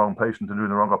picking the wrong patient and doing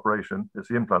the wrong operation. It's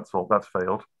the implant's fault. That's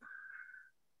failed.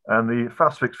 And the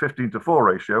fast-fix 15:4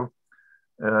 ratio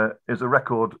is a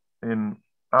record in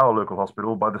our local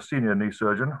hospital by the senior knee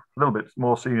surgeon, a little bit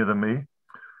more senior than me,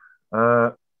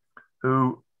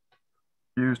 who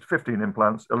used 15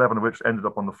 implants, 11 of which ended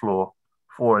up on the floor,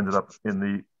 4 ended up in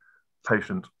the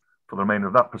patient for the remainder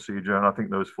of that procedure, and I think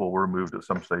those 4 were removed at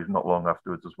some stage not long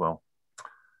afterwards as well.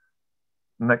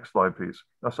 Next slide, please.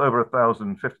 That's over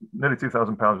nearly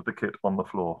 2,000 pounds of the kit on the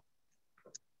floor.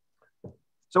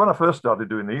 So when I first started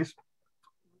doing these,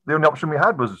 the only option we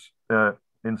had was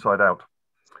inside out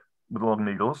with long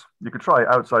needles. You could try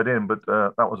outside in, but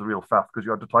that was a real faff because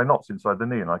you had to tie knots inside the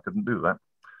knee, and I couldn't do that.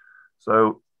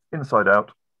 So inside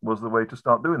out was the way to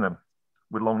start doing them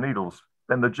with long needles.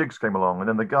 Then the jigs came along, and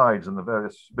then the guides and the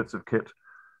various bits of kit,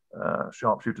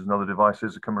 sharpshooters and other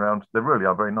devices that come around. They really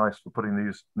are very nice for putting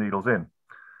these needles in.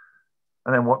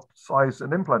 And then what size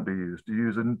an implant do you use? Do you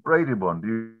use a braided one? Do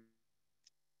you,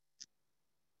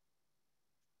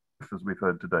 as we've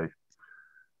heard today?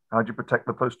 How do you protect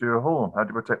the posterior horn? How do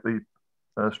you protect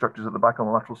the structures at the back on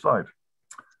the lateral side?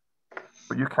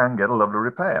 But you can get a lovely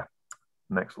repair.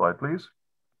 Next slide, please.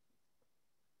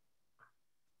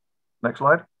 Next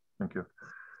slide. Thank you.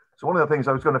 So one of the things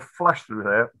I was going to flash through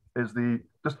there is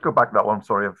just go back that one.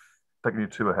 Sorry, I've taken you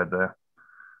 2 ahead there.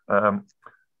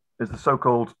 Is the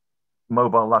so-called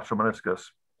mobile lateral meniscus.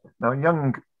 Now, in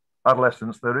young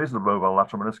adolescents, there is the mobile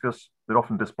lateral meniscus. They're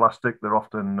often dysplastic. They're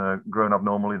often grown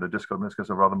abnormally. The discal meniscus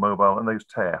are rather mobile, and they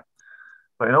tear.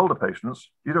 But in older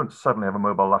patients, you don't suddenly have a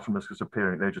mobile lateral meniscus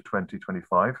appearing at the age of 20,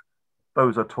 25.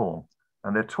 Those are torn,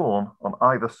 and they're torn on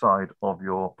either side of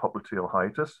your popliteal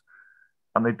hiatus,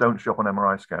 and they don't show up on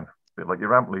MRI scan. A bit like your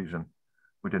ramp lesion.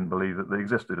 We didn't believe that they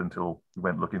existed until we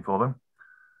went looking for them.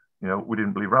 You know, we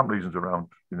didn't believe ramp lesions around.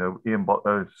 You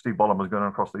know, Steve Bollum was going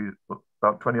across these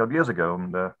about 20 odd years ago,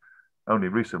 and only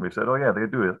recently said, oh yeah, they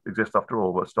do exist after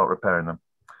all, but start repairing them.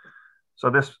 So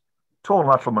this torn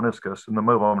lateral meniscus and the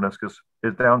mobile meniscus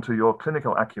is down to your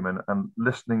clinical acumen and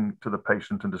listening to the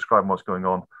patient and describing what's going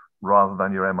on rather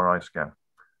than your MRI scan.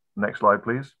 Next slide,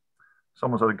 please.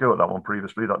 Someone's had a go at that one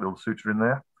previously, that little suture in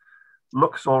there.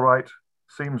 Looks all right,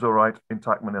 seems all right,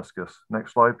 intact meniscus.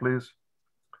 Next slide, please.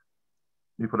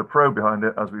 You put a probe behind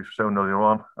it, as we've shown earlier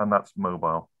on, and that's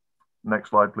mobile.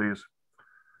 Next slide, please.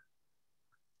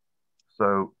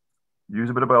 So use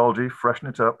a bit of biology, freshen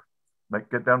it up,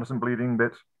 get down to some bleeding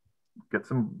bit, get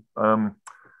some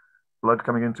blood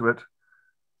coming into it,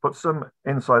 put some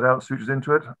inside out sutures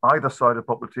into it, either side of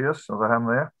popliteus, as I am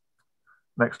there.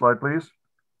 Next slide, please.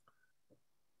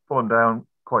 Pull them down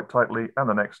quite tightly, and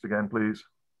the next again, please.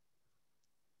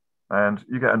 And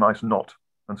you get a nice knot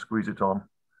and squeeze it on.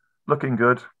 Looking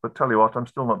good, but tell you what, I'm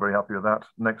still not very happy with that.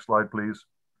 Next slide, please.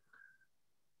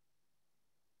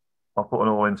 I'll put an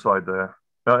all inside there,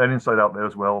 and inside out there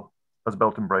as well as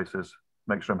belt and braces.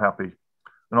 Make sure I'm happy.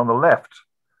 And on the left,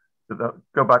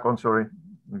 go back one, sorry.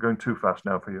 I'm going too fast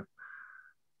now for you.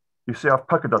 You see, I've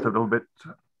puckered that a little bit,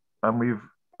 and we've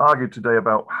argued today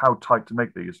about how tight to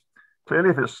make these.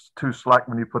 Clearly, if it's too slack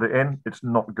when you put it in, it's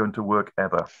not going to work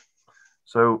ever.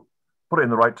 So put it in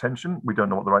the right tension. We don't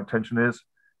know what the right tension is.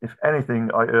 If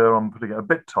anything, I err on putting it a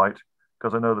bit tight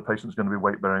because I know the patient's going to be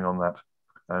weight bearing on that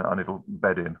and it'll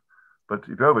bed in. But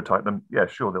if you over tighten them, yeah,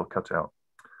 sure, they'll cut out.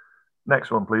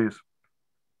 Next one, please.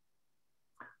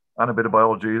 And a bit of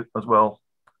biology as well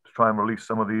to try and release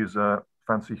some of these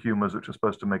fancy humors which are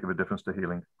supposed to make a difference to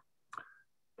healing.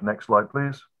 Next slide,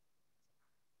 please.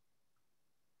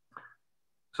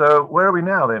 So where are we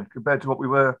now then compared to what we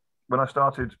were when I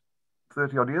started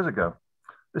 30 odd years ago?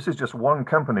 This is just one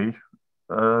company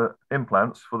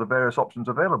implants for the various options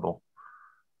available.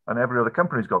 And every other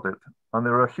company's got it. And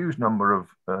there are a huge number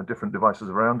of different devices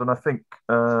around. And I think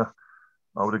I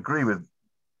would agree with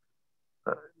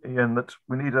Ian that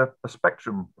we need a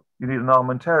spectrum. You need an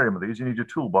armamentarium of these. You need your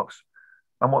toolbox.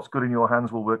 And what's good in your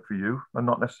hands will work for you and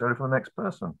not necessarily for the next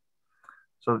person.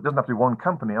 So it doesn't have to be one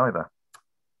company either.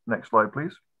 Next slide,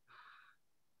 please.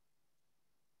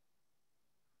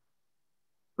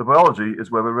 The biology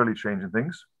is where we're really changing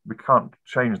things. We can't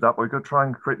change that, but we've got to try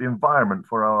and create the environment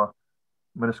for our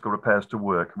meniscal repairs to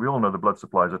work. We all know the blood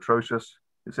supply is atrocious.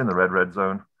 It's in the red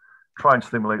zone. Try and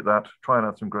stimulate that. Try and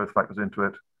add some growth factors into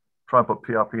it. Try and put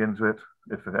PRP into it.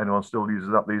 If anyone still uses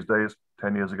that these days,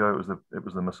 10 years ago, it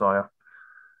was the Messiah.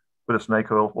 Bit of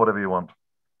snake oil, whatever you want.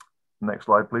 Next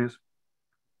slide, please.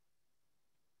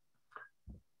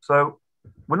 So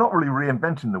we're not really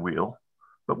reinventing the wheel,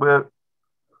 but we're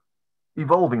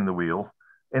evolving the wheel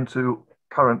into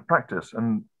current practice.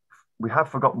 And we have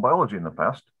forgotten biology in the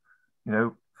past.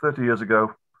 30 years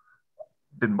ago,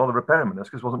 didn't bother repairing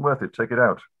meniscus, wasn't worth it, take it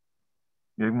out.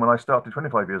 Even when I started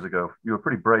 25 years ago, you were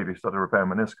pretty brave, you started repairing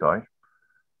menisci.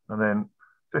 And then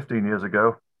 15 years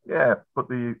ago, yeah, put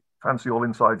the fancy all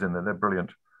insides in there, they're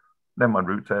brilliant. Never mind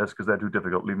root tears because they're too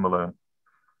difficult, leave them alone.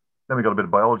 Then we got a bit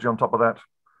of biology on top of that.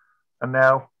 And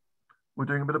now we're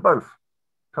doing a bit of both.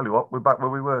 Tell you what, we're back where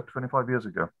we were 25 years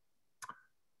ago.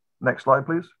 Next slide,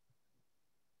 please.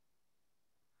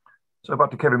 So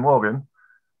back to Kevin Morgan.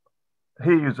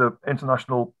 He is an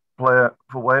international player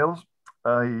for Wales,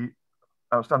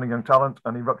 outstanding young talent,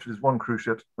 and he ruptured his one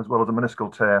cruciate as well as a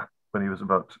meniscal tear when he was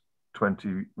about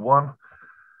 21.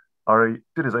 He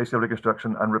did his ACL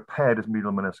reconstruction and repaired his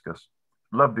medial meniscus.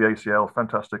 Loved the ACL,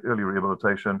 fantastic early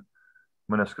rehabilitation,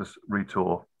 meniscus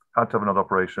retore. Had to have another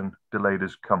operation, delayed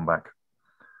his comeback.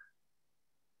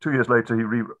 2 years later,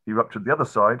 he ruptured the other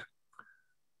side,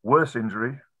 worse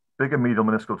injury, bigger medial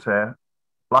meniscal tear,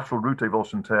 lateral root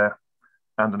avulsion tear,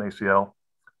 and an ACL.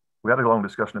 We had a long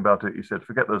discussion about it. He said,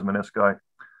 forget those menisci,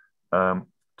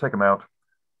 take them out,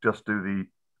 just do the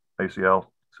ACL.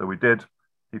 So we did.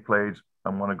 He played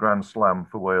and won a Grand Slam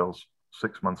for Wales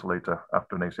 6 months later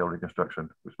after an ACL reconstruction,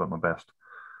 which was my best.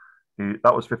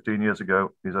 That was 15 years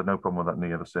ago. He's had no problem with that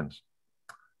knee ever since.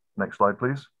 Next slide,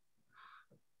 please.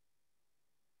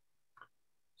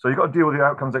 So you've got to deal with your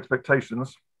outcomes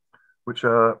expectations, which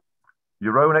are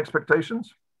your own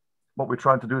expectations. What we're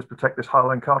trying to do is protect this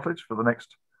hyaline cartilage for the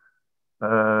next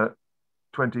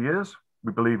 20 years.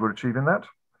 We believe we're achieving that.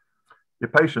 Your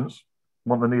patients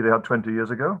want the knee they had 20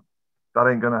 years ago. That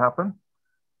ain't going to happen.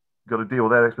 You've got to deal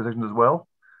with their expectations as well.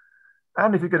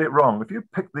 And if you get it wrong, if you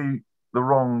pick the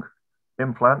wrong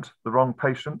implant, the wrong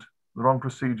patient, the wrong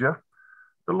procedure,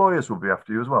 the lawyers will be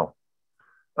after you as well.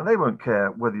 And they won't care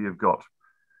whether you've got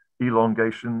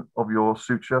elongation of your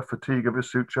suture, fatigue of your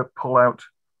suture, pull out,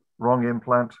 wrong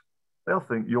implant. They'll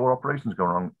think your operation's gone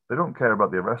wrong. They don't care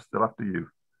about the rest, they're after you.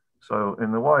 So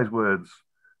in the wise words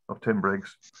of Tim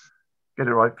Briggs, get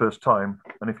it right first time.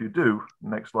 And if you do,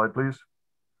 next slide, please.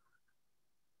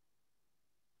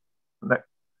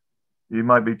 You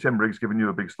might be Tim Briggs giving you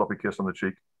a big sloppy kiss on the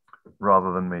cheek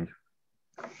rather than me.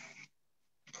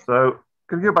 So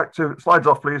can you go back to, slides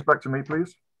off, please, back to me,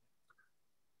 please.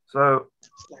 So,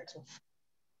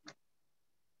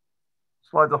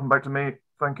 slides off and back to me,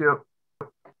 thank you.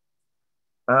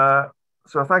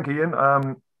 So thank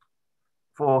Ian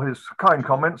for his kind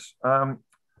comments. I've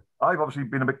obviously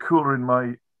been a bit cooler in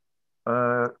my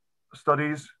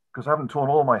studies because I haven't torn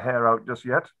all my hair out just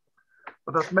yet.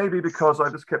 But that's maybe because I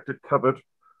just kept it covered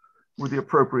with the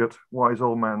appropriate wise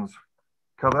old man's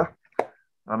cover.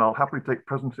 And I'll happily take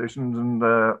presentations and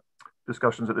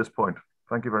discussions at this point.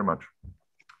 Thank you very much.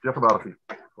 Jeff Abalfi.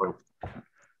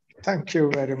 Thank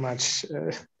you very much,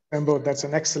 Rembo. That's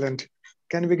an excellent.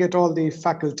 Can we get all the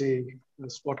faculty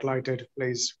spotlighted,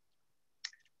 please?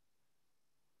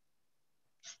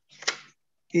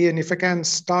 Ian, if I can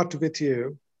start with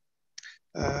you.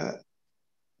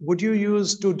 would you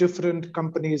use two different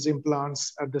companies'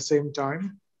 implants at the same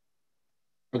time?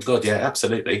 Oh God, yeah,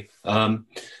 absolutely.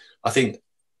 I think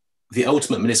the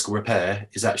ultimate meniscal repair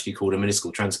is actually called a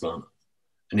meniscal transplant.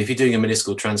 And if you're doing a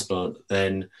meniscal transplant,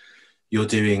 then you're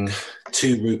doing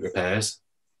two root repairs.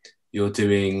 You're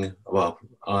doing, well,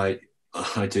 I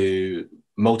do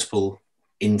multiple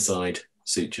inside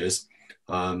sutures,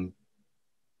 tibial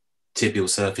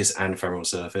surface and femoral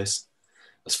surface,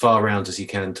 as far around as you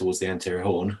can towards the anterior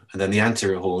horn. And then the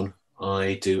anterior horn,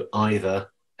 I do either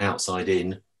outside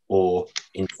in or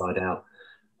inside out.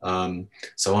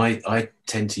 So I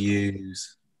tend to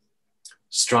use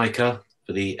Stryker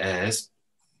for the airs,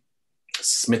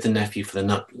 Smith & Nephew for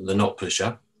the knot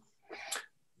pusher.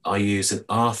 I use an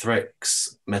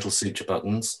Arthrex metal suture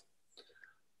buttons.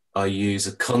 I use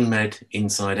a ConMed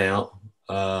inside out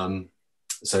zone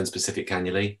specific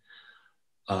cannulae.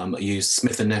 I use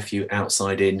Smith & Nephew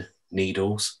outside in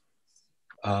needles.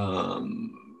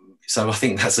 So I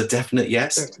think that's a definite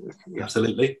yes. Yeah.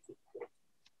 Absolutely.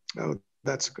 Oh,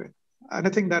 that's great. And I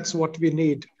think that's what we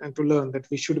need and to learn, that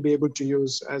we should be able to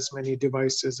use as many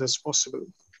devices as possible.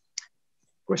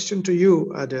 Question to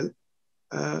you, Adil.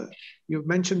 You've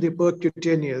mentioned the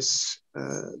percutaneous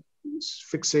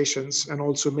fixations and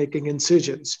also making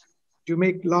incisions. Do you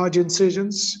make large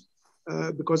incisions?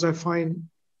 Because I find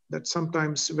that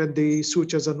sometimes when the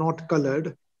sutures are not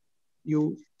colored,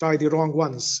 you tie the wrong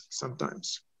ones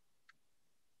sometimes.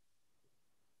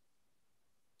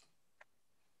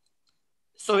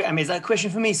 Sorry, is that a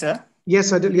question for me, sir?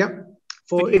 Yes, Adil, yeah.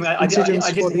 For incisions I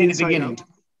for didn't the hear inside the beginning. out.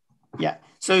 Yeah,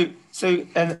 so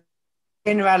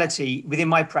generality within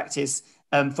my practice,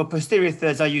 for posterior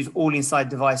thirds, I use all inside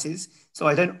devices. So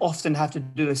I don't often have to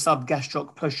do a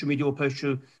subgastroc posteromedial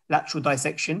posterolateral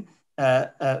dissection.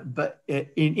 But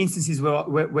in instances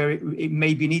where it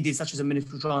may be needed, such as a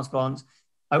meniscal transplant,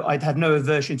 I'd have no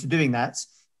aversion to doing that.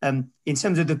 In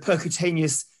terms of the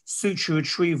percutaneous suture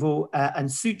retrieval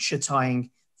and suture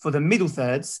tying for the middle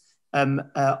thirds,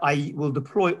 I will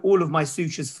deploy all of my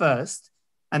sutures first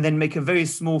and then make a very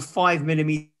small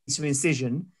 5mm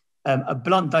incision, a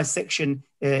blunt dissection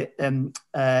in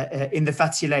the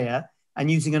fatty layer, and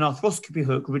using an arthroscopy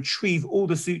hook, retrieve all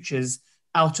the sutures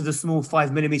out of the small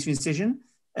 5mm incision,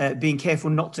 being careful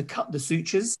not to cut the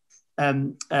sutures.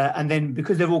 And then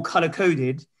because they're all color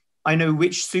coded, I know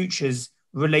which sutures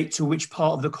relate to which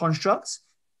part of the construct.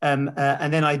 And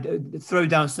then I throw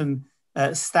down some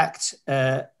stacked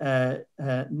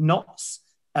knots,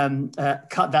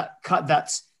 cut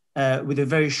that with a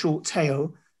very short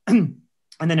tail, and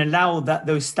then allow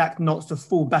those stacked knots to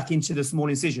fall back into the small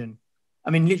incision.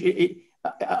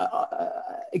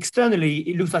 Externally,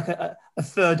 it looks like a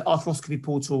third arthroscopy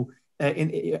portal at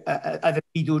the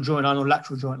medial joint line or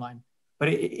lateral joint line, but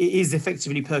it is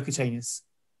effectively percutaneous.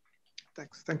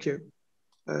 Thanks. Thank you.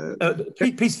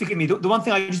 Please forgive me. The one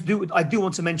thing I do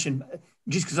want to mention,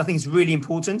 just because I think it's really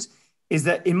important, is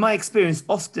that in my experience,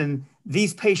 often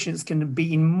these patients can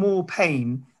be in more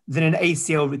pain than an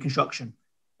ACL reconstruction.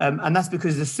 And that's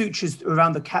because the sutures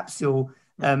around the capsule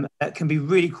can be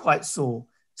really quite sore.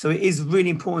 So it is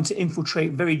really important to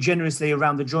infiltrate very generously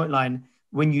around the joint line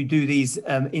when you do these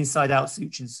inside-out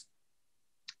sutures.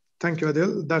 Thank you,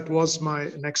 Adil. That was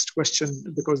my next question,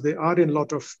 because they are in a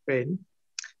lot of pain.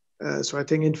 So I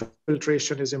think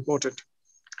infiltration is important.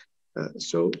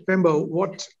 So Pembo,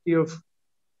 what your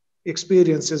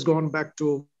experience has gone back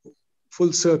to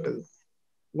full circle.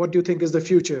 What do you think is the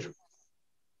future?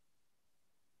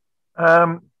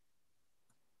 The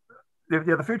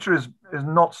future is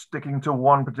not sticking to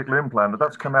one particular implant, but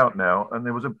that's come out now. And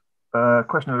there was a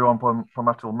question earlier on from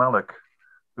Atul Malik,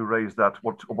 who raised that,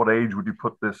 what age would you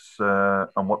put this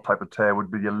and what type of tear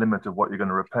would be your limit of what you're going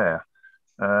to repair?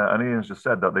 And Ian's just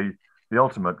said that the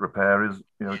ultimate repair is,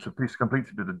 it's a piece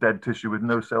completely to the dead tissue with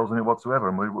no cells in it whatsoever.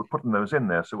 And we're putting those in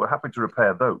there. So we're happy to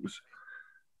repair those.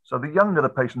 So the younger the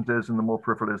patient is and the more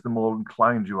peripheral is, the more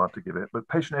inclined you are to give it. But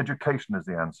patient education is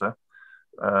the answer,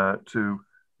 to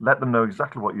let them know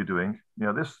exactly what you're doing.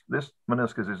 This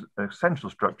meniscus is an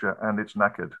essential structure and it's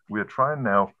knackered. We are trying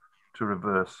now to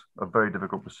reverse a very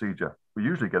difficult procedure. We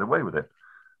usually get away with it,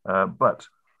 but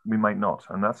we might not.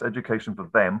 And that's education for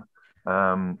them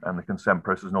and the consent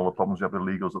process and all the problems we have with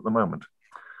legals at the moment.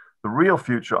 The real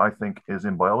future, I think, is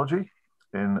in biology,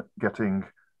 in getting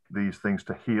these things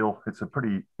to heal. It's a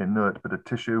pretty inert bit of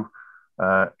tissue,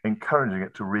 encouraging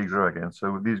it to regrow again.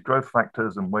 So with these growth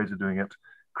factors and ways of doing it,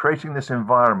 creating this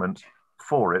environment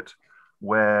for it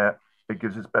where it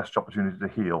gives its best opportunity to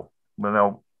heal.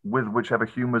 Now, with whichever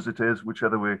humors it is,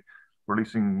 whichever we're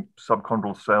releasing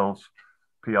subchondral cells,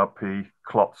 PRP,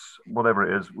 clots, whatever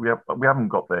it is, we haven't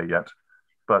got there yet.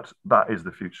 But that is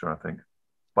the future, I think.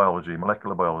 Biology,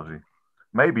 molecular biology.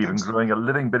 Maybe even growing a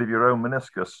living bit of your own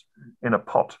meniscus in a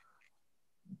pot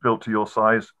built to your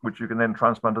size, which you can then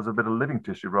transplant as a bit of living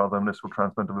tissue rather than meniscal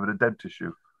transplant of a bit of dead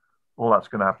tissue. All that's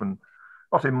going to happen,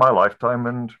 not in my lifetime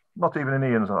and not even in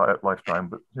Ian's lifetime,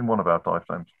 but in one of our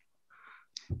lifetimes.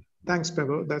 Thanks,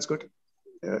 Pebo. That's good.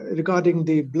 Regarding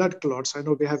the blood clots, I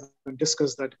know we haven't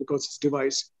discussed that because it's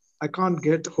device. I can't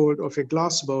get hold of a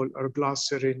glass bowl or a glass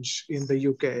syringe in the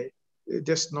UK. It's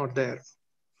just not there.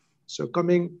 So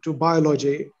coming to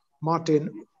biology,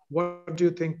 Martin, what do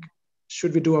you think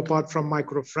should we do apart from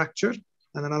microfracture?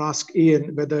 And then I'll ask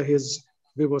Ian whether his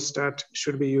Vivostat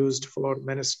should be used for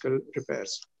meniscal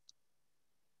repairs.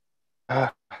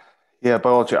 Yeah,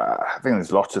 biology, I think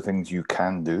there's lots of things you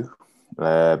can do.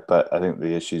 But I think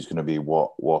the issue is going to be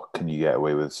what can you get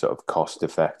away with sort of cost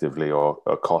effectively or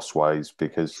cost wise,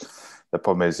 because the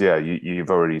problem is, yeah, you've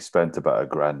already spent about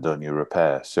 £1,000 on your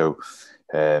repair. So,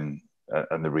 and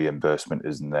the reimbursement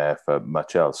isn't there for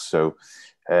much else. So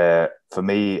for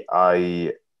me,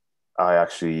 I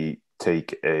actually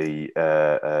take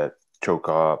a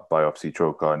trocar, biopsy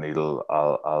trocar needle.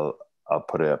 I'll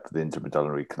put it up the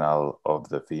intermedullary canal of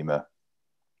the femur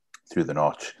through the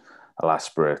notch. I'll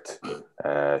aspirate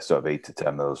sort of 8 to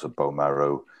 10 mils of bone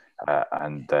marrow,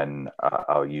 and then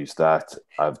I'll use that.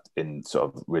 In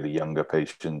sort of really younger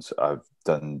patients, I've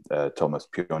done Thomas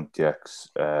Piontek's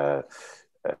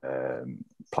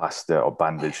plaster or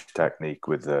bandage technique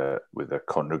with a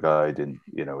chondroguide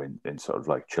in sort of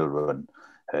like children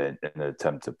in an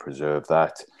attempt to preserve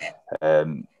that.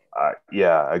 I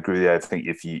agree with you. I think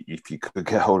if you could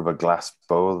get hold of a glass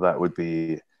bowl, that would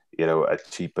be a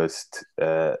cheapest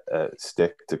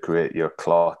stick to create your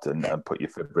clot and put your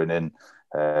fibrin in.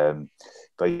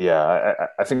 But yeah,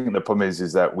 I think the problem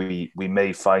is that we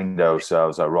may find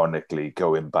ourselves ironically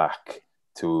going back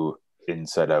to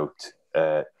inside out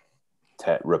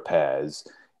repairs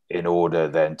in order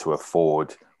then to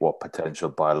afford what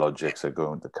potential biologics are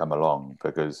going to come along,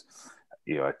 because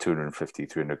at 250,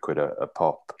 300 quid a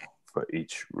pop for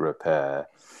each repair,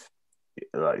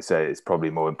 like I say, it's probably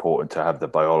more important to have the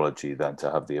biology than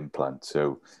to have the implant.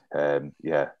 So I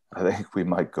think we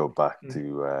might go back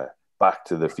to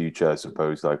the future, I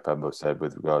suppose, like Pembo said,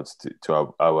 with regards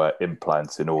to our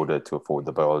implants in order to afford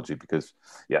the biology, because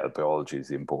the biology is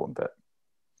the important bit.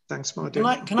 Thanks, Martin.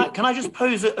 Can I just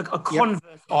pose a converse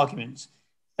argument?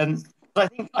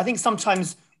 I think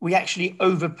sometimes we actually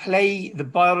overplay the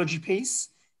biology piece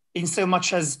in so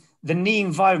much as the knee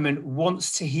environment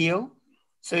wants to heal.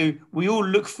 So we all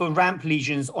look for ramp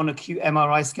lesions on acute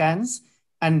MRI scans,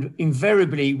 and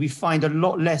invariably we find a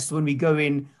lot less when we go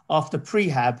in after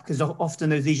prehab, because often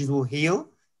those lesions will heal.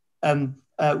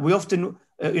 We often,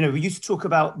 we used to talk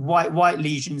about white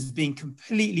lesions being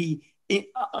completely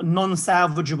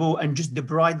non-salvageable and just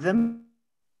debride them.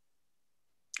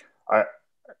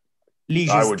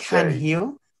 Lesions can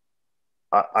heal.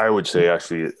 I would say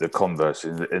actually the converse,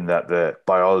 in that the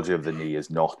biology of the knee is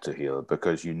not to heal,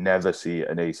 because you never see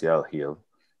an ACL heal.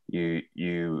 The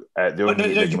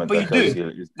only ligament that does heal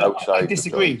is outside. I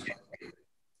disagree.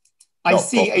 I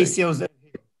see ACLs that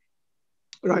heal.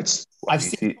 Right. I've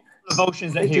seen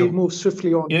avulsions that heal. We'll move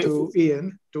swiftly on to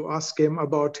Ian to ask him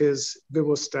about his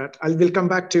Vivostat. We'll come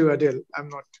back to you, Adil. I'm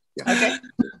not. Yeah. Okay.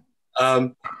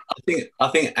 I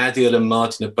think Adil and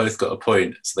Martin have both got a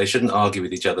point, so they shouldn't argue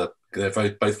with each other. They're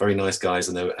both very nice guys,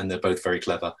 and they're both very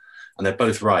clever, and they're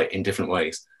both right in different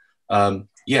ways.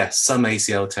 Yes, some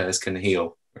ACL tears can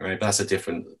heal, right? But that's a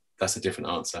different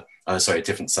answer. Sorry, a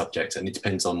different subject, and it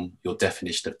depends on your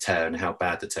definition of tear and how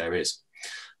bad the tear is.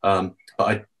 But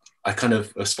I kind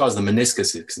of, as far as the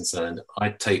meniscus is concerned, I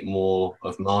take more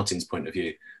of Martin's point of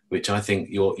view, which I think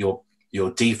your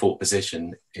default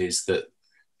position is that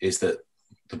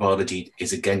the biology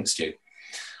is against you.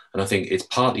 And I think it's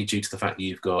partly due to the fact that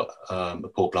you've got a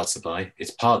poor blood supply.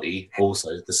 It's partly also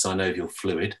the synovial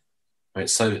fluid, right?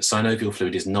 So synovial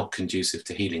fluid is not conducive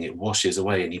to healing. It washes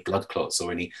away any blood clots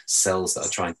or any cells that are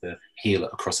trying to heal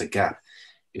across a gap.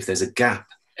 If there's a gap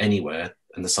anywhere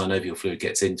and the synovial fluid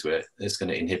gets into it, it's going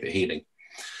to inhibit healing.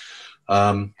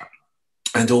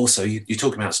 And also, you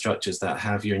talk about structures that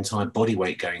have your entire body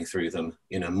weight going through them,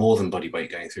 more than body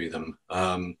weight going through them.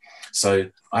 So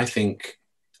I think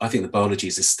the biology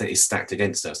is stacked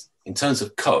against us. In terms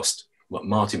of cost, what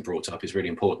Martin brought up is really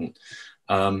important.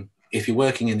 If you're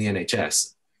working in the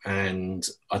NHS, and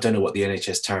I don't know what the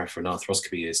NHS tariff for an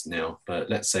arthroscopy is now, but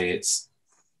let's say it's,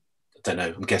 I don't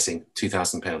know, I'm guessing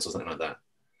 £2,000 or something like that,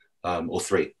 or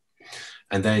 £3,000.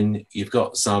 And then you've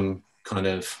got some kind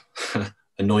of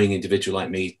annoying individual like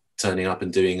me turning up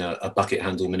and doing a bucket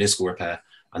handle meniscal repair,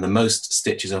 and the most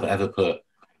stitches I've ever put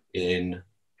in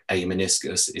a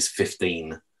meniscus is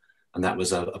 15. And that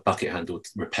was a bucket handled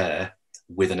repair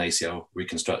with an ACL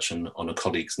reconstruction on a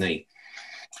colleague's knee.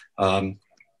 And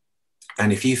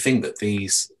if you think that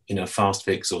these, fast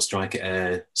fix or Striker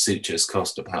Air sutures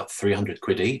cost about 300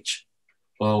 quid each,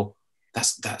 well,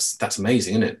 that's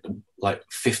amazing, isn't it? Like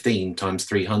 15 times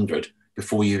 300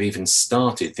 before you've even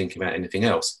started thinking about anything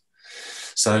else.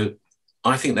 So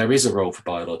I think there is a role for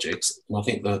biologics. And I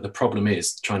think the problem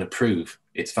is trying to prove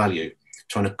its value,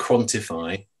 trying to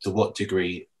quantify to what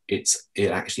degree it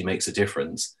actually makes a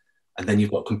difference. And then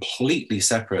you've got completely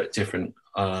separate, different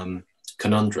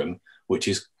conundrum, which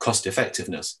is cost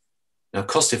effectiveness. Now,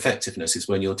 cost effectiveness is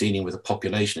when you're dealing with a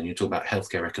population and you talk about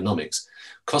healthcare economics.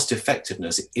 Cost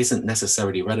effectiveness isn't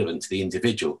necessarily relevant to the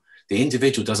individual. The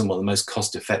individual doesn't want the most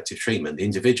cost effective treatment. The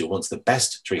individual wants the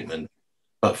best treatment.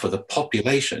 But for the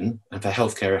population and for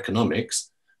healthcare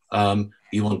economics,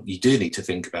 you do need to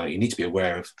think about, you need to be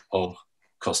aware of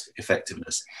cost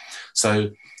effectiveness. So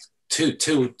two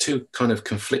kind of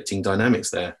conflicting dynamics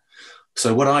there.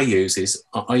 So what I use is,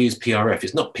 I use PRF.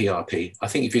 It's not PRP. I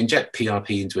think if you inject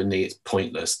PRP into a knee, it's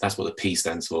pointless. That's what the P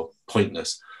stands for,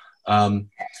 pointless.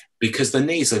 Because the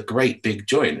knee's a great big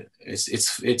joint.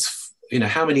 It's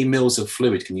how many mils of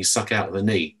fluid can you suck out of the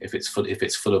knee if it's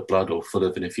full of blood or full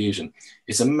of an infusion?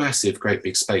 It's a massive, great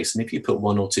big space. And if you put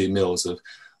 1 or 2 mils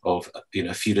of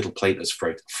a few little platelets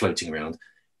floating around,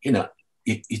 you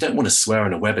don't want to swear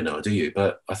on a webinar, do you?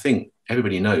 But I think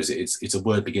everybody knows it's a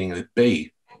word beginning with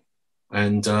B.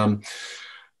 And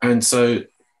so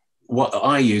what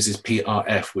I use is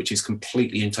PRF, which is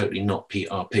completely and totally not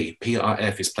PRP.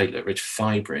 PRF is platelet-rich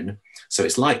fibrin. So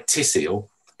it's like Tisseal,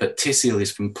 but Tisseal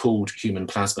is from pooled human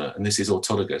plasma, and this is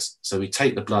autologous. So we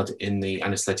take the blood in the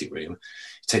anesthetic room.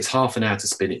 It takes half an hour to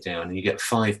spin it down, and you get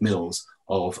 5 mils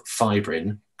of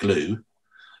fibrin glue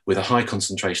with a high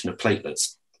concentration of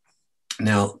platelets.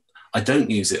 Now, I don't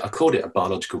use it. I called it a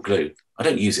biological glue. I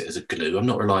don't use it as a glue. I'm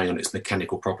not relying on its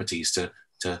mechanical properties to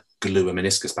glue a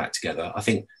meniscus back together. I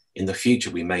think in the future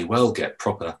we may well get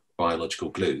proper biological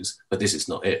glues, but this is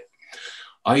not it.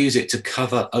 I use it to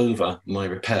cover over my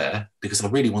repair because I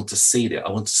really want to seal it.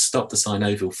 I want to stop the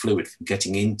synovial fluid from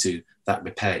getting into that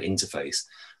repair interface.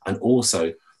 And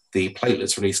also the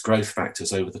platelets release growth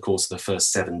factors over the course of the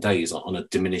first 7 days on a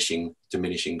diminishing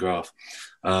graph.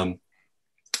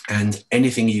 And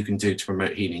anything you can do to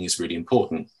promote healing is really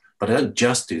important. But I don't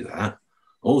just do that. I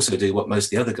also do what most of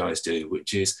the other guys do,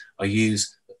 which is I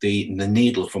use the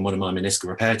needle from one of my meniscal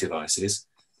repair devices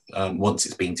once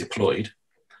it's been deployed.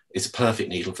 It's a perfect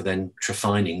needle for then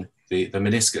trephining the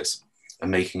meniscus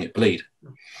and making it bleed.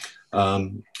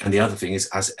 And the other thing is,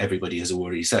 as everybody has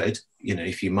already said,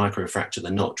 if you microfracture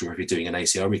the notch or if you're doing an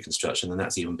ACL reconstruction, then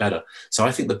that's even better. So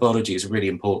I think the biology is really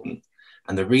important.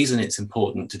 And the reason it's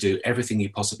important to do everything you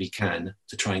possibly can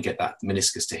to try and get that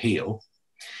meniscus to heal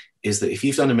is that if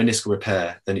you've done a meniscal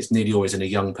repair, then it's nearly always in a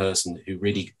young person who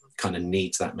really kind of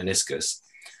needs that meniscus.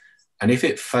 And if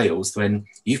it fails, then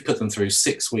you've put them through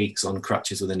 6 weeks on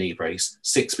crutches with a knee brace,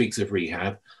 6 weeks of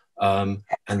rehab, and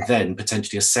then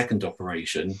potentially a second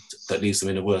operation that leaves them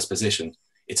in a worse position.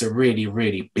 It's a really,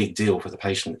 really big deal for the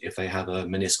patient if they have a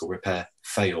meniscal repair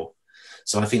fail.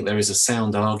 So I think there is a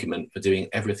sound argument for doing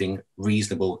everything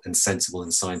reasonable and sensible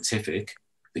and scientific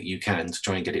that you can to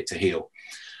try and get it to heal.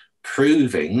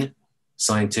 Proving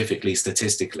scientifically,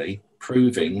 statistically,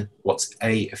 proving what's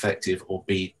A, effective or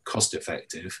B, cost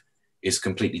effective is a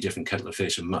completely different kettle of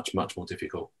fish and much, much more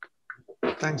difficult.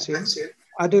 Thanks, Ian.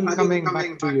 Adil, coming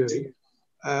back to you,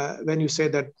 when you say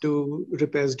that do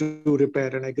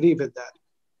repair, and I agree with that,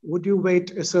 would you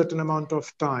wait a certain amount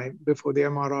of time before the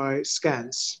MRI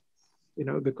scans?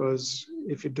 Because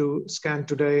if you do scan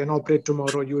today and operate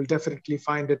tomorrow, you will definitely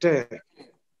find a tear.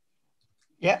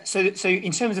 Yeah, so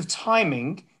in terms of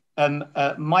timing,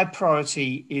 my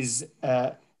priority is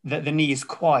that the knee is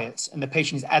quiet and the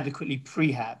patient is adequately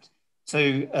prehabbed.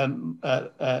 So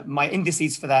my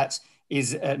indices for that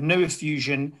is no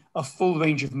effusion, a full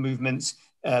range of movements,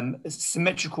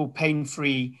 symmetrical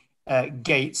pain-free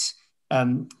gait,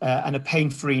 and a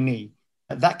pain-free knee.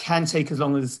 That can take as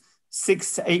long as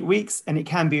 6 to 8 weeks, and it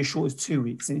can be as short as 2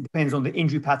 weeks. And it depends on the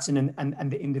injury pattern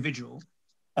and the individual.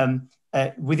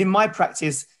 Within my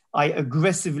practice, I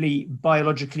aggressively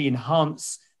biologically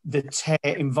enhance the tear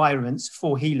environments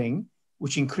for healing,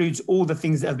 which includes all the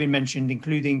things that have been mentioned,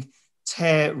 including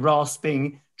tear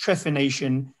rasping,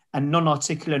 trephination, and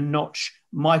non-articular notch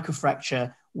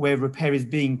microfracture, where repair is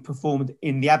being performed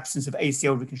in the absence of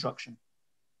ACL reconstruction.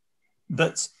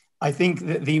 But I think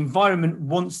that the environment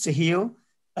wants to heal.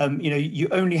 You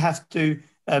only have to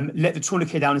let the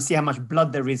tourniquet down and see how much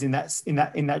blood there is in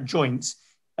that joint.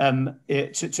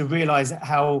 to realize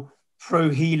how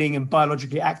pro-healing and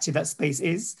biologically active that space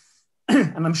is.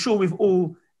 And I'm sure we've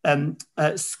all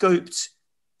scoped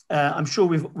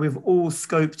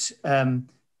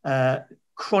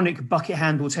chronic bucket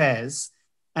handle tears.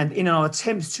 And in our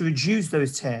attempts to reduce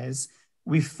those tears,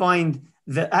 we find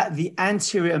that at the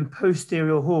anterior and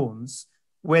posterior horns,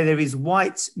 where there is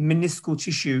white meniscal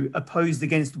tissue opposed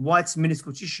against white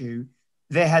meniscal tissue,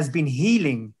 there has been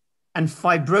healing and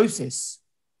fibrosis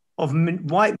of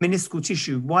white meniscal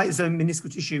tissue, white zone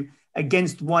meniscal tissue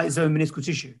against white zone meniscal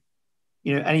tissue.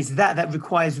 And it's that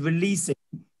requires releasing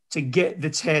to get the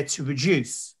tear to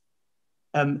reduce.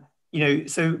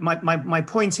 So my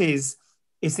point is,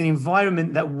 it's an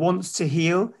environment that wants to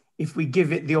heal if we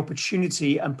give it the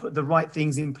opportunity and put the right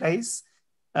things in place.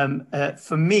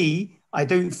 For me, I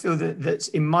don't feel that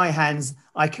in my hands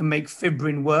I can make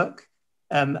fibrin work,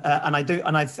 and I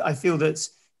feel that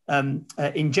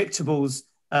injectables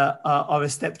are a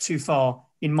step too far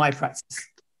in my practice.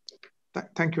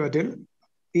 Thank you, Adil.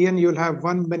 Ian, you'll have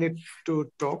 1 minute to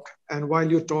talk, and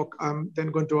while you talk, I'm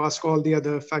then going to ask all the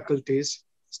other faculties,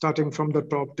 starting from the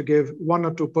top, to give 1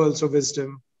 or 2 pearls of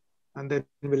wisdom, and then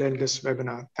we'll end this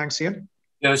webinar. Thanks, Ian.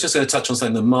 Yeah, I was just going to touch on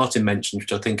something that Martin mentioned,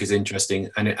 which I think is interesting,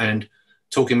 and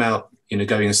talking about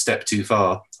going a step too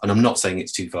far, and I'm not saying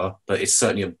it's too far, but it's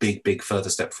certainly a big further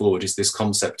step forward, is this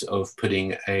concept of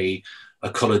putting a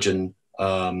collagen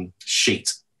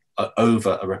sheet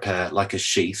over a repair, like a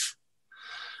sheath,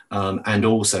 and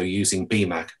also using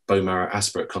BMAC, bone marrow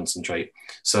aspirate concentrate.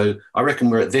 So I reckon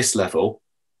we're at this level,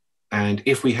 and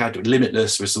if we had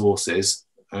limitless resources,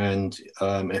 and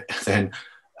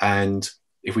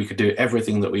if we could do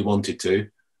everything that we wanted to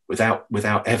without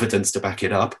evidence to back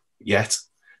it up yet,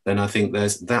 then I think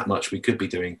there's that much we could be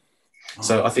doing.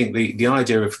 So I think the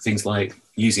idea of things like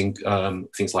using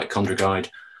things like Chondroguide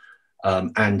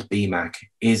and BMAC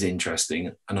is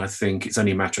interesting, and I think it's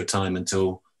only a matter of time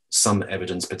until some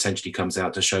evidence potentially comes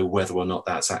out to show whether or not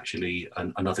that's actually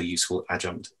another useful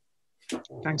adjunct.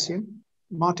 Thanks, Ian.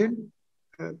 Martin,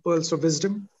 pearls of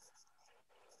wisdom.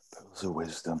 Pearls of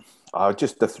wisdom.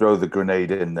 Just to throw the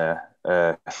grenade in there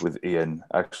with Ian,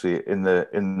 actually in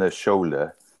the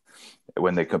shoulder,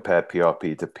 when they compare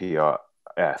PRP to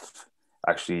PRF,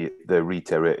 actually the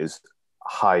re-tear rate is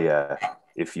higher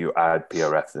if you add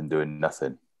PRF than doing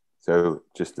nothing. So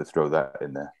just to throw that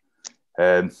in there.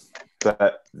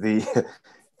 But the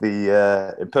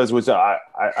in pearls of wisdom,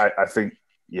 I think,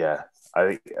 yeah,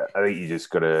 I think you just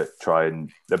got to try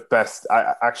and the best.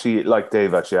 I actually, like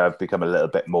Dave, I've become a little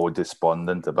bit more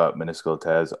despondent about meniscal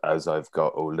tears as I've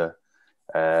got older,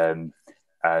 and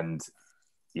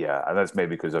yeah, and that's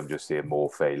maybe because I'm just seeing more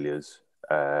failures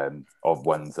of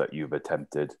ones that you've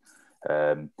attempted.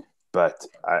 But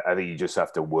I think you just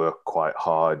have to work quite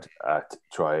hard at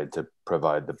trying to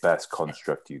provide the best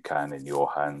construct you can in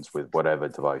your hands with whatever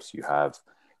device you have,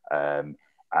 and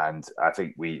I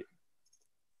think we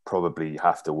probably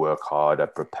have to work hard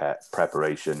at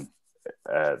preparation.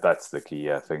 That's the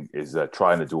key, I think, is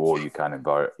trying to do all you can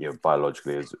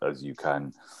biologically as you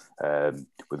can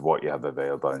with what you have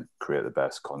available and create the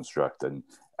best construct. And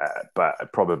but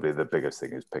probably the biggest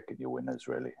thing is picking your winners,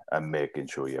 really, and making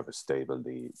sure you have a stable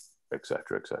lead,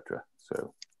 etc., etc.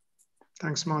 So,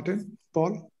 thanks, Martin.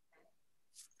 Paul,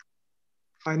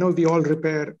 I know we all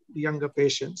repair younger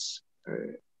patients,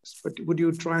 but would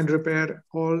you try and repair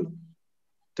all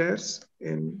tears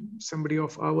in somebody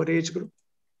of our age group?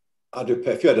 I'd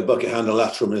repair. If you had a bucket handle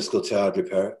lateral meniscal tear, I'd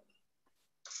repair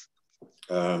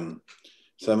it.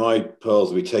 So my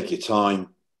pearls, we take your time,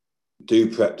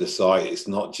 do prep the site. It's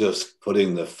not just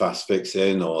putting the fast fix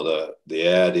in or the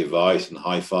air device and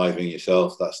high-fiving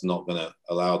yourself. That's not going to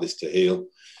allow this to heal.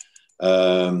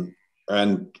 And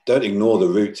don't ignore the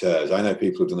root tears. I know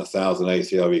people have done 1,000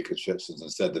 ACL reconstructions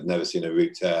and said they've never seen a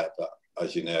root tear, but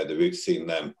as you know, the root's seen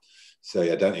them. So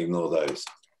yeah, don't ignore those.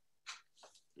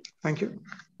 Thank you.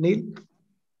 Neil?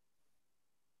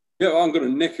 Yeah, well, I'm going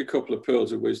to nick a couple of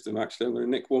pearls of wisdom, actually. I'm going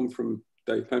to nick one from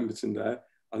Dave Pemberton there.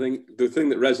 I think the thing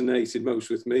that resonated most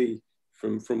with me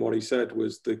from what he said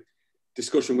was the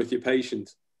discussion with your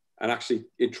patient and actually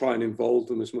try and involve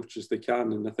them as much as they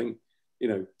can. And I think,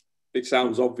 it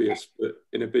sounds obvious, but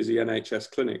in a busy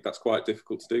NHS clinic, that's quite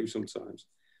difficult to do sometimes.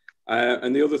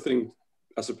 And the other thing,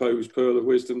 I suppose, pearl of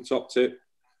wisdom, top tip,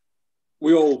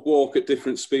 we all walk at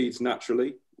different speeds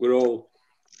naturally. We're all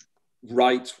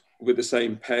write with the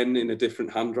same pen in a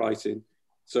different handwriting.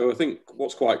 So I think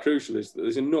what's quite crucial is that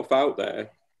there's enough out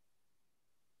there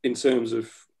in terms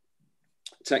of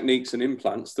techniques and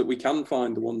implants that we can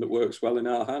find the one that works well in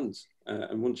our hands.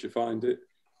 And once you find it,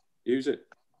 use it.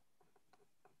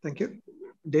 Thank you.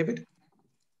 David?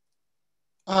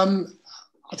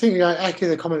 I think I echo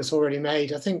the comments already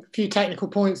made. I think a few technical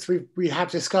points we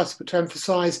have discussed, but to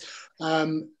emphasise,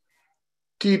 do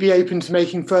be open to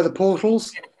making further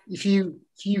portals. If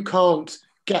you can't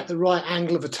get the right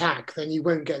angle of attack, then you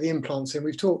won't get the implants in.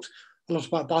 We've talked a lot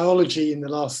about biology in the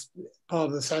last part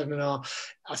of the seminar.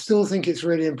 I still think it's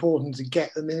really important to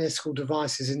get the meniscal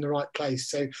devices in the right place.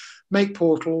 So make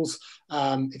portals.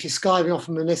 If you're skiving off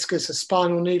a meniscus, a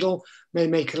spinal needle may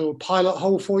make a little pilot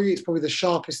hole for you. It's probably the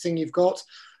sharpest thing you've got.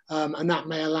 And that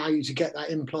may allow you to get that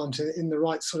implant in the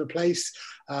right sort of place.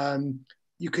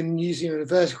 You can use, a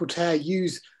vertical tear,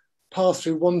 pass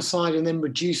through one side and then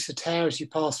reduce the tear as you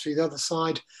pass through the other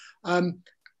side.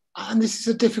 And this is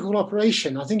a difficult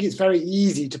operation. I think it's very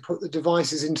easy to put the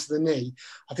devices into the knee.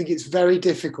 I think it's very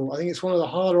difficult. I think it's one of the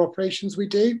harder operations we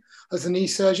do as a knee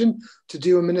surgeon, to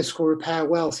do a meniscal repair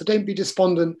well. So don't be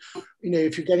despondent,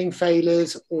 if you're getting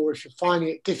failures or if you're finding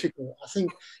it difficult. I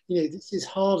think, this is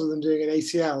harder than doing an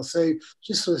ACL. So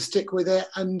just sort of stick with it.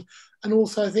 And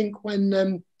also I think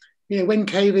when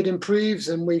COVID improves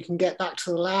and we can get back to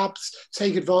the labs,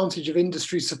 take advantage of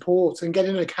industry support and get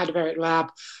in a cadaveric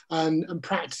lab and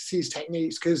practice these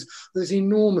techniques, because there's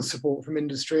enormous support from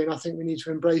industry. And I think we need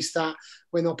to embrace that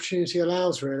when opportunity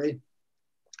allows, really.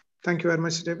 Thank you very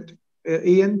much, David.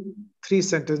 Ian, 3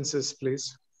 sentences,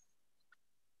 please.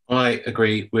 I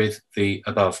agree with the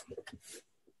above.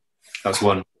 That's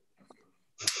one.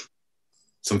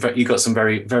 You got some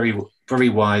very, very, very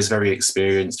wise, very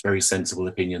experienced, very sensible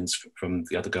opinions from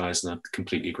the other guys, and I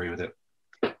completely agree with it.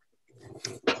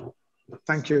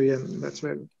 Thank you, Ian. That's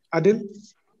well. Adil?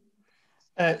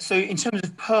 So in terms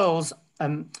of pearls,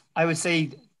 I would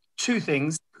say 2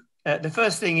 things. The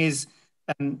first thing is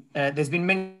there's been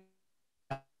many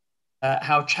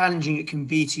how challenging it can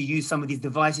be to use some of these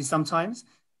devices sometimes,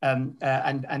 and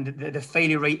the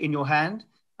failure rate in your hand.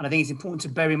 And I think it's important to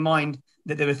bear in mind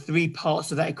that there are 3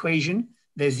 parts of that equation.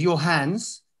 There's your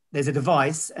hands, there's a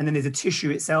device, and then there's a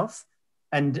tissue itself.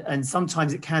 And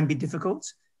sometimes it can be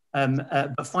difficult,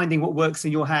 but finding what works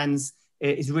in your hands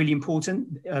is really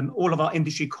important. All of our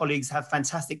industry colleagues have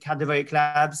fantastic cadaveric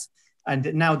labs,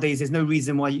 and nowadays there's no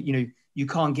reason why you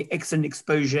can't get excellent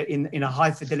exposure in a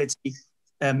high fidelity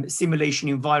simulation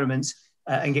environment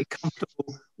and get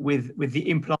comfortable with the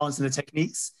implants and the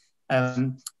techniques.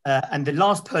 And the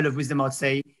last pearl of wisdom I'd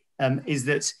say is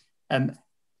that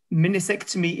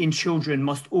meniscectomy in children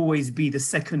must always be the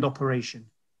second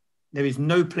operation. There is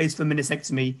no place for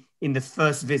meniscectomy in the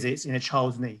first visit in a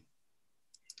child's knee.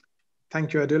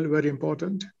 Thank you, Adil. Very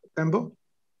important. Pembo?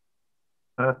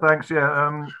 Thanks.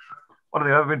 Yeah.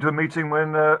 I've been to a meeting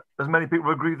when as many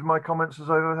people agreed with my comments as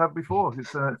I ever have before.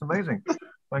 It's amazing.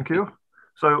 Thank you.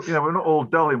 So, we're not all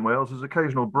dull in Wales. There's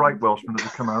occasional bright Welshmen that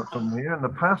have come out from here in the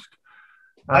past.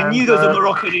 I knew there was a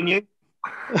Moroccan in you.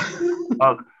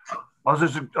 I was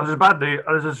as badly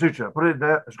as a suture. Put it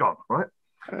there, it's gone, right?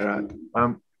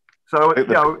 So,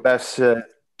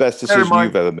 best decision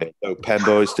you've ever made, though,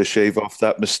 Pembo, is to shave off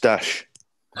that moustache.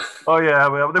 Oh yeah,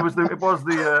 well, it was the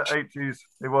 80s.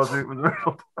 It was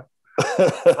real.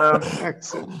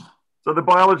 So the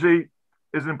biology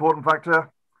is an important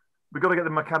factor. We've got to get the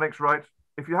mechanics right.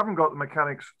 If you haven't got the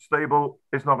mechanics stable,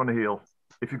 it's not going to heal.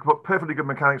 If you put perfectly good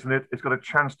mechanics in it, it's got a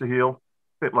chance to heal.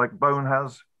 A bit like bone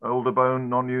has, older bone,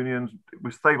 non-unions.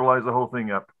 We stabilize the whole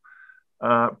thing up.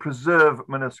 Preserve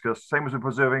meniscus, same as we're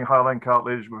preserving hyaline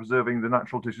cartilage, we're preserving the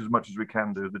natural tissue as much as we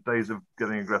can do. The days of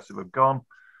getting aggressive have gone.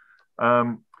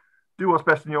 Do what's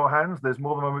best in your hands. There's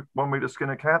more than one way to skin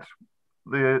a cat.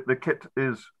 The kit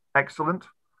is excellent.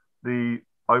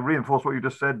 I reinforce what you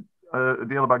just said, the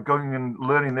deal about going and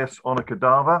learning this on a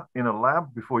cadaver in a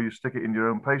lab before you stick it in your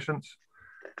own patients.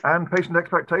 And patient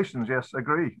expectations, yes,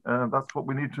 agree. That's what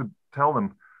we need to tell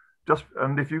them.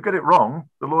 And if you get it wrong,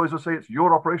 the lawyers will say it's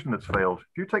your operation that's failed.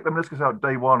 If you take the meniscus out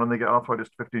day 1 and they get arthritis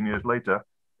 15 years later,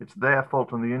 it's their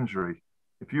fault on the injury.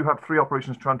 If you have 3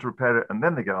 operations trying to repair it and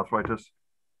then they get arthritis,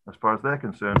 as far as they're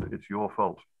concerned, it's your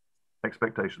fault.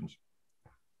 Expectations.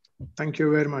 Thank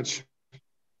you very much.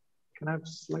 Can I have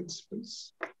slides,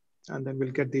 please? And then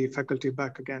we'll get the faculty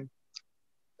back again.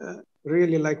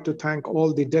 Really like to thank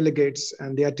all the delegates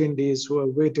and the attendees who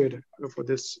have waited for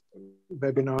this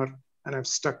webinar and have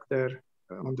stuck there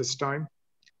on this time.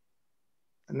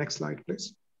 Next slide,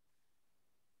 please.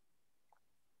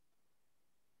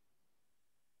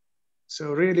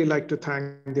 So really like to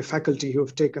thank the faculty who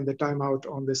have taken the time out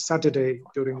on this Saturday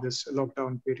during this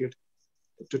lockdown period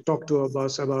to talk to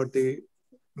us about the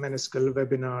Meniscal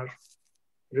webinar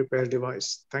repair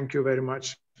device. Thank you very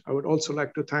much. I would also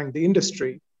like to thank the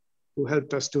industry who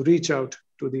helped us to reach out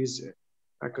to these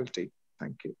faculty.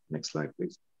 Thank you. Next slide,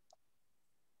 please.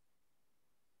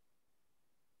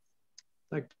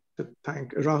 I'd like to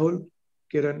thank Rahul,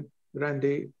 Kiran,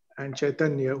 Randy, and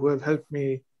Chaitanya, who have helped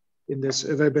me in this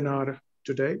webinar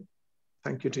today.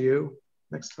 Thank you to you.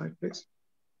 Next slide, please.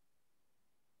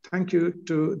 Thank you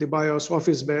to the BIOS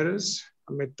office bearers,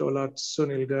 Amit Tolat,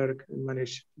 Sunil Garg, and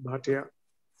Manish Bhatia,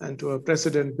 and to our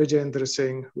president, Bijendra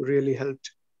Singh, who really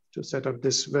helped to set up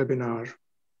this webinar.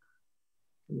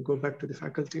 Go back to the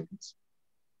faculty, please.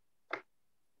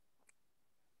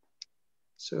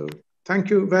 So thank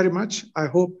you very much. I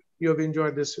hope you have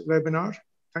enjoyed this webinar.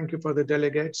 Thank you for the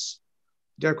delegates.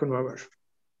 Jai Kunwabar.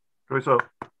 Great, so.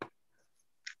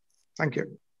 Thank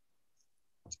you.